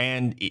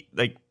 And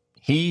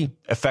he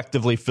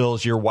effectively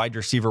fills your wide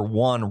receiver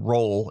 1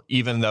 role,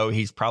 even though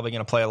he's probably going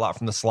to play a lot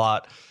from the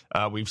slot.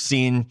 We've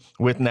seen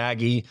with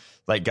Nagy,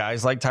 like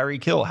guys like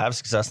Tyreek Hill have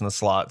success in the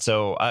slot.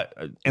 So,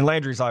 and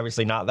Landry's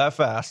obviously not that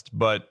fast,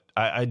 but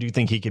I do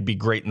think he could be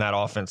great in that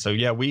offense. So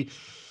yeah, we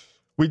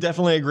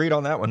definitely agreed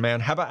on that one, man.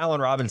 How about Allen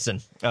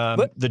Robinson?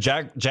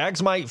 The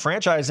Jags might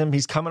franchise him.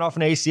 He's coming off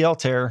an ACL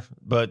tear,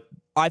 but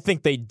I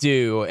think they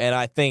do, and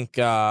I think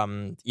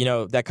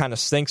that kind of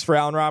stinks for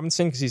Allen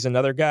Robinson because he's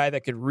another guy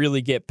that could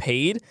really get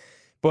paid.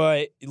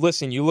 But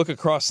listen, you look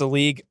across the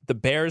league, the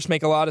Bears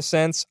make a lot of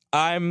sense.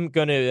 I'm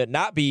going to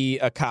not be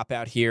a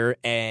cop-out here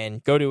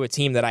and go to a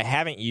team that I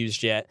haven't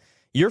used yet.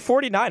 Your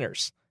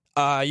 49ers.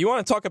 You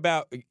want to talk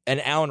about an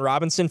Allen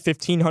Robinson,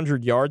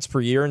 1,500 yards per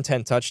year and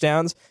 10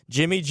 touchdowns?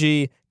 Jimmy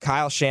G,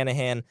 Kyle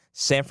Shanahan,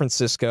 San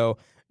Francisco,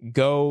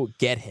 go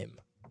get him.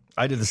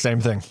 I did the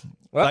same thing.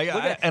 Well,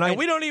 and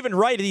we don't even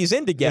write these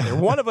in together.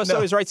 One of us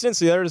always writes in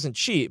so the other doesn't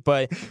cheat,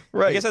 but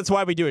right. I guess that's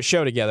why we do a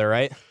show together,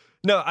 right?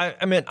 No,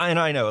 I mean,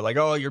 I know, like,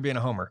 oh, you're being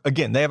a homer.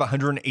 Again, they have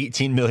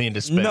 $118 million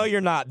to spend. No, you're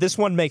not. This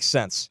one makes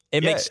sense.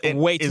 It makes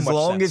way too much sense. As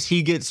long as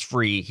he gets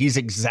free, he's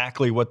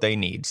exactly what they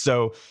need.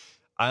 So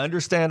I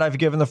understand I've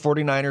given the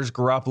 49ers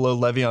Garoppolo,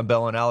 Le'Veon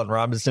Bell, and Allen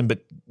Robinson, but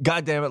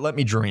goddamn it, let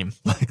me dream.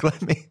 Like,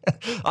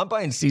 I'm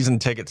buying season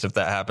tickets if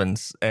that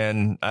happens.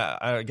 And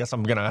I guess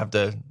I'm going to have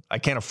to, I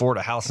can't afford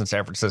a house in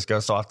San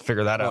Francisco, so I'll have to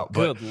figure that out.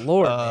 Good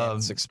Lord, man,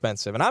 it's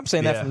expensive. And I'm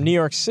saying that from New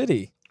York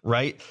City.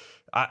 Right?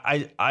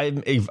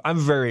 I'm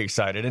very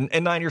excited,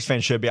 and Niners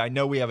fans should be. I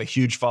know we have a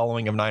huge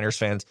following of Niners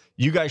fans.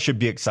 You guys should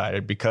be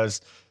excited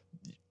because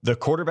the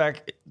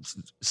quarterback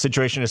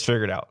situation is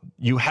figured out.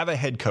 You have a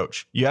head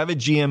coach. You have a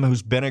GM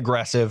who's been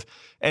aggressive.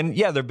 And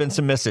yeah, there have been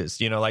some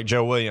misses, like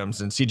Joe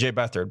Williams and CJ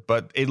Beathard,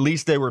 but at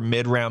least they were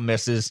mid-round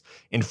misses.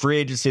 In free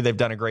agency, they've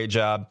done a great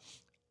job.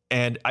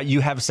 And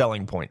you have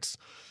selling points.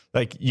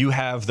 Like, you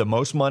have the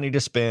most money to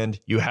spend.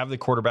 You have the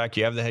quarterback.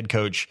 You have the head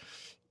coach.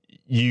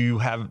 You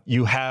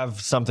have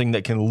something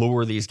that can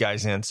lure these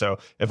guys in. So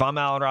if I'm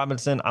Allen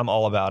Robinson, I'm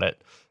all about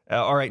it.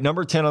 All right,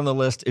 number 10 on the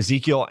list,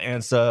 Ezekiel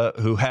Ansah,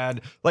 who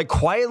had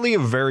quietly a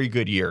very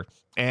good year.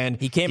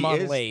 And he came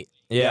on late.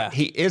 Yeah,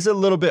 he is a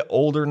little bit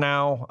older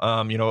now.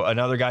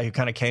 Another guy who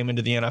kind of came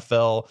into the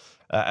NFL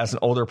as an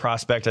older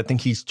prospect. I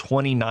think he's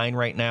 29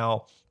 right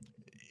now.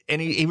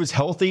 And he was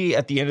healthy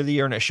at the end of the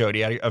year, and it showed.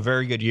 He had a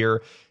very good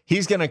year.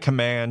 He's going to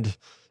command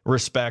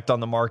respect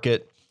on the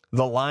market.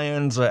 The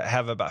Lions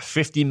have about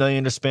 $50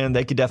 million to spend.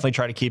 They could definitely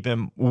try to keep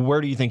him. Where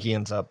do you think he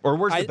ends up? Or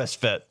where's the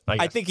best fit?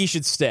 I think he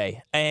should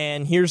stay.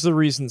 And here's the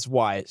reasons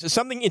why. So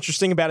something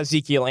interesting about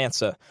Ezekiel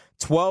Ansah,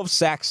 12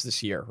 sacks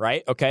this year,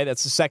 right? Okay,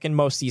 that's the second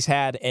most he's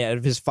had out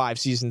of his 5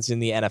 seasons in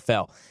the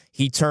NFL.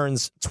 He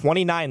turns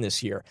 29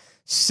 this year.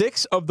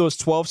 6 of those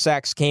 12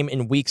 sacks came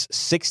in weeks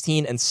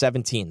 16 and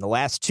 17. The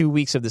last 2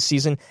 weeks of the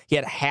season, he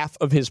had half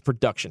of his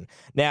production.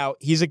 Now,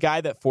 he's a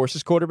guy that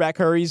forces quarterback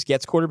hurries,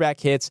 gets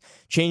quarterback hits,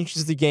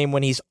 changes the game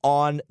when he's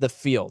on the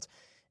field.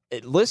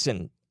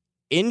 Listen,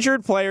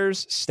 injured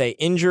players stay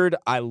injured.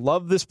 I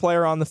love this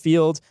player on the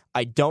field.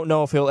 I don't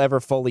know if he'll ever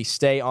fully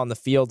stay on the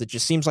field. It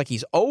just seems like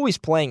he's always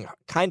playing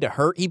kind of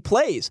hurt. He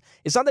plays.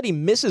 It's not that he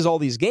misses all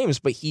these games,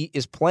 but he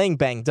is playing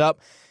banged up.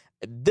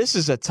 This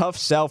is a tough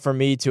sell for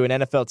me to an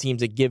NFL team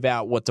to give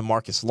out what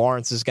DeMarcus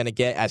Lawrence is going to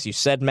get. As you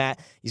said,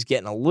 Matt, he's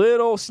getting a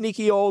little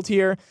sneaky old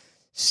here.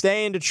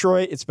 Stay in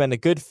Detroit. It's been a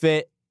good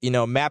fit.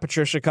 Matt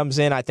Patricia comes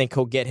in. I think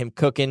he'll get him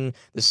cooking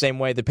the same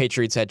way the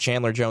Patriots had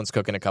Chandler Jones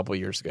cooking a couple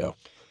years ago.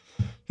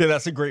 Yeah,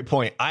 that's a great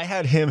point. I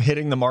had him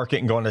hitting the market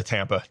and going to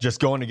Tampa, just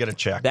going to get a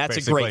check. That's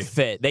basically a great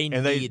fit. They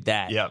need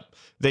that. Yeah,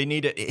 they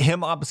need it.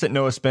 Him opposite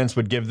Noah Spence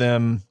would give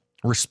them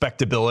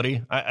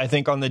respectability, I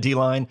think, on the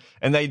D-line.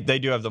 And they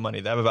do have the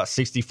money. They have about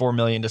 $64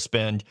 million to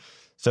spend.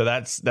 So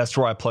that's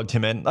where I plugged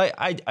him in.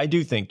 I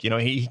do think,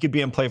 he could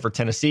be in play for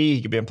Tennessee.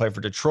 He could be in play for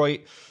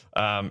Detroit.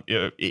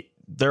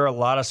 There are a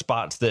lot of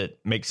spots that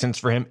make sense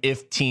for him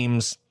if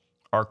teams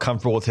are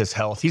comfortable with his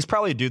health. He's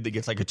probably a dude that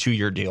gets like a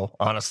 2-year deal,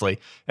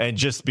 honestly. And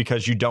just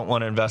because you don't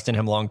want to invest in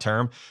him long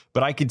term.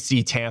 But I could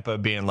see Tampa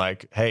being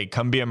like, hey,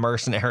 come be a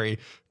mercenary,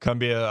 come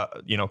be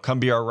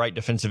our right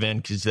defensive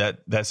end, because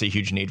that's a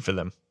huge need for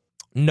them.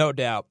 No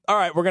doubt. All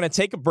right, we're going to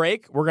take a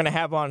break. We're going to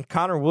have on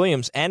Connor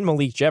Williams and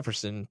Malik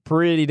Jefferson.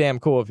 Pretty damn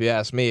cool, if you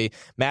ask me.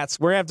 We're going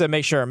to have to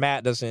make sure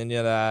Matt doesn't,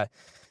 I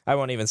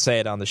won't even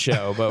say it on the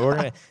show, but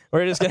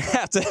we're just going to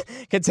have to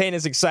contain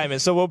his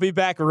excitement. So we'll be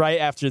back right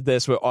after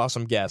this with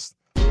awesome guests.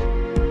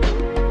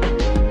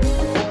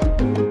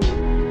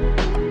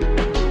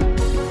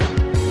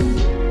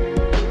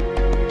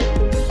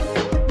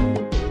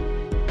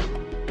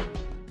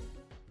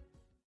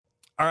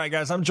 All right,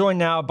 guys, I'm joined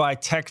now by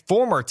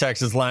former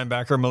Texas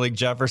linebacker Malik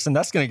Jefferson.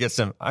 That's going to get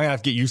I'm going to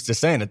have to get used to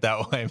saying it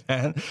that way,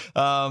 man.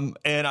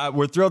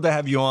 We're thrilled to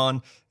have you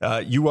on.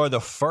 You are the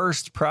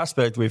first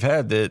prospect we've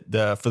had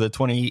for the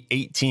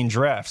 2018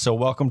 draft. So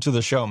welcome to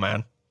the show,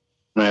 man.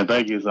 Man,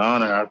 thank you. It's an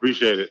honor. I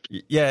appreciate it.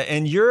 Yeah,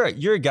 and you're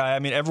a guy, I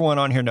mean, everyone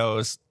on here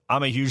knows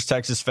I'm a huge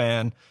Texas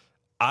fan.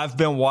 I've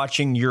been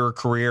watching your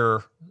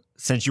career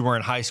since you were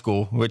in high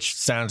school, which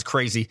sounds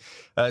crazy.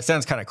 It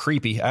sounds kind of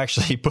creepy,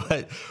 actually.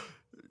 But,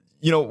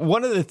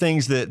 one of the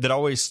things that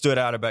always stood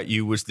out about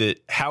you was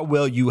that how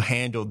well you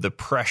handled the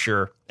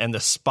pressure and the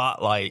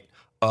spotlight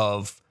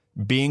of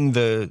being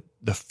the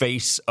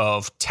face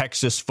of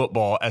Texas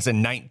football as a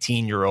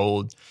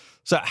 19-year-old.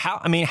 So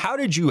how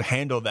did you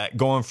handle that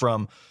going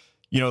from,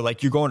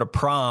 like you're going to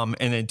prom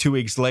and then 2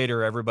 weeks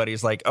later,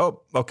 everybody's like,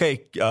 oh,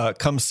 okay,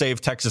 come save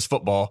Texas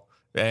football.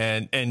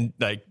 And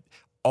like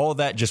all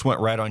that just went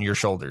right on your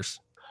shoulders.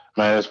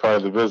 Man, that's part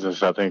of the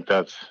business. I think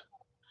that's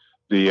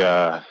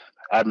the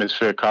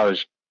atmosphere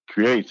college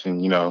creates.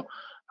 And,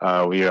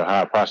 when you're a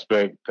high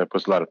prospect, that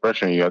puts a lot of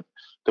pressure on you. I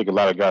think a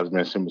lot of guys have been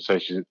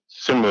in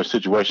similar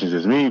situations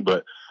as me,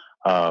 but,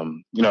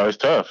 it's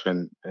tough.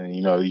 And,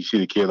 you see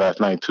the kid last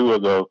night, 2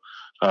 ago,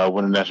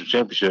 win a national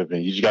championship,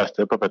 and you just got to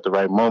step up at the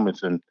right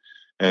moments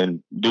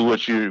and do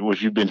what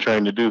you've been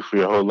trained to do for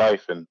your whole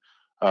life. And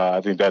I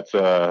think that's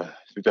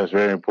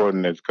very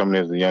important as coming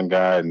as a young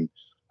guy and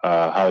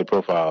highly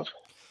profiled.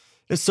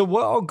 So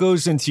what all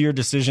goes into your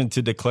decision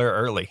to declare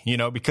early?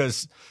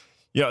 Because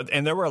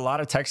and there were a lot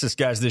of Texas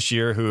guys this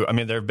year who,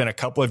 there have been a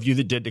couple of you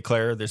that did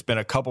declare. There's been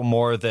a couple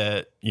more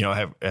that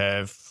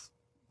have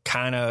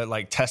kind of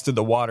like tested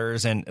the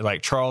waters, and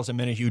like Charles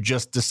Omenihu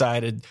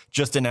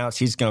just announced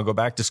he's going to go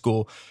back to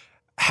school.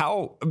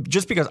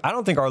 Just because I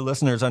don't think our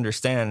listeners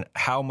understand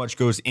how much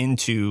goes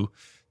into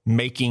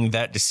making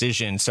that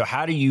decision. So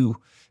how do you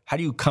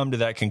come to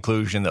that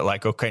conclusion that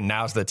like, okay,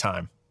 now's the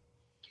time?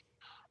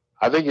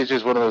 I think it's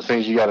just one of those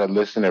things you got to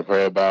listen and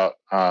pray about.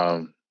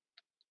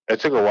 It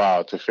took a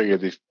while to figure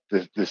this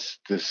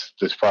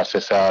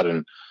process out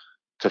and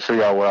to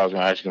figure out what I was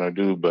actually going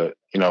to do. But,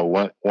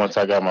 once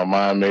I got my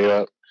mind made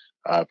up,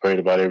 I prayed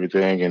about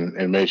everything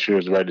and made sure it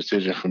was the right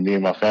decision for me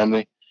and my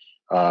family,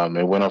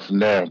 and went on from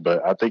there.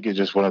 But I think it's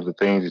just one of the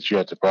things that you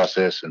have to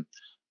process and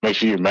make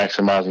sure you're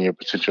maximizing your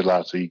potential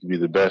out so you can be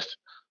the best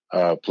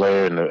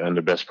player and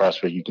the best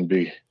prospect you can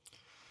be.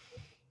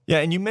 Yeah,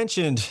 and you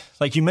mentioned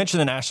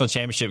the national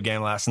championship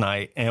game last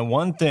night, and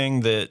one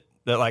thing that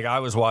like I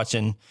was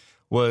watching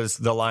was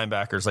the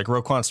linebackers, like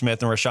Roquan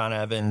Smith and Rashaan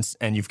Evans,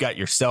 and you've got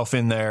yourself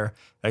in there.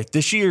 Like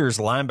this year's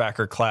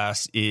linebacker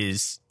class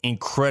is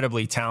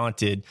incredibly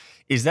talented.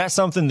 Is that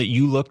something that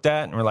you looked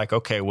at and were like,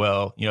 okay,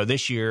 well,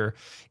 this year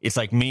it's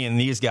like me and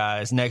these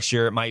guys. Next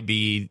year it might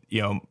be,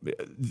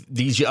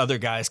 these other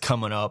guys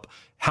coming up.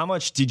 How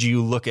much did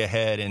you look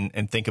ahead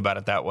and think about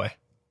it that way?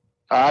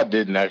 I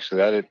didn't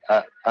actually.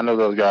 I know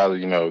those guys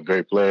are,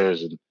 great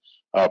players and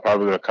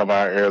probably going to come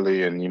out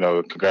early and,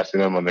 congrats to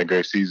them on their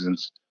great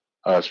seasons,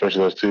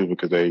 especially those two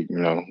because they,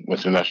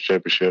 went to the national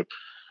championship.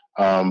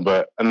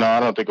 But no, I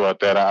don't think about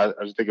that. I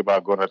just think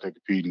about going out there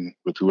competing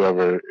with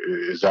whoever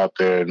is out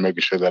there and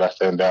making sure that I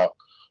stand out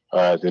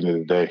at the end of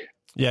the day.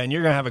 Yeah, and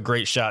you're going to have a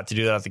great shot to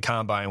do that at the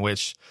Combine,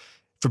 which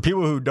for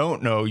people who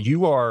don't know,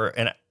 you are,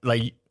 and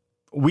like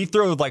we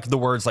throw like the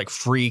words like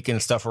freak and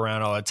stuff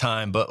around all the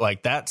time, but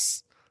like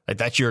that's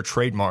your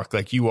trademark.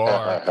 Like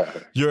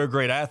you're a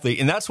great athlete.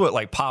 And that's what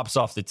like pops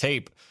off the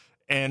tape.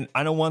 And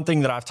I know one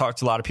thing that I've talked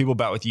to a lot of people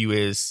about with you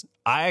is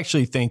I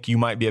actually think you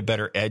might be a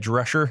better edge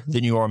rusher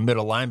than you are a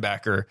middle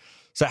linebacker.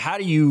 So how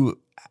do you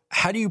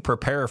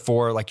prepare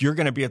for, like, you're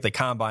going to be at the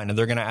Combine and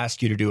they're going to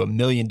ask you to do a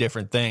million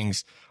different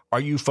things. Are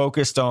you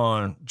focused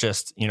on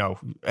just,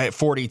 at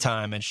 40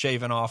 time and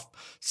shaving off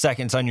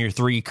seconds on your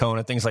 3 cone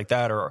and things like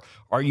that? Or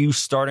are you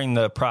starting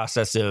the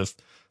process of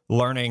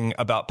learning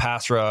about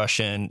pass rush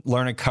and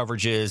learning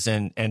coverages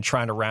and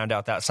trying to round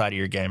out that side of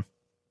your game?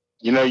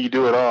 You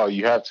do it all.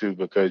 You have to,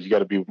 because you got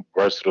to be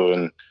versatile.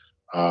 And,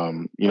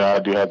 I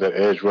do have that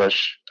edge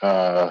rush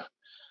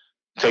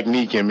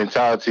technique and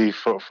mentality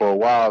for a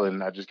while.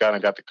 And I just kind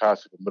of got the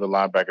concept of middle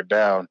linebacker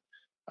down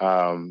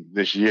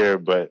this year.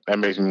 But that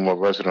makes me more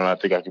versatile. And I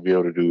think I could be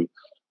able to do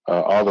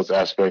all those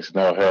aspects. And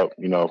that'll help,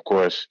 of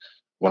course,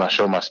 when I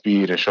show my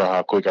speed and show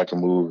how quick I can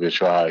move and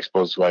show how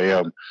explosive I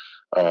am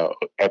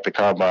at the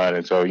Combine.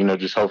 And so,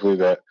 just hopefully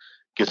that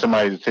get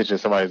somebody's attention,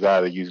 somebody's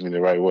eye that uses me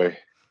the right way.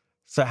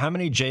 So how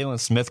many Jalen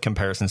Smith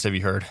comparisons have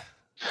you heard?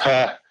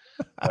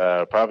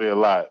 Probably a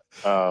lot.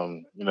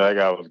 That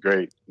guy was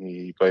great.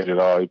 He played it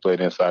all. He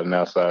played inside and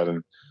outside.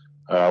 And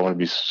I want to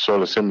be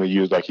sort of similarly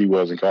used like he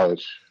was in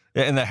college.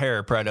 Yeah, and the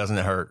hair probably doesn't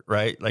hurt,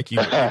 right? Like you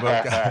both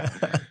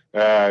got...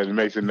 It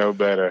makes it no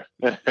better.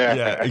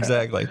 Yeah,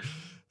 exactly.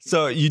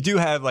 So you do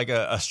have like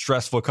a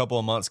stressful couple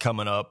of months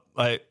coming up,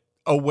 like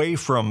away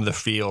from the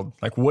field.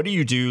 Like what do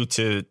you do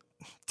to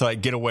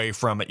like get away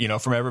from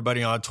it, from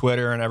everybody on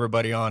Twitter and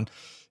everybody on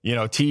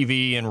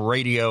TV and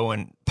radio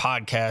and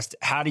podcast?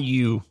 How do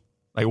you,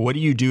 what do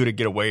you do to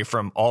get away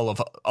from all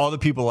the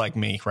people like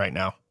me right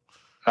now?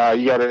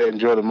 You got to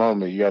enjoy the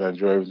moment. You got to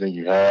enjoy everything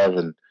you have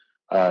and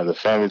the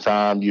family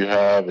time you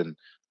have. And,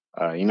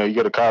 you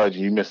go to college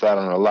and you miss out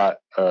on a lot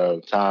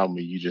of time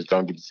where you just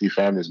don't get to see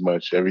family as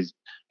much.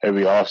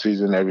 Every off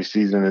season, every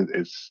season,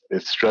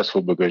 it's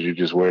stressful because you're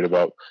just worried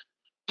about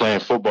playing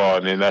football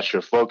and then that's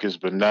your focus.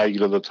 But now you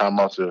get a little time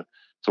off to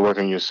work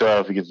on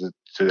yourself. You get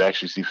to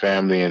actually see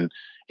family and,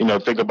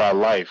 think about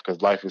life,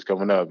 because life is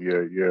coming up.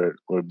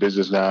 We're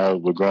business now.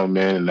 We're grown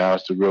men, and now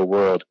it's the real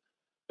world.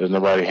 There's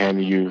nobody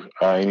handing you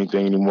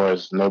anything anymore.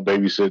 There's no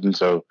babysitting,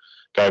 so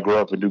gotta grow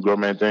up and do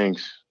grown man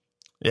things.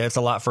 Yeah, it's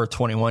a lot for a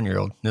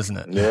 21-year-old, isn't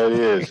it? Yeah, it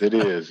is.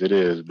 It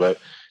is. But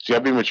you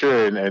gotta be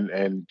mature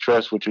and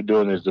trust what you're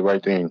doing is the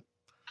right thing.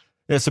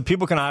 Yeah, so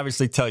people can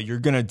obviously tell you're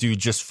going to do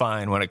just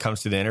fine when it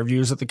comes to the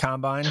interviews at the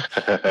Combine.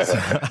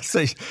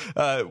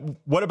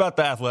 What about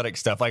the athletic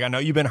stuff? Like, I know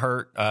you've been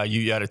hurt.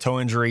 You had a toe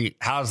injury.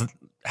 How's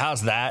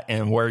that,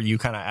 and where are you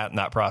kind of at in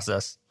that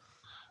process?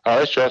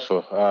 Oh, it's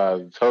stressful.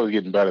 The toe's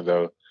getting better,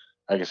 though.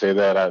 I can say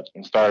that. I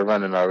started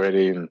running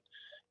already, and,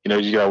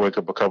 you got to wake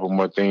up a couple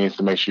more things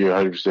to make sure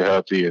you're 100%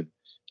 healthy and,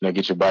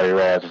 get your body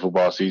right after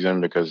football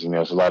season, because,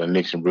 it's a lot of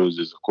nicks and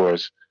bruises, of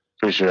course.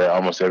 Pretty sure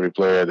almost every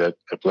player that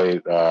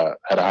played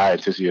had a high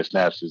intensity of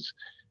snaps is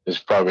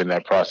probably in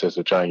that process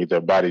of trying to get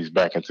their bodies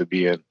back into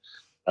being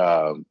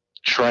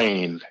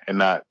trained and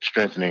not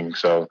strengthening.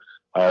 So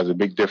there's a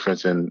big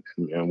difference in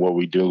what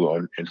we do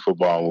in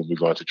football and when we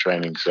go into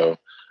training. So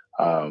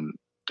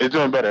it's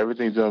doing better.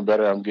 Everything's doing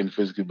better. I'm getting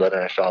physically better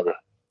and stronger.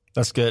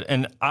 That's good.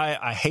 And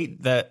I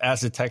hate that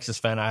as a Texas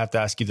fan, I have to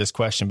ask you this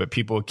question, but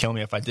people would kill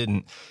me if I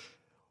didn't.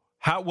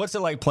 What's it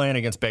like playing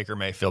against Baker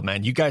Mayfield,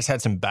 man? You guys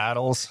had some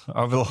battles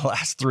over the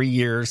last 3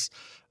 years.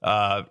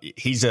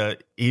 He's an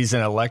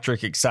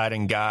electric,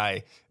 exciting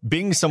guy.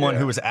 Being someone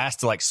who was asked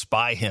to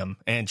spy him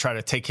and try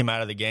to take him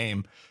out of the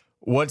game,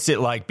 what's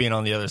it like being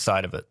on the other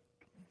side of it?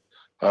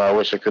 I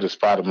wish I could have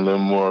spotted him a little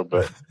more,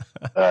 but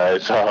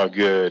it's all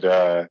good.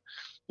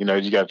 You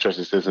got to trust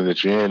the system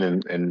that you're in,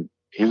 and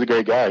he's a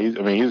great guy. He's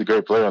a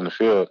great player on the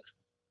field.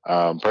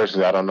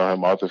 Personally, I don't know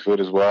him off the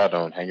field as well. I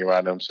don't hang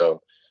around him,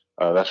 so.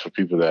 That's for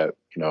people that,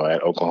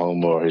 at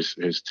Oklahoma or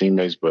his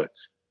teammates. But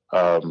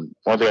one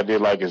thing I did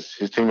like is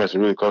his teammates are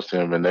really close to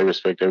him, and they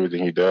respect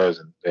everything he does,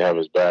 and they have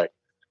his back.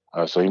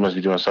 So he must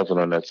be doing something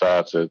on that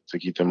side to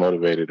keep them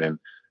motivated and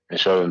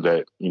show them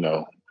that,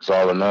 it's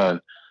all or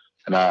none.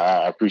 And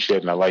I appreciate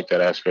and I like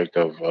that aspect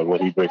of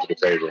what he brings to the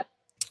table.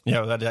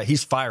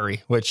 He's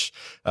fiery, which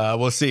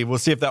we'll see. We'll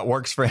see if that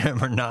works for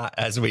him or not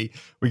as we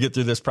get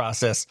through this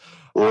process.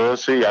 We'll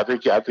see. I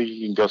think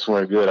he can go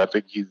somewhere good. I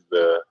think he's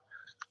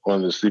one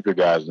of the sleeper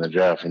guys in the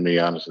draft for me,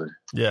 honestly.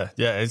 Yeah.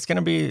 It's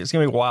gonna be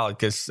wild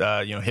because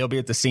he'll be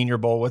at the Senior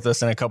Bowl with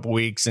us in a couple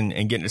weeks, and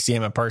getting to see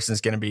him in person is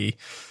gonna be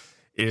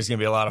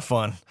a lot of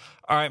fun.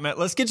 All right, Matt,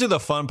 let's get to the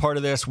fun part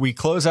of this. We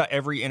close out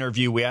every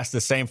interview. We ask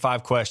the same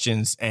 5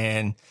 questions,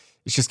 and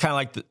it's just kind of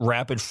like the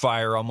rapid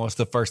fire, almost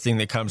the first thing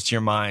that comes to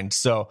your mind.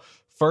 So,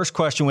 first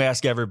question we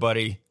ask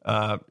everybody,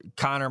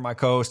 Connor, my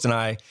co-host, and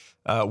I.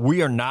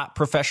 We are not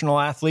professional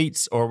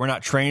athletes, or we're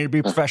not trained to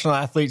be professional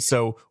athletes.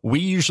 So we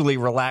usually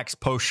relax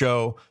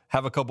post-show,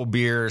 have a couple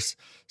beers.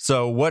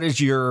 So when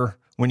you're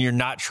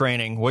not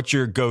training, what's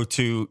your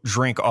go-to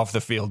drink off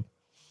the field?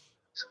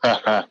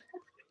 Oh,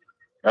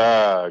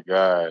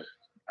 God.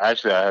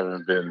 Actually, I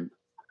haven't been,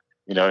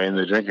 in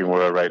the drinking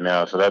world right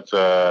now. So that's,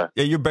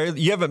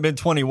 you haven't been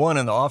 21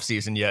 in the off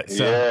season yet.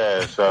 So.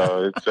 Yeah.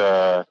 So it's,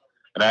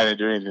 and I didn't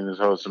do anything this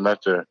whole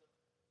semester.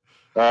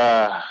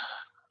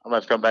 I'm going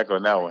to come back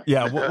on that one.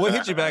 Yeah, we'll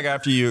hit you back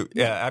after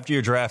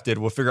you're drafted.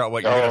 We'll figure out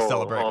what you're going to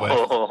celebrate with.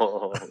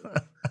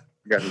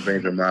 You got some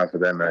things in mind for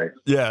that night.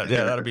 Yeah,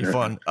 that'll be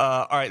fun.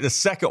 All right, the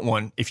second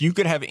one. If you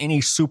could have any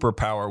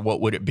superpower,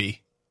 what would it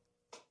be?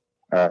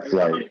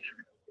 Flight.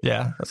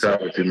 Yeah.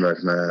 Travel too much,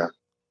 man.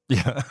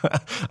 Yeah,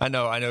 I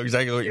know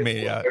exactly what you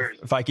mean. Yeah.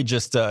 If I could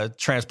just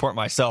transport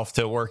myself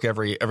to work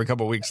every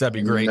couple of weeks, that'd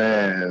be great.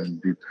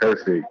 Man, be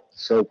perfect.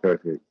 So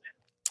perfect.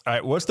 All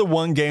right, what's the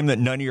one game that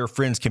none of your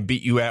friends can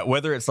beat you at,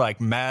 whether it's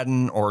like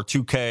Madden or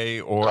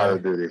 2K or Call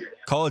of Duty?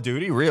 Call of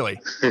Duty,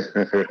 really?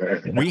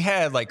 We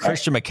had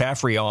Christian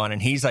McCaffrey on,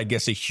 and he's, I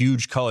guess, a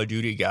huge Call of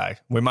Duty guy.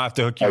 We might have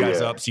to hook you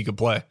guys up so you can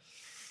play.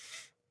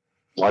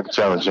 Well, I can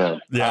challenge him.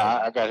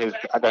 Yeah, I got his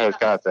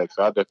contact,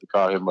 so I'll definitely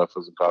call him up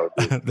for some Call of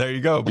Duty. There you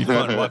go. It'll be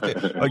fun.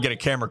 I'll get a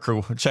camera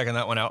crew checking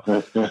that one out.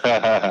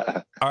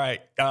 All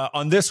right.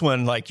 On this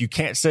one, you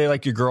can't say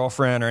your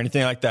girlfriend or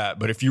anything like that,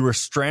 but if you were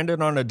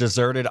stranded on a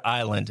deserted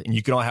island and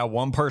you could only have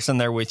one person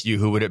there with you,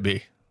 who would it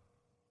be?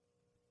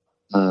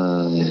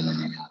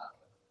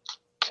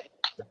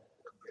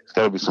 It's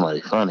got to be somebody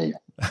funny.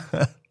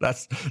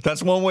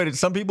 That's one way to.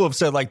 Some people have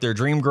said their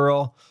dream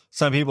girl.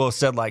 Some people have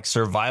said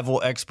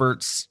survival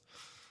experts.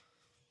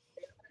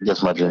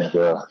 That's my dream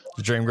girl.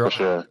 Your dream girl? For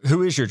sure.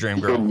 Who is your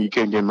dream girl? You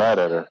couldn't get mad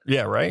at her.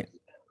 Yeah, right?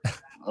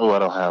 Oh, I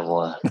don't have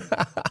one.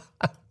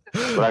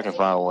 But I can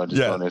find one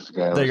just on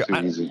Instagram.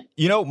 It's too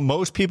easy.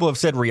 Most people have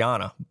said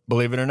Rihanna.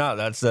 Believe it or not,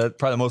 that's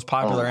probably the most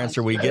popular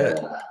answer we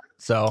get.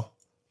 So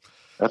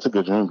that's a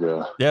good dream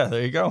girl. Yeah,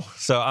 there you go.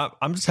 So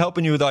I'm just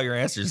helping you with all your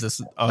answers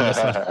on this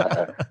one.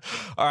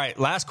 All right,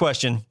 last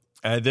question.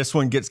 This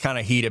one gets kind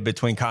of heated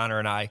between Connor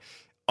and I.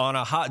 On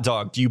a hot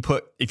dog,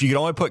 if you could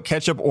only put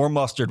ketchup or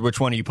mustard, which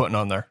one are you putting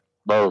on there?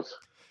 Both.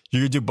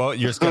 You could do both.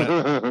 You're just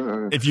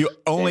gonna. If you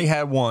only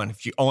had one,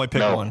 if you only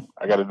pick one,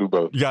 I got to do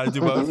both. You got to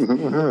do both.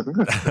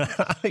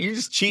 You're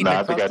just cheating.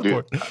 I think I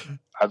do.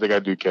 I think I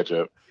do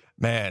ketchup.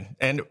 Man,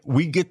 and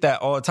we get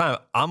that all the time.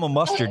 I'm a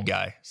mustard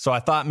guy, so I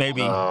thought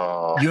maybe you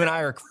and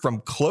I are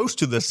from close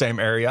to the same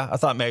area. I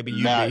thought maybe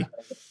you'd be.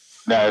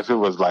 Now, if it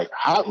was like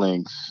hot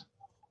links,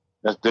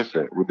 that's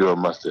different. We do a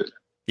mustard.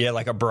 Yeah,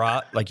 like a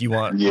brat, like you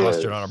want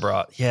mustard on a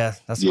brat. Yeah,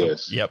 that's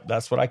Yep,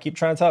 that's what I keep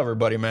trying to tell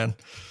everybody, man.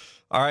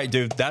 All right,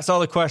 dude, that's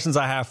all the questions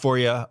I have for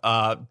you.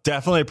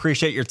 Definitely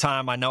appreciate your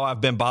time. I know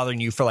I've been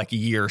bothering you for like a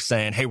year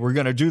saying, hey, we're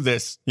going to do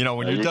this,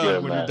 when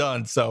you're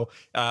done. So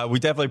we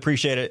definitely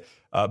appreciate it.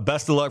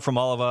 Best of luck from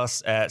all of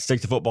us at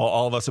Stick to Football,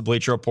 all of us at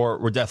Bleacher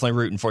Report. We're definitely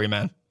rooting for you,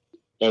 man.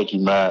 Thank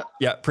you, Matt.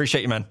 Yeah,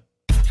 appreciate you, man.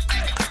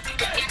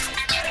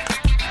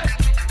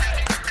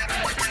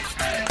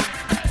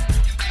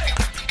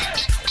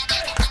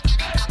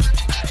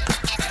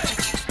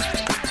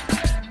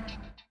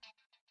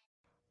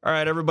 All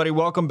right, everybody,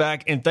 welcome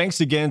back. And thanks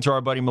again to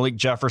our buddy Malik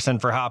Jefferson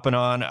for hopping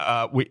on.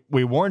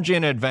 We warned you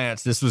in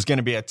advance this was going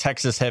to be a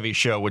Texas-heavy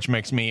show, which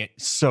makes me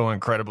so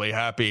incredibly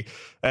happy.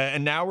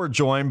 And now we're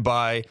joined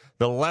by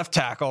the left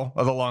tackle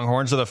of the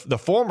Longhorns, or the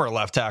former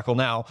left tackle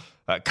now,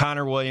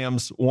 Connor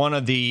Williams, one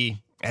of the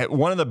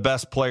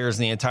best players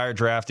in the entire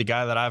draft, a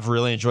guy that I've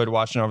really enjoyed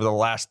watching over the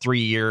last 3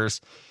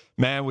 years.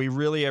 Man, we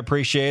really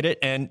appreciate it.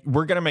 And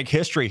we're going to make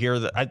history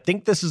here. I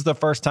think this is the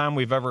first time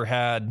we've ever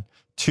had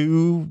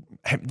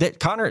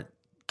Connor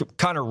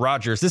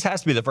Rogers. This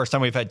has to be the first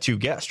time we've had two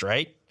guests,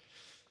 right?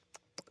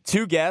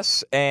 Two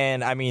guests,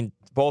 and I mean,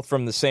 both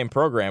from the same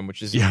program,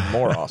 which is even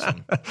more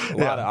awesome. A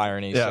lot of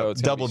irony. Yeah, so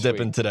it's double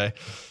dipping today.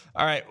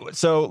 All right,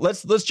 so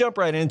let's jump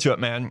right into it,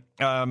 man.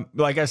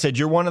 Like I said,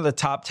 you're one of the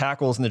top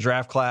tackles in the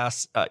draft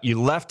class.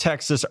 You left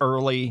Texas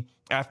early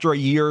after a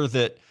year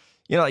that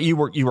you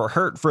were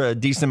hurt for a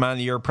decent amount of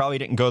the year. Probably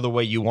didn't go the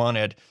way you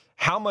wanted.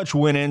 How much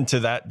went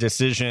into that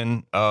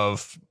decision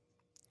of,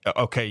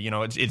 okay,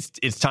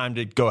 it's time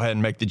to go ahead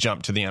and make the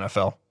jump to the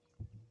NFL?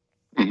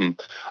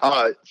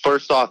 Mm-hmm.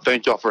 First off,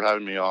 thank y'all for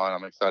having me on.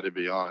 I'm excited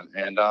to be on.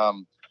 And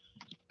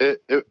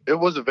it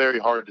was a very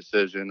hard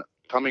decision.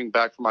 Coming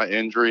back from my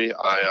injury,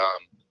 I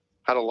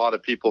had a lot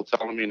of people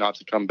telling me not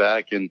to come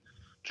back and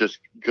just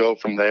go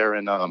from there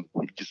and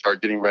just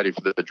start getting ready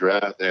for the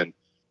draft. And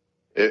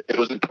it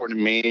was important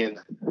to me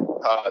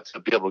to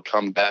be able to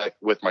come back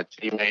with my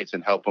teammates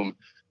and help them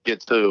get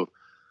to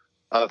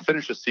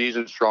finish the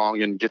season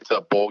strong and get to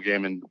a bowl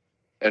game.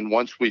 And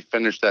once we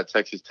finished that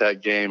Texas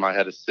Tech game, I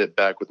had to sit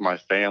back with my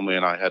family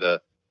and I had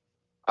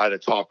to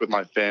talk with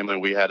my family.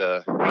 We had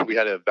to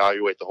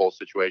evaluate the whole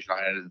situation.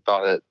 I hadn't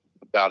thought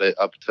about it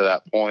up to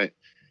that point.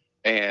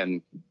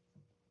 And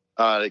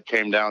it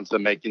came down to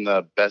making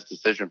the best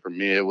decision for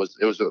me. It was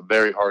a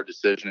very hard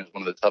decision. It's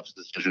one of the toughest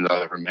decisions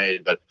I've ever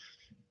made. But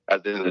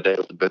at the end of the day, it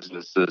was a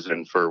business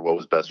decision for what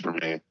was best for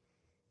me.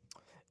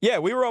 Yeah,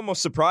 we were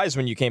almost surprised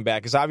when you came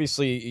back because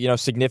obviously,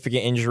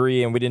 significant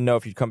injury, and we didn't know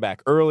if you'd come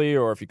back early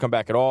or if you'd come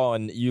back at all.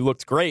 And you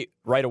looked great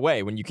right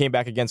away. When you came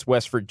back against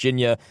West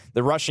Virginia,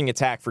 the rushing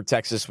attack for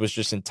Texas was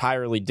just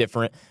entirely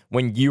different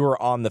when you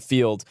were on the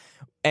field.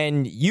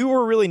 And you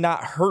were really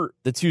not hurt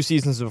the 2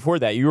 seasons before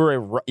that. You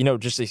were,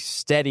 just a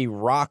steady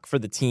rock for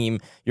the team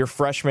your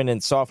freshman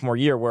and sophomore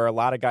year where a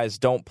lot of guys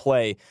don't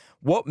play.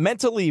 What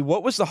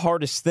was the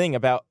hardest thing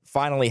about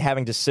finally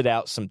having to sit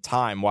out some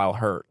time while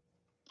hurt?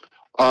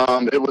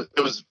 It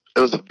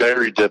was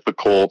very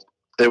difficult.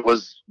 It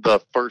was the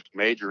first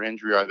major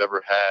injury I've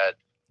ever had.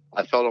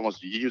 I felt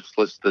almost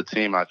useless to the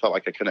team. I felt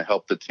like I couldn't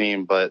help the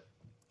team, but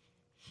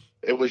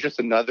it was just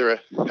another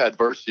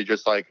adversity,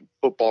 just like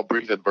football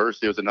brings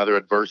adversity. It was another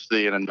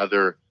adversity and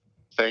another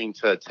thing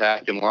to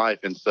attack in life.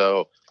 And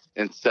so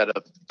instead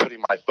of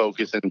putting my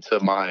focus into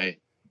my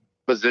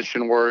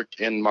position work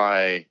and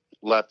my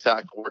left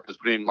tackle work, I was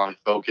putting my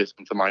focus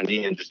into my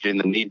knee and just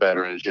getting the knee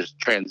better and just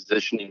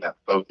transitioning that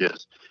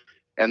focus.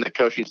 And the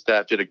coaching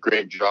staff did a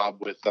great job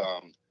with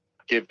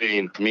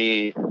giving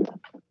me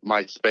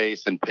my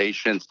space and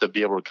patience to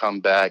be able to come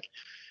back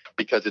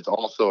because it's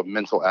also a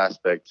mental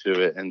aspect to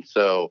it. And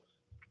so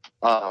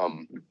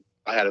I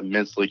had to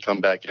mentally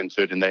come back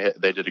into it, and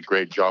they did a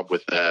great job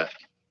with that.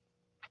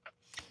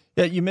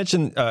 Yeah, you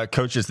mentioned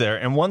coaches there,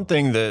 and one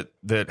thing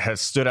that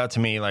has stood out to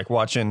me, like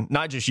watching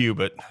not just you,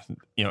 but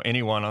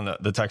anyone on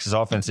the Texas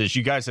offense, is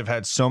you guys have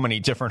had so many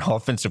different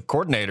offensive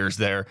coordinators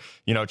there.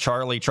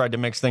 Charlie tried to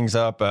mix things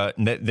up,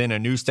 then a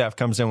new staff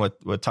comes in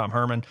with Tom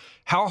Herman.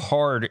 How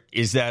hard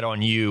is that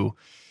on you?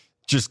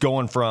 Just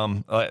going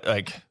from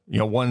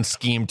one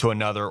scheme to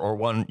another, or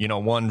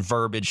one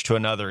verbiage to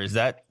another. Is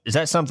that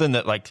something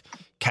that like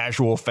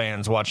casual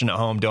fans watching at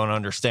home don't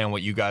understand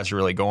what you guys are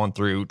really going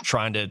through,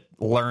 trying to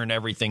learn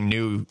everything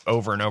new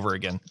over and over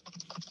again?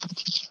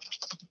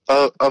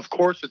 Of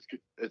course,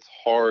 it's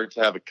hard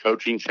to have a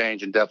coaching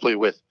change, and definitely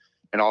with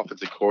an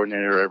offensive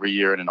coordinator every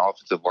year and an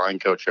offensive line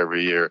coach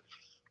every year.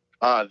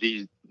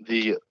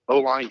 The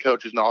O-line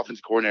coaches and the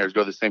offensive coordinators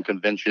go to the same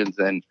conventions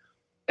and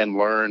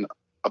learn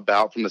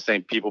about from the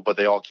same people, but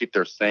they all keep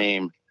their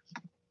same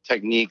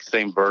technique,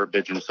 same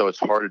verbiage, and so it's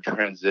hard to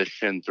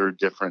transition through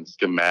different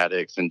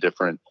schematics and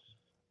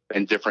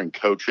different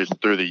coaches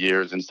through the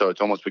years, and so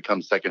it's almost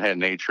become secondhand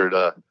nature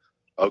to,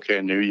 okay,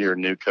 new year,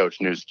 new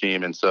coach, new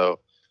scheme, and so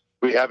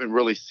we haven't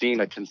really seen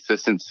a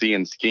consistency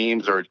in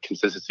schemes or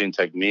consistency in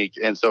technique.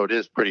 And so it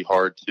is pretty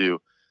hard to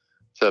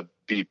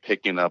be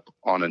picking up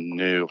on a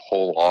new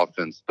whole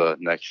offense the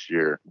next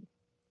year.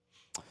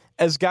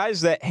 As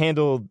guys that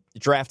handle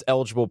draft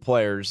eligible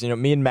players,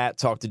 me and Matt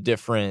talked to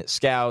different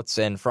scouts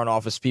and front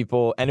office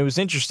people, and it was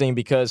interesting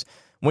because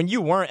when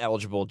you weren't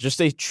eligible,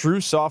 just a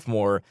true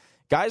sophomore,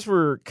 guys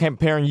were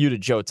comparing you to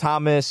Joe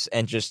Thomas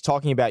and just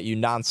talking about you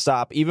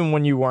nonstop, even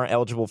when you weren't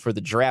eligible for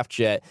the draft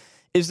yet.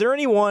 Is there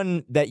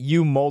anyone that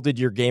you molded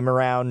your game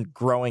around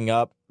growing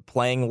up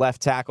playing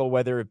left tackle,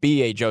 whether it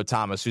be a Joe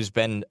Thomas, who's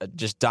been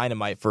just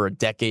dynamite for a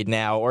decade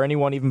now, or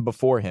anyone even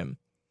before him?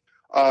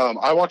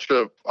 I watch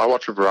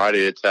a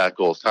variety of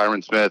tackles,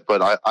 Tyron Smith,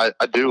 but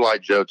I do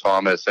like Joe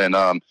Thomas. And,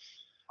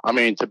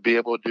 to be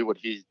able to do what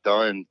he's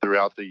done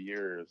throughout the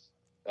years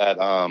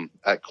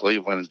at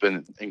Cleveland has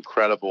been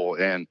incredible.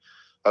 And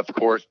of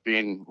course,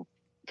 being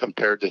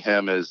compared to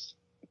him is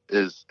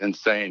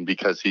insane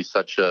because he's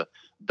such a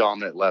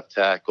dominant left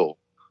tackle.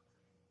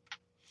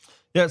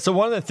 Yeah, so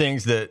one of the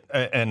things that,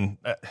 and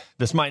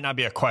this might not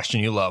be a question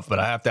you love, but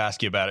I have to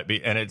ask you about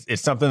it, and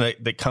it's something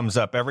that comes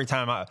up every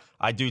time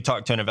I do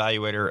talk to an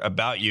evaluator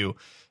about you.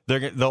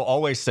 They'll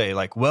always say,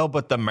 like, well,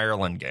 but the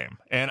Maryland game.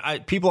 And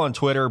people on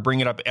Twitter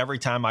bring it up every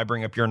time I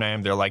bring up your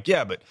name. They're like,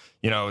 yeah, but,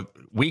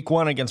 week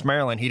 1 against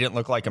Maryland, he didn't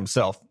look like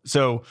himself.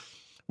 So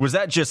was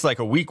that just like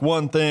a week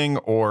 1 thing,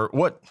 or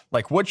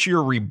what's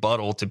your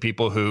rebuttal to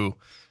people who,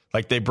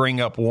 like, they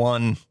bring up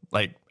one,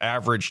 like,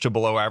 average to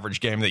below average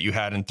game that you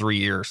had in 3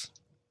 years?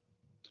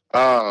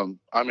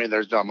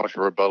 There's not much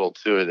rebuttal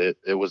to it.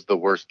 It was the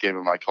worst game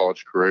of my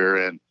college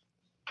career.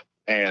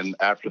 And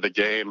after the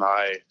game,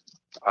 I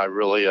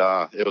really,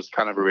 it was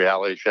kind of a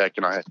reality check.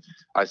 And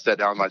I sat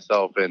down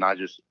myself and I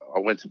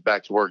went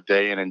back to work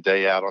day in and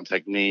day out on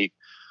technique,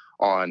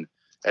 on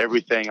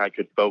everything I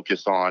could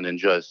focus on.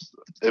 And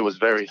it was a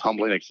very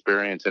humbling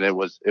experience. And it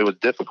was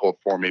difficult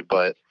for me,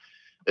 but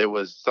it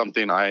was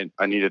something I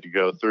needed to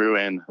go through.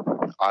 And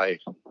I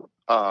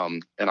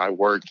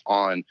worked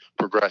on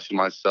progressing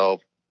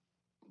myself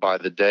by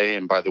the day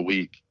and by the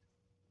week.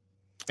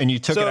 And you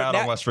took it out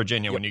on West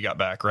Virginia when you got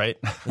back, right?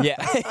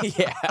 Yeah.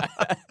 Yeah.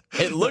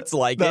 It looked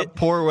like that it.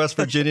 Poor West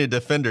Virginia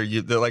defender.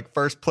 The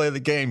first play of the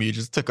game, you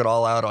just took it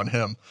all out on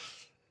him.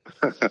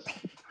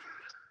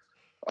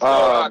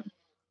 Connor,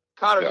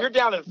 you're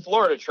down in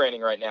Florida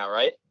training right now,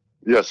 right?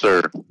 Yes,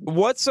 sir.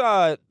 What's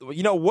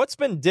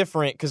been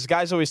different? Because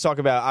guys always talk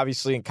about,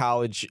 obviously in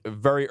college,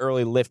 very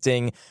early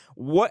lifting.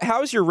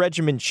 How's your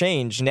regimen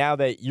changed now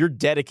that you're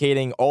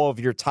dedicating all of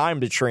your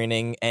time to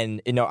training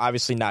and,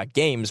 obviously not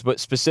games, but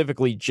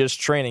specifically just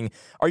training?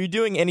 Are you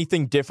doing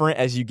anything different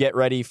as you get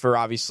ready for,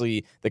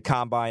 obviously, the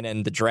combine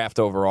and the draft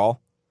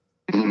overall?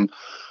 Mm-hmm.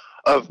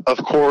 Of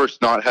course,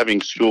 not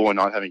having school and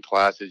not having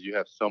classes, you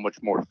have so much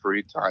more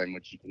free time,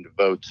 which you can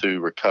devote to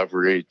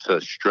recovery,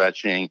 to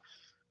stretching,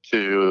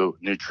 to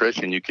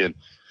nutrition. You can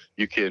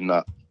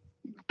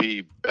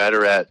be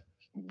better at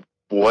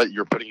what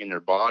you're putting in your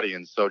body.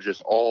 And so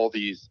just all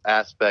these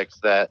aspects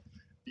that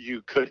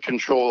you could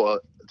control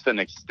to an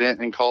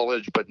extent in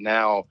college, but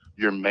now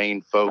your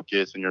main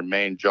focus and your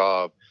main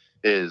job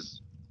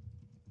is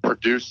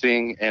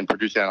producing at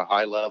a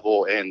high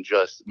level and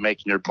just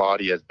making your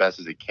body as best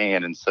as it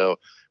can. And so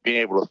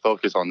being able to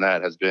focus on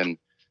that has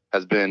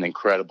been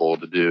incredible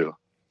to do.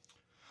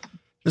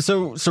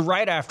 So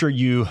right after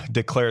you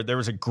declared, there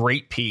was a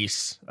great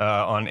piece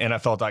on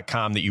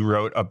NFL.com that you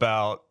wrote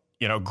about,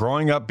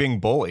 growing up being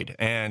bullied.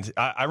 And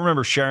I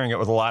remember sharing it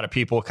with a lot of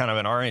people kind of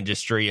in our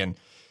industry. And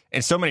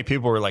so many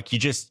people were like,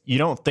 you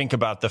don't think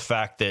about the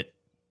fact that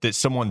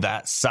someone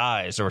that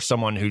size or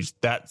someone who's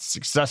that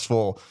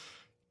successful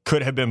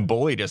could have been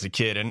bullied as a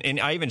kid. And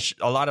I even,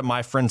 a lot of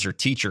my friends are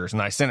teachers,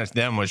 and I sent it to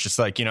them, was just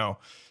like,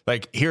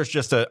 here's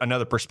just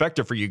another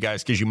perspective for you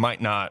guys, because you might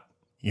not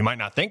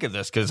think of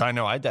this, because I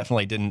know I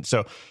definitely didn't.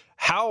 So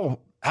how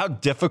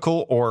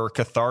difficult or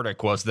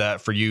cathartic was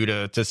that for you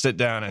to sit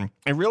down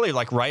and really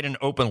write an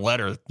open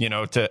letter,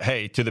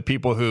 to the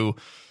people who,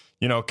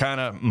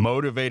 kind of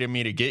motivated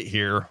me to get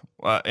here.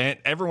 And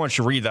everyone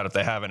should read that if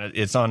they haven't.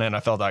 It's on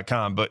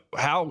NFL.com. But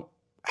how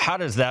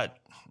does that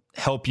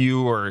help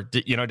you, or,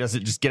 does it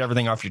just get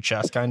everything off your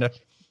chest kind of?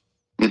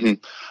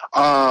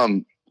 Mm-hmm.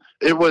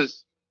 It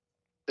was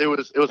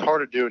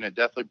hard to do, and it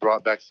definitely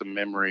brought back some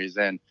memories,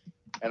 and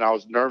I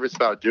was nervous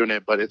about doing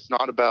it, but it's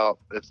not about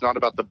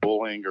the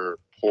bullying or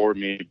poor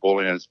me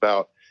bullying. It's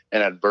about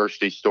an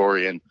adversity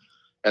story.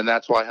 And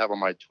that's why I have on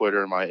my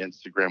Twitter and my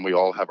Instagram, we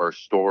all have our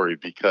story,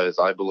 because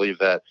I believe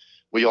that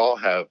we all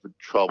have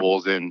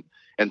troubles and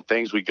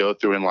things we go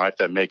through in life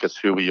that make us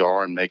who we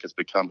are and make us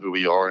become who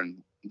we are,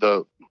 and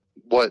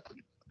what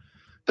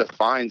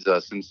defines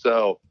us. And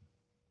so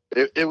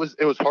it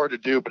was hard to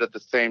do, but at the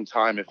same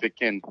time, if it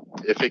can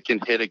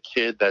hit a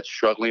kid that's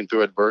struggling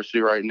through adversity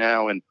right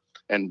now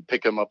and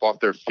pick them up off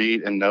their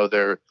feet and know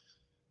that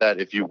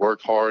if you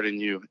work hard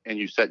and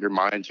you set your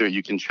mind to it,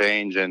 you can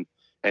change and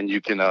you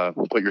can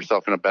put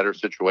yourself in a better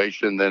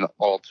situation, then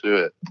all to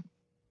it.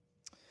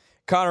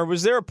 Connor,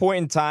 was there a point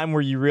in time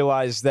where you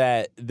realized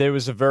that there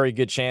was a very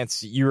good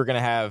chance you were going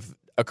to have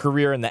a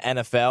career in the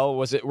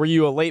NFL? Were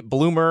you a late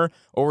bloomer,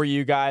 or were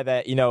you a guy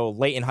that,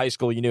 late in high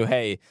school, you knew,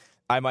 hey,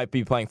 I might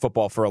be playing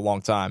football for a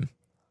long time?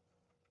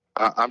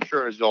 I'm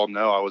sure, as y'all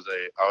know, I was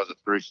a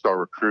 3-star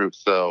recruit.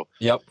 So,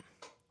 yep.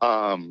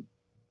 I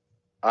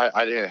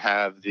didn't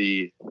have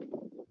the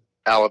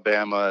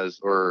Alabamas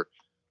or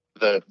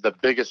the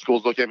biggest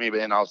schools look at me,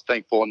 and I was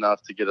thankful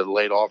enough to get a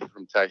late offer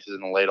from Texas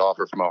and a late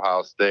offer from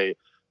Ohio State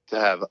to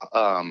have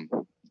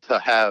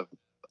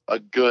a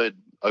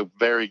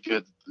very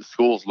good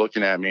schools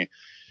looking at me.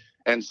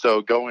 And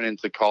so going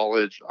into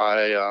college,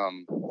 I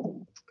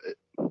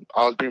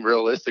was being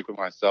realistic with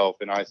myself,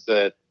 and I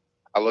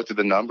looked at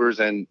the numbers,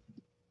 and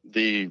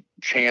the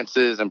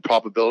chances and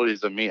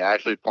probabilities of me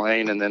actually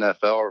playing in the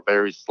NFL are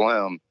very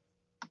slim.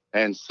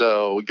 And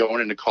so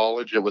going into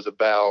college, it was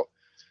about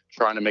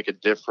trying to make a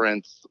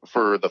difference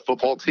for the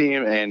football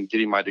team and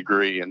getting my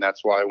degree. And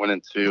that's why I went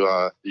into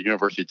the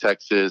University of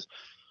Texas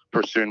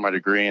pursuing my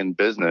degree in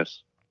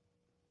business.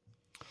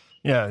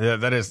 Yeah,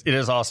 it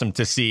is awesome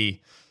to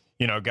see,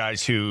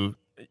 guys who,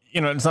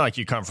 it's not like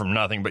you come from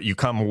nothing, but you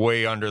come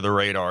way under the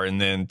radar, and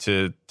then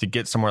to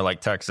get somewhere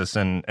like Texas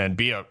and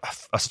be a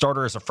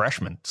starter as a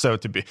freshman. So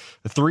to be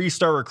a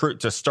 3-star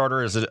recruit to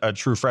starter as a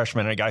true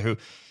freshman, and a guy who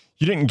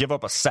you didn't give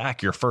up a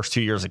sack your first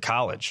 2 years of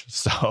college.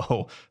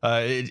 So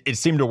it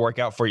seemed to work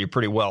out for you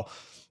pretty well.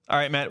 All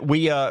right, Matt,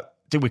 we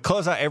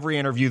close out every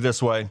interview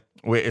this way.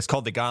 It's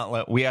called the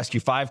Gauntlet. We ask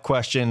you 5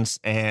 questions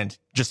and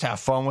just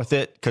have fun with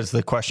it because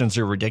the questions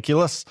are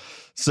ridiculous.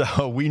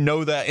 So we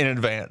know that in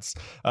advance.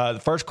 The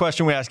first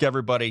question we ask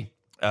everybody,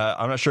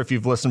 I'm not sure if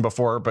you've listened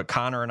before, but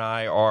Connor and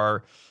I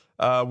are,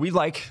 we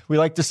like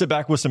to sit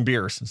back with some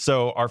beers.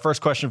 So our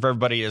first question for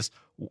everybody is,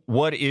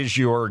 what is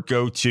your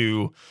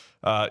go-to,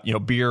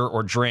 beer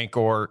or drink?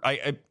 Or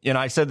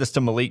I said this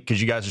to Malik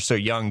because you guys are so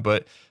young,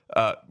 but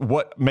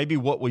what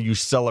will you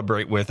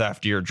celebrate with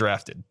after you're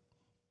drafted?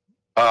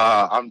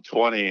 I'm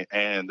 20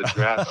 and the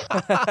draft.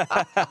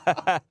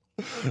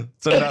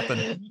 So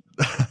nothing.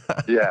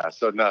 Yeah,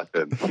 so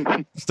nothing.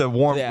 Just a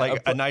warm,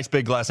 a nice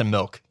big glass of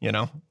milk,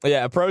 Yeah,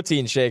 a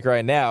protein shake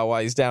right now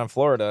while he's down in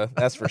Florida.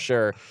 That's for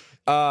sure.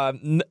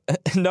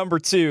 Number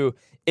 2,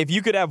 if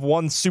you could have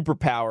one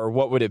superpower,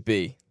 what would it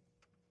be?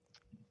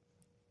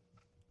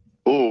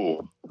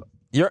 Ooh.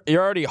 You're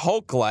already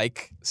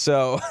Hulk-like,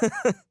 so.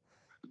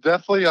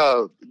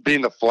 Definitely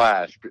being the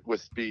Flash with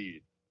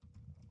speed.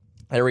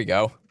 There we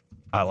go.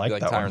 I like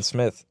that Tyron one.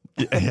 Smith.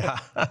 Yeah,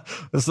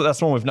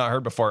 that's one we've not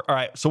heard before. All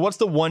right, so what's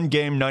the one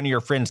game none of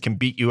your friends can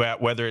beat you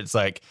at, whether it's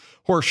like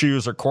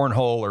horseshoes or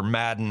cornhole or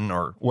Madden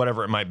or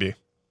whatever it might be?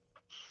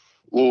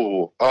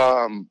 Ooh,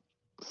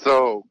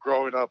 so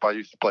growing up, I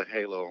used to play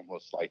Halo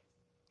almost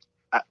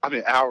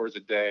hours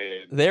a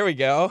day. There we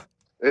go.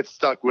 It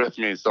stuck with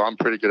me, so I'm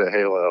pretty good at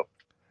Halo.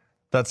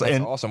 That's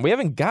awesome. We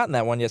haven't gotten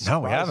that one yet.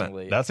 No, we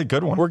haven't. That's a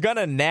good one. We're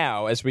gonna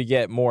now as we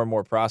get more and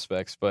more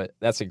prospects, but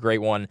that's a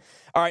great one.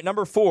 All right,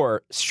 number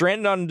 4,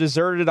 stranded on a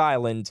deserted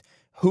island.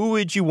 Who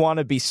would you want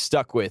to be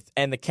stuck with?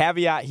 And the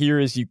caveat here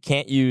is you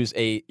can't use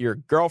your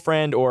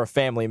girlfriend or a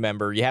family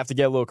member. You have to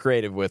get a little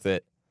creative with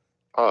it.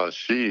 Oh,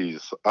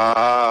 jeez.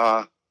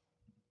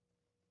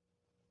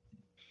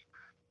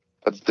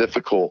 That's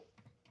difficult.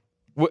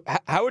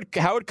 How would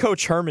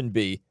Coach Herman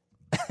be?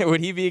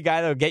 Would he be a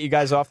guy that would get you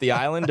guys off the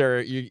island,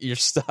 or you're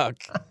stuck?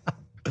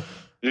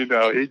 He'd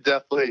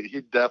definitely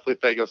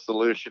think of a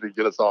solution to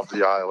get us off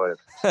the island.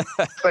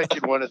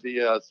 Thinking one of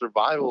the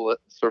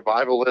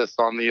survivalists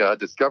on the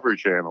Discovery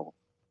Channel.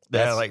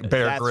 Yeah, like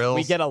Bear Grylls.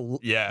 We get a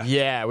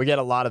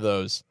lot of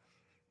those.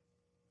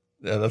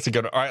 Yeah, that's a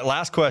good one. All right,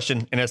 last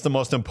question, and it's the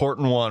most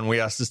important one. We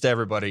ask this to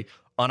everybody.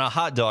 On a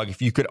hot dog, if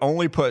you could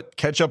only put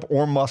ketchup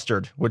or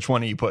mustard, which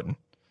one are you putting?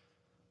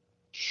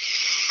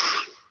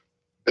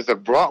 Is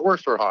it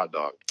bratwurst or hot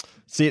dog?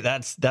 See,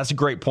 that's a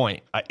great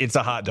point. It's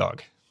a hot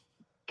dog.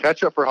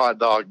 Ketchup for hot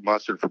dog,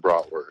 mustard for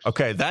bratwurst.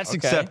 Okay, that's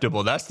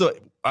acceptable. That's the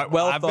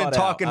I've been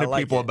talking to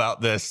people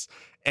about this,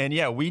 and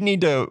yeah, we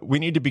need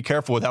to be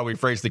careful with how we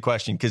phrase the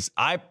question because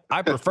I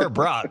prefer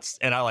brats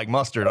and I like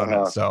mustard on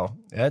it. So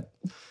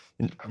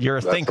you're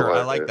a thinker.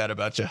 I like that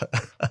about you.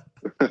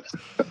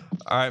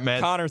 All right,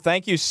 man. Connor,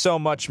 thank you so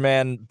much,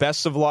 man.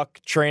 Best of luck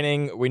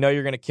training. We know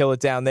you're going to kill it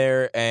down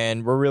there,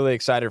 and we're really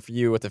excited for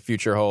you what the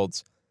future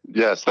holds.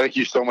 Yes, thank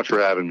you so much for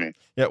having me.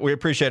 Yeah, we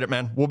appreciate it,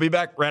 man. We'll be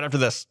back right after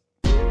this.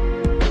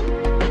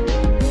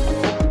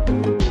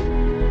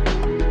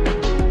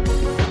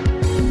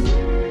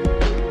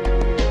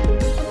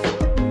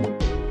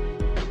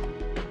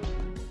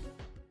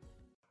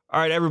 All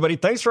right, everybody,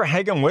 thanks for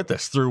hanging with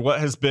us through what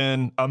has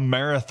been a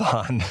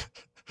marathon.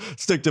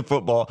 Stick to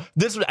football.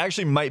 This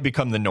actually might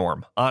become the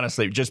norm,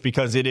 honestly, just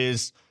because it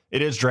is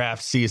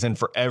draft season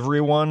for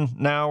everyone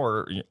now,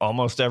 or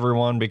almost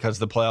everyone, because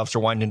the playoffs are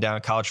winding down,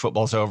 college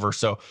football's over.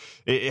 So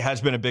it has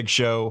been a big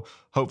show.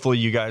 Hopefully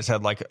you guys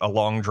had like a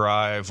long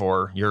drive,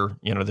 or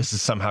this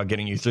is somehow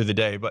getting you through the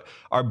day. But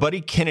our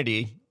buddy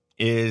Kennedy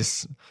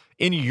is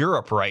in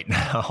Europe right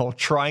now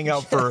trying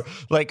out for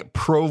like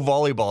pro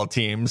volleyball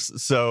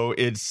teams. So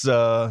it's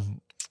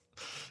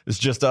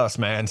just us,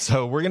 man.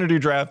 So we're going to do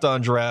draft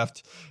on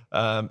draft.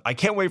 I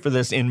can't wait for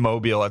this in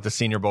Mobile at the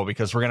Senior Bowl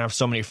because we're going to have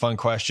so many fun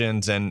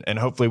questions and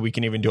hopefully we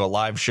can even do a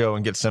live show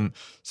and get some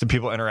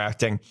people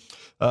interacting.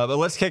 But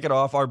let's kick it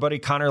off. Our buddy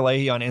Connor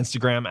Leahy on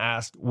Instagram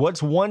asked,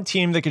 what's one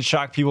team that could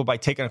shock people by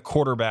taking a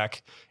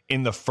quarterback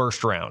in the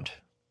first round?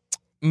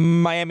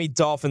 Miami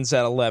Dolphins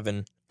at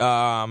 11.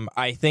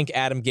 I think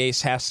Adam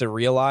Gase has to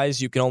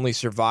realize you can only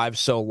survive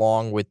so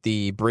long with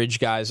the bridge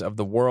guys of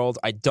the world.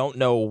 I don't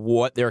know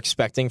what they're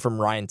expecting from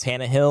Ryan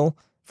Tannehill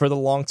for the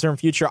long-term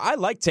future. I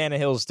like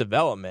Tannehill's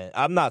development.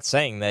 I'm not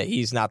saying that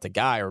he's not the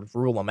guy or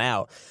rule him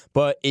out,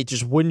 but it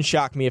just wouldn't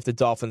shock me if the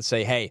Dolphins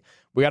say, hey,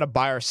 we got to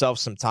buy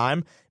ourselves some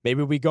time.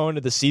 Maybe we go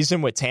into the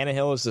season with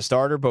Tannehill as the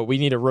starter, but we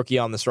need a rookie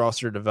on this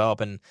roster to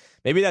develop, and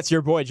maybe that's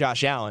your boy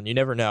Josh Allen. You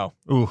never know.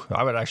 Ooh,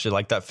 I would actually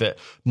like that fit.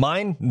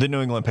 Mine, the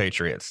New England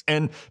Patriots.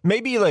 And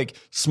maybe like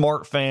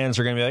smart fans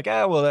are going to be like,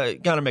 well,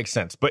 that kind of makes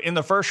sense. But in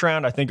the first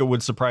round, I think it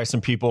would surprise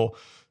some people.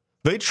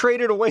 They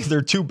traded away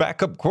their 2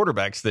 backup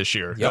quarterbacks this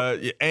year.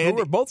 Yep. And who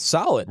were both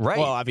solid. Right.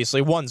 Well,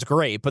 obviously one's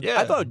great, but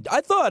yeah.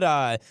 I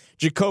thought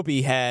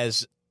Jacoby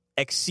has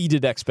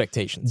exceeded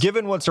expectations.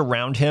 Given what's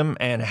around him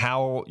and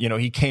how,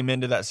 he came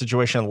into that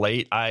situation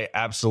late, I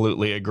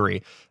absolutely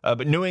agree.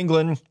 But New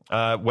England,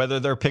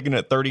 whether they're picking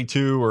at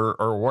 32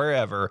 or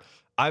wherever,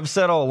 I've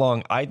said all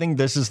along, I think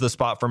this is the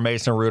spot for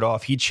Mason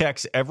Rudolph. He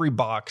checks every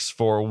box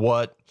for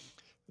what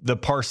the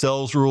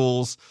Parcells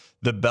rules,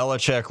 the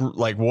Belichick,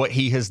 like what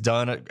he has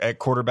done at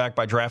quarterback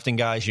by drafting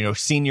guys,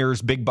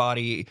 seniors, big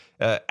body,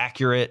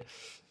 accurate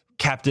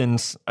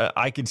captains.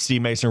 I could see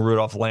Mason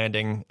Rudolph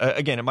landing.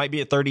 Again, it might be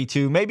at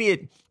 32.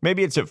 Maybe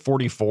it's at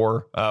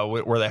 44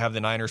 where they have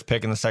the Niners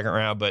pick in the second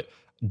round, but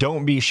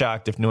don't be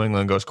shocked if New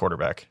England goes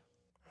quarterback.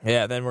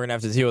 Yeah, then we're going to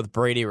have to deal with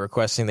Brady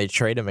requesting they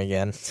trade him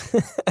again.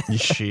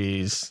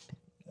 Jeez.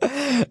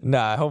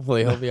 Nah,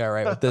 hopefully he'll be all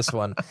right with this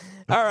one.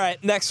 All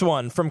right, next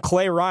one from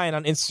Clay Ryan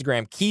on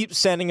Instagram. Keep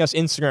sending us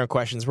Instagram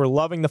questions. We're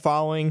loving the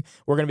following.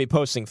 We're going to be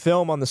posting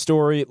film on the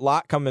story. A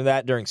lot coming to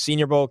that during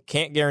Senior Bowl.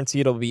 Can't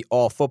guarantee it'll be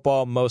all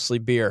football, mostly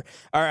beer.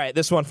 All right,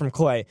 this one from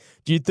Clay.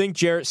 Do you think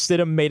Jarrett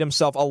Stidham made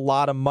himself a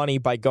lot of money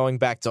by going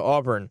back to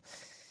Auburn?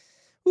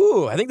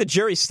 Ooh, I think the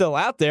jury's still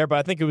out there, but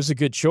I think it was a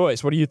good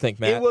choice. What do you think,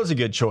 Matt? It was a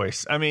good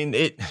choice. I mean,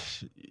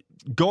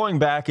 going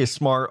back is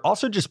smart.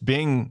 Also, just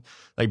being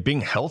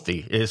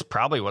healthy is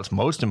probably what's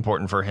most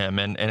important for him,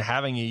 and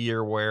having a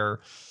year where,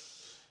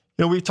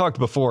 we've talked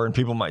before, and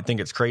people might think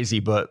it's crazy,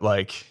 but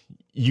like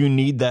you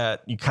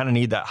kind of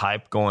need that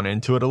hype going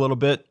into it a little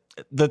bit.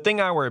 The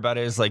thing I worry about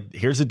is like,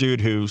 here's a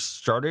dude who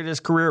started his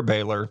career at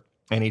Baylor,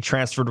 and he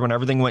transferred when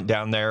everything went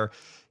down there.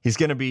 He's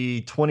going to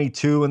be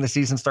 22 when the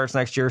season starts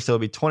next year, so he'll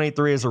be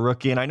 23 as a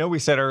rookie. And I know we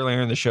said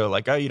earlier in the show,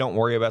 like, oh, you don't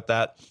worry about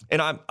that.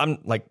 And I'm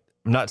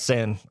not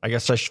saying, I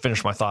guess I should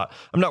finish my thought.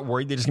 I'm not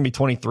worried that he's going to be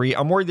 23.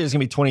 I'm worried that he's going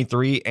to be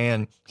 23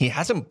 and he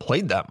hasn't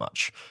played that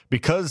much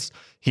because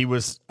he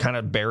was kind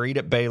of buried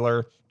at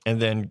Baylor and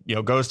then,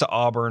 goes to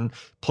Auburn.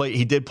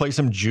 He did play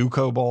some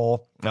JUCO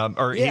ball, he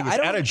was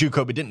at a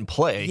JUCO but didn't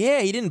play.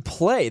 Yeah, he didn't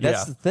play.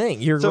 That's the thing.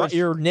 Hit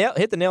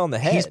the nail on the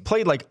head. He's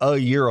played like a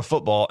year of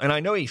football, and I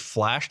know he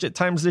flashed at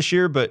times this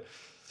year, but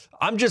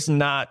I'm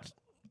not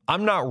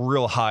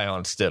real high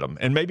on Stidham.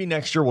 And maybe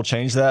next year we'll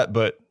change that,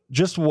 but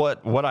just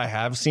what I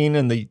have seen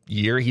in the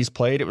year he's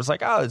played, it was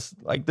like, it's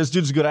like this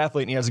dude's a good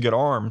athlete and he has a good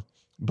arm,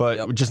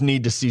 but we just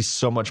need to see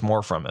so much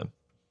more from him.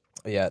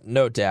 Yeah,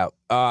 no doubt.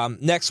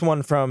 Next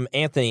one from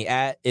Anthony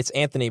it's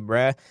Anthony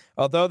Breh.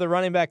 Although the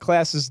running back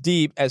class is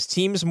deep, are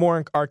teams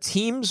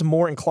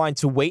more inclined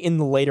to wait in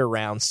the later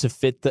rounds to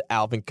fit the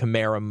Alvin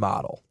Kamara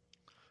model?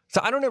 So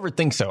I don't ever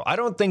think so. I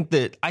think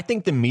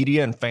the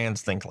media and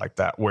fans think like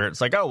that, where it's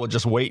like, we'll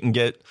just wait and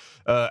get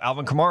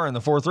Alvin Kamara in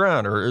the 4th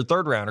round or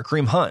 3rd round or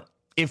Kareem Hunt.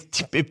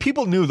 If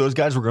people knew those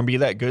guys were going to be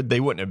that good,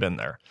 they wouldn't have been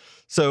there.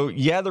 So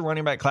yeah, the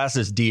running back class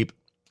is deep.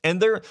 And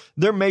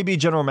there may be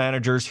general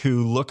managers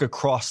who look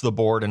across the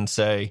board and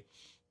say,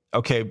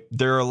 okay,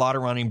 there are a lot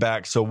of running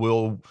backs, so we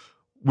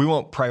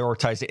won't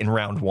prioritize it in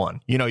round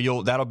 1.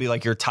 That'll be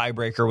like your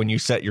tiebreaker when you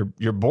set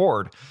your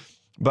board.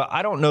 But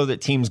I don't know that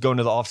teams go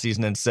into the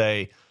offseason and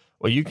say,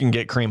 well, you can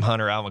get Kareem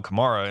Hunt or Alvin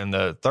Kamara in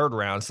the 3rd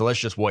round, so let's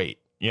just wait.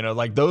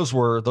 Like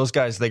those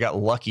guys, they got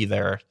lucky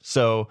there.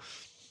 So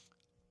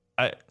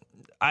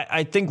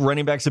I think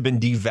running backs have been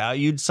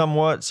devalued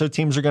somewhat, so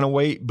teams are going to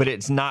wait, but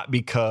it's not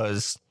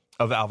because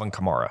of Alvin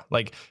Kamara.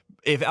 Like,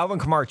 if Alvin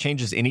Kamara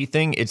changes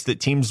anything, it's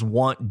that teams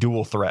want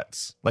dual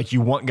threats. Like,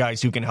 you want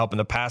guys who can help in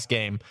the pass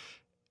game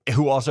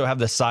who also have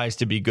the size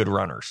to be good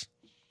runners.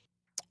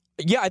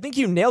 Yeah, I think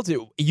you nailed it.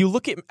 You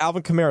look at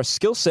Alvin Kamara's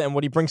skill set and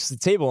what he brings to the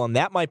table, and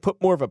that might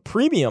put more of a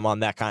premium on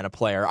that kind of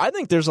player. I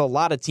think there's a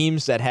lot of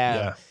teams that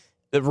have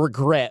the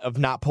regret of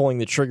not pulling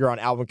the trigger on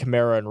Alvin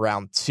Kamara in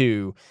round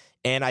 2.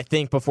 And I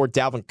think before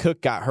Dalvin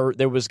Cook got hurt,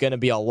 there was going to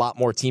be a lot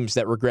more teams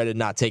that regretted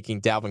not taking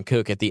Dalvin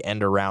Cook at the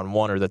end of round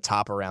 1 or the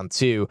top of round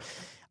 2.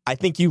 I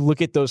think you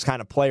look at those kind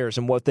of players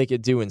and what they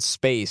could do in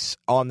space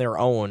on their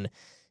own.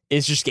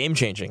 is just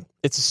game-changing.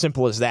 It's as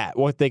simple as that.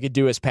 What they could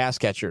do as pass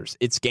catchers,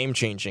 it's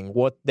game-changing.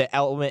 What the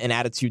element and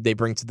attitude they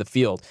bring to the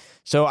field.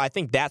 So I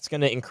think that's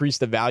going to increase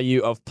the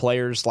value of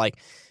players like,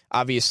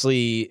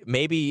 obviously,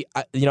 maybe,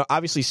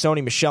 obviously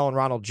Sony Michel and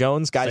Ronald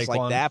Jones, guys Saquon.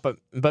 like that,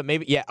 but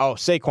maybe,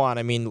 Saquon,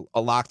 I mean,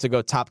 a lock to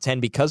go top 10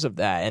 because of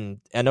that. And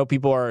I know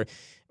people are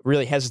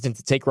really hesitant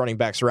to take running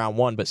backs around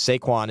 1, but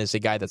Saquon is a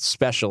guy that's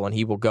special, and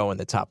he will go in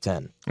the top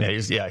 10.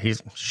 He's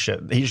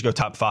shit. He should go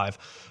top 5.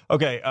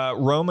 Okay,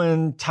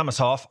 Roman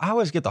Thomashoff. I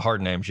always get the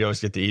hard names. You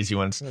always get the easy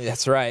ones.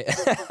 That's right.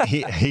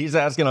 He's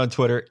asking on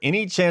Twitter,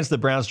 any chance the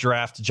Browns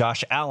draft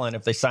Josh Allen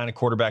if they sign a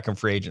quarterback in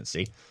free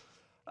agency?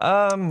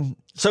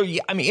 So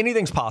yeah, I mean,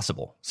 anything's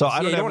possible. So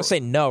I don't want to say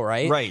no,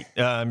 right? Right.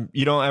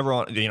 You don't ever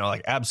want,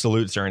 like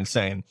absolutes are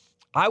insane.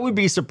 I would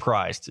be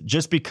surprised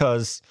just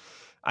because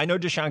I know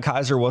Deshaun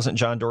Kaiser wasn't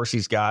John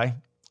Dorsey's guy.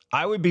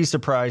 I would be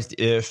surprised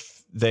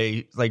if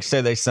they say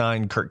they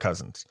signed Kirk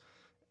Cousins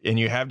and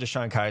you have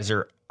Deshaun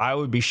Kaiser. I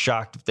would be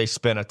shocked if they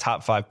spent a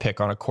top 5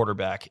 pick on a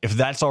quarterback. If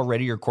that's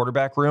already your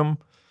quarterback room,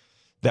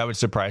 that would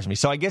surprise me.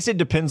 So I guess it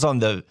depends on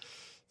the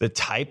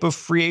type of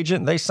free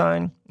agent they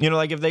sign.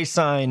 Like if they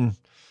sign,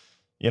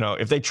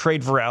 if they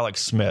trade for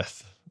Alex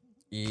Smith,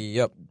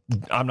 yep.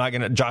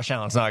 Josh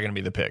Allen's not going to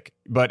be the pick.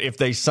 But if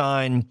they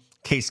sign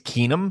Case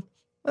Keenum,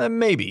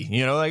 maybe,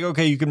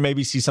 okay, you can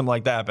maybe see something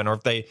like that happen.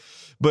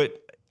 But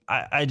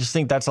I just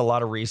think that's a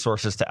lot of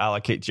resources to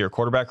allocate to your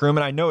quarterback room.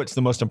 And I know it's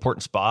the most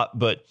important spot,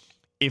 but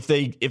if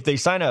they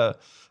sign a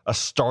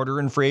starter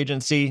in free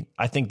agency,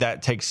 I think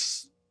that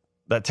takes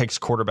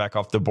quarterback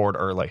off the board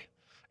early.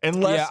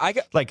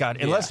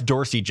 Unless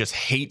Dorsey just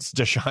hates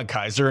Deshaun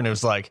Kaiser and it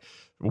was like,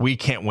 we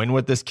can't win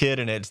with this kid,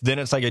 and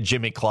it's like a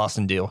Jimmy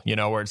Clausen deal,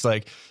 where it's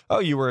like, oh,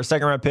 you were a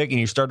 2nd-round pick and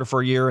you started for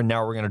a year, and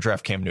now we're going to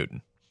draft Cam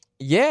Newton.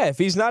 Yeah, if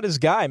he's not his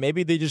guy,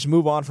 maybe they just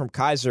move on from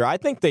Kaiser. I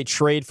think they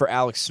trade for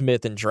Alex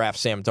Smith and draft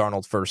Sam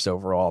Darnold first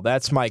overall.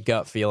 That's my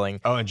gut feeling.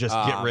 Oh, and just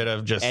get rid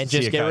of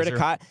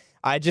Kaiser.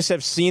 I just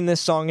have seen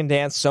this song and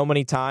dance so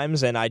many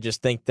times, and I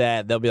just think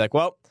that they'll be like,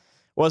 well,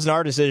 wasn't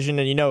our decision.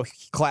 And,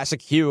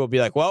 classic Hugh will be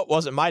like, well, it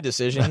wasn't my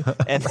decision.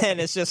 And then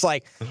it's just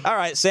like, all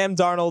right, Sam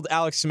Darnold,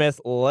 Alex Smith,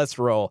 let's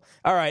roll.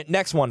 All right,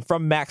 next one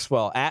from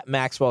Maxwell, at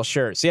Maxwell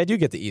Shirt. See, I do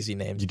get the easy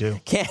names. You do.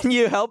 Can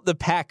you help the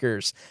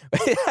Packers?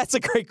 That's a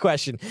great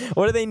question.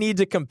 What do they need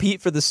to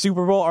compete for the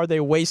Super Bowl? Are they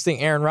wasting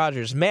Aaron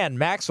Rodgers? Man,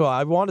 Maxwell,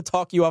 I want to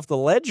talk you off the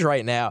ledge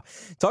right now.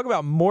 Talk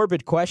about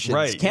morbid questions.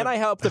 Right. Can I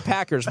help the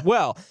Packers?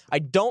 Well, I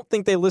don't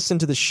think they listen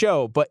to the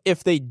show, but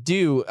if they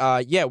do,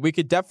 we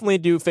could definitely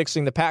do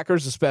Fixing the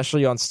Packers,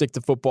 especially on Stick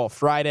to Football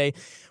Friday.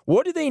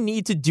 What do they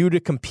need to do to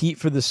compete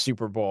for the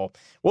Super Bowl?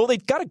 Well,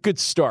 they've got a good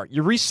start.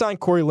 You re-signed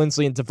Corey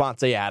Linsley and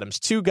Devontae Adams,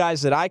 2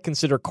 guys that I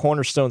consider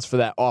cornerstones for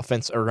that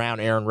offense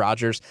around Aaron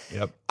Rodgers.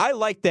 Yep. I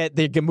like that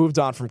they moved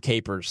on from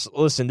Capers.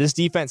 Listen, this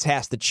defense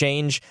has to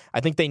change. I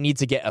think they need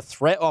to get a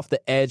threat off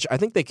the edge. I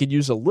think they could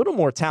use a little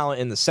more talent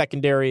in the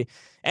secondary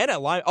and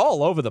at line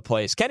all over the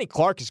place. Kenny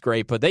Clark is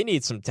great, but they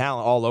need some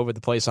talent all over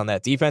the place on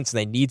that defense, and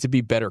they need to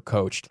be better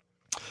coached.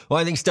 Well,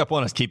 I think step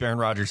 1 is keep Aaron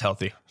Rodgers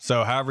healthy.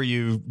 So however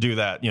you do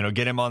that,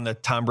 get him on the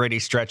Tom Brady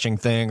stretching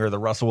thing or the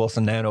Russell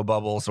Wilson nano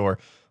bubbles or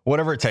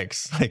whatever it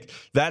takes. Like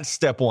that's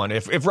step 1.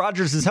 If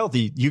Rodgers is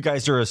healthy, you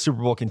guys are a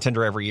Super Bowl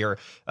contender every year.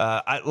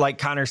 Like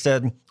Connor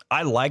said,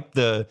 I like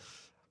the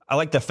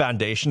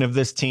foundation of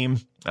this team.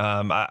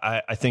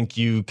 I think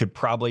you could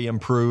probably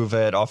improve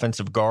at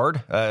offensive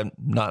guard,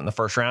 not in the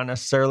first round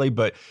necessarily,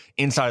 but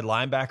inside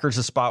linebacker is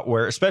a spot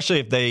where, especially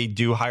if they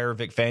do hire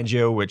Vic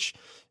Fangio, which,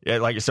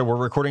 like I said, we're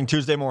recording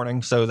Tuesday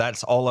morning, so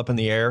that's all up in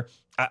the air.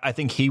 I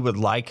think he would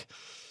like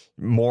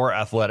more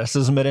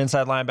athleticism at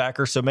inside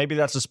linebacker, so maybe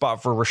that's a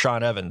spot for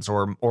Rashaan Evans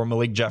or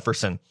Malik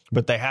Jefferson,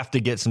 but they have to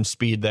get some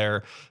speed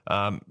there.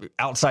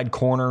 Outside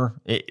corner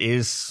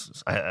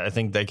is, I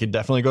think they could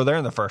definitely go there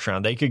in the first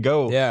round. They could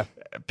go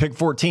pick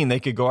 14. They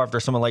could go after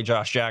someone like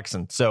Josh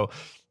Jackson. So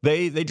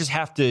they just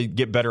have to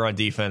get better on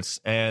defense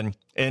and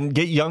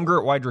get younger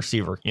at wide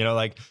receiver.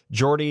 Like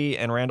Jordy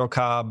and Randall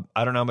Cobb,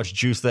 I don't know how much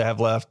juice they have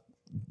left.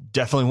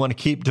 Definitely want to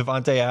keep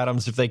Devontae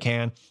Adams if they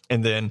can.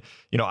 And then,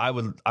 I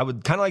would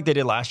kind of like they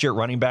did last year at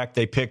running back.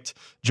 They picked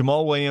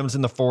Jamal Williams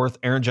in the 4th,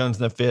 Aaron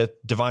Jones in the 5th,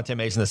 Devontae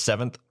Mays in the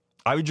 7th.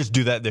 I would just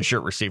do that this year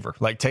at receiver.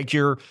 Like take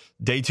your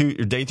day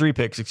 3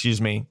 picks,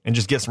 and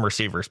just get some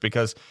receivers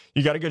because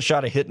you got a good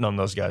shot of hitting on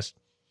those guys.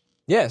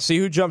 Yeah, see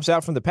who jumps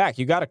out from the pack.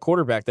 You got a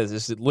quarterback that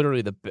is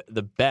literally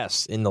the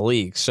best in the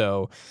league.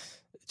 So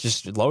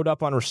just load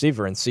up on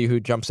receiver and see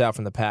who jumps out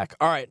from the pack.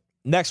 All right.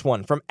 Next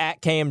one from at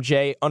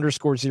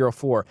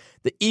KMJ_04.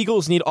 The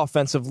Eagles need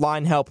offensive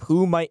line help.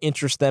 Who might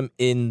interest them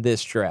in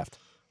this draft?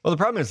 Well, the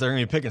problem is they're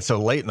going to be picking so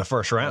late in the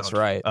first round. That's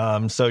right.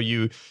 So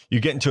you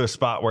get into a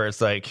spot where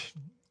it's like,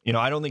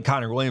 I don't think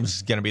Connor Williams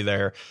is going to be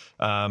there.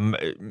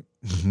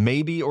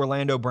 Maybe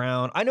Orlando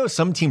Brown. I know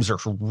some teams are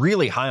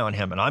really high on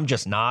him, and I'm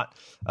just not.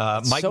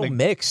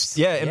 Mixed.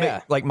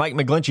 Yeah. Like Mike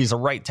McGlinchey's a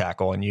right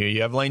tackle, and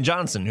you have Lane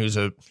Johnson, who's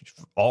a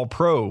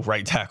all-pro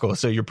right tackle.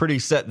 So you're pretty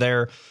set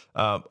there.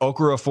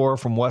 Okafor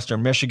from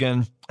Western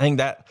Michigan. I think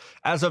that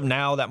as of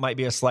now, that might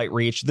be a slight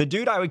reach. The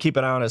dude I would keep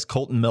an eye on is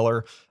Colton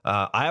Miller.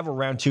 I have a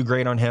round 2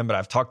 grade on him, but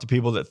I've talked to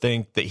people that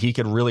think that he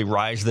could really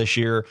rise this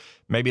year.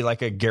 Maybe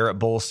like a Garrett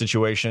Bowles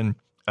situation.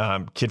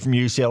 Kid from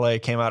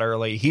UCLA came out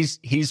early.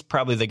 He's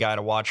probably the guy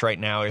to watch right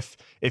now.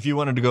 If you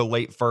wanted to go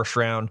late first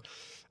round,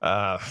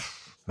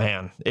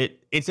 man,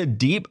 it's a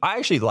deep. I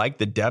actually like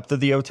the depth of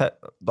the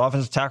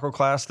offensive tackle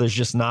class. There's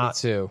just not.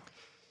 Me too.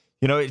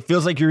 It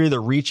feels like you're either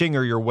reaching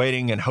or you're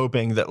waiting and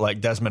hoping that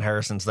like Desmond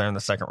Harrison's there in the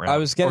second round. I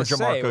was going to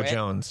say, Jamarco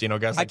Jones,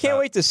 guys. I can't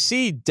wait to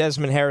see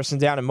Desmond Harrison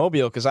down in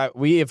Mobile because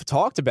we have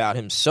talked about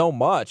him so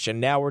much, and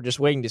now we're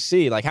just waiting to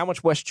see like how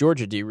much West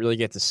Georgia do you really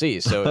get to see.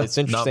 So it's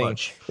interesting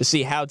to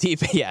see how deep.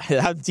 Yeah,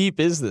 how deep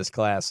is this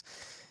class?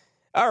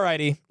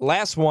 Alrighty,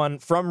 last one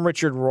from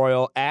Richard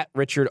Royal at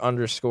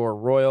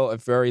Richard_Royal, a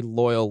very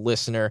loyal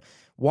listener.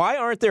 Why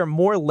aren't there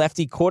more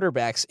lefty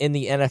quarterbacks in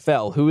the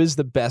NFL? Who is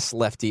the best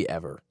lefty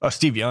ever? Oh,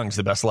 Steve Young's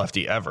the best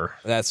lefty ever.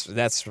 That's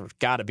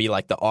got to be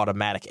like the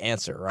automatic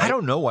answer, right? I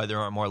don't know why there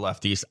aren't more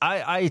lefties.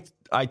 I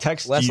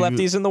text less you,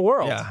 lefties in the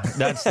world. Yeah,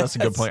 that's a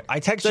good point.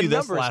 I texted you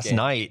this last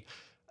night.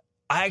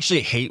 I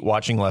actually hate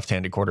watching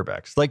left-handed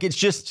quarterbacks. Like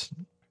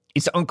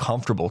it's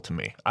uncomfortable to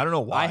me. I don't know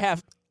why.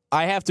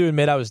 I have to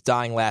admit I was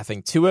dying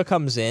laughing. Tua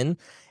comes in.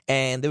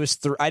 And there was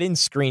I didn't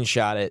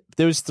screenshot it.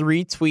 There was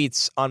 3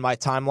 tweets on my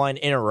timeline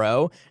in a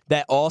row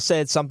that all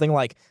said something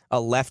like a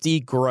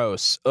lefty,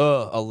 gross.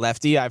 A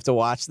lefty, I have to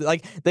watch.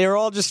 Like they were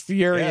all just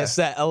furious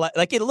that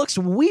like it looks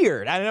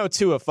weird. I know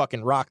Tua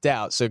fucking rocked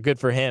out, so good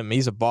for him.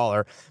 He's a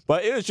baller.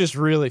 But it was just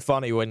really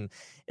funny when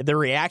the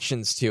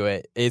reactions to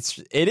it. It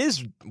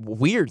is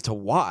weird to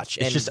watch.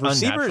 It's and just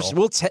receivers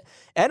unnatural.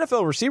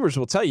 NFL receivers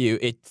will tell you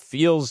it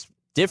feels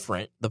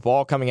different. The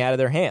ball coming out of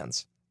their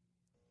hands.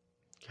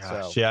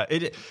 Gosh, yeah.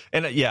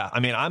 I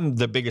mean, I'm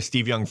the biggest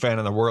Steve Young fan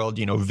in the world.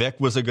 Vic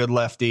was a good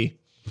lefty,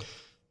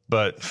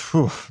 but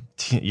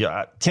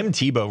Tim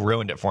Tebow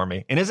ruined it for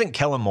me. And isn't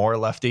Kellen Moore a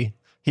lefty?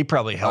 He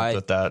probably helped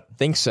with that.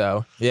 Think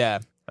so. Yeah.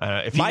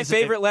 My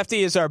favorite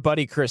lefty is our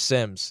buddy Chris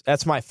Sims.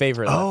 That's my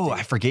favorite lefty. Oh,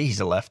 I forget he's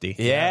a lefty.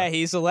 Yeah,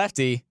 he's a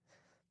lefty.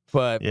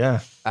 But yeah.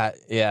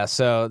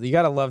 So you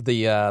got to love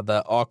the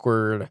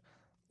awkward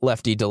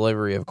lefty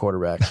delivery of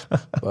quarterbacks.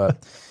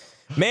 But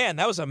man,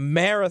 that was a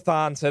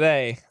marathon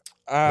today.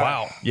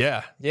 Wow.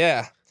 Yeah.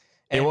 Yeah.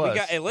 And it was.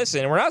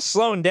 Listen, we're not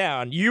slowing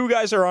down. You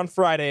guys are on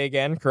Friday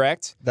again,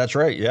 correct? That's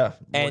right. Yeah.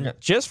 And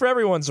just for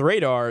everyone's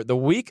radar, the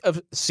week of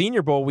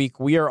Senior Bowl week,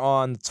 we are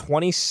on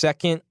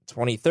 22nd,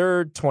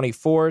 23rd,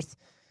 24th,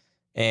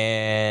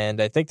 and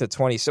I think the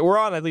 20th. We're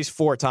on at least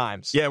 4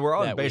 times. Yeah, we're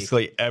on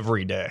basically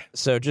every day.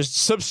 So just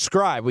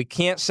subscribe. We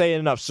can't say it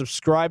enough.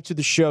 Subscribe to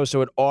the show so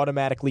it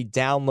automatically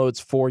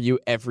downloads for you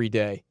every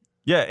day.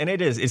 Yeah, and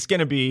it is. It's going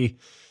to be...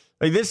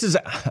 Like this is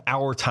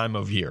our time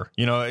of year,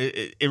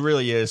 it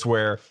really is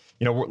where,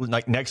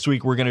 like next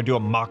week, we're going to do a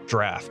mock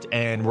draft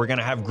and we're going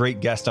to have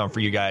great guests on for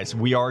you guys.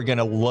 We are going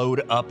to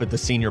load up at the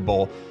Senior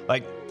Bowl.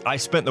 Like I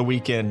spent the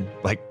weekend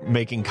like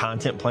making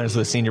content plans for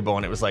the Senior Bowl,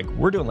 and it was like,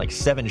 we're doing like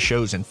 7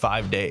 shows in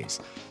 5 days.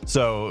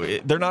 So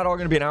they're not all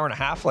going to be an hour and a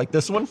half like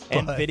this one.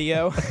 And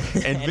video.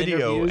 and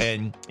video.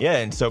 And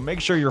and so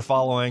make sure you're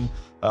following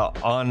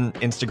on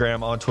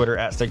Instagram, on Twitter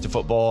at Stick to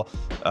Football.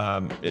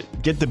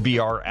 Get the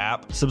BR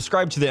app.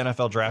 Subscribe to the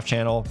NFL Draft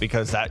channel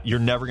because you're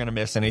never going to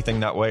miss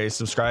anything that way.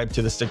 Subscribe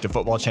to the Stick to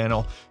Football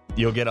channel.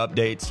 You'll get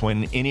updates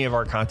when any of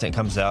our content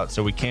comes out.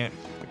 So we can't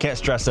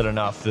stress it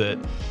enough that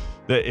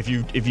if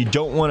you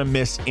don't want to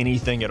miss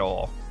anything at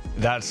all,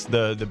 that's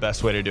the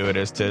best way to do it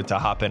is to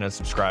hop in and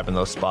subscribe in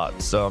those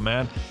spots. So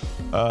man,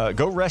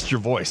 go rest your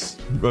voice.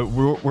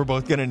 We're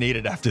both going to need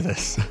it after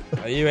this.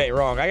 You ain't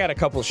wrong. I got a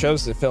couple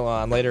shows to fill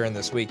on later in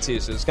this week too,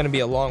 so it's going to be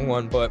a long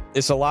one, but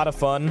it's a lot of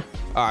fun.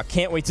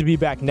 Can't wait to be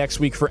back next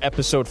week for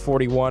episode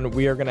 41.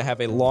 We are going to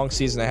have a long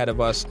season ahead of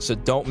us, so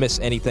don't miss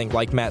anything.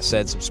 Like Matt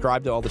said,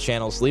 subscribe to all the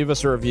channels, leave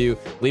us a review,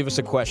 leave us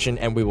a question,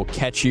 and we will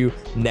catch you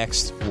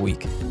next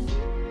week.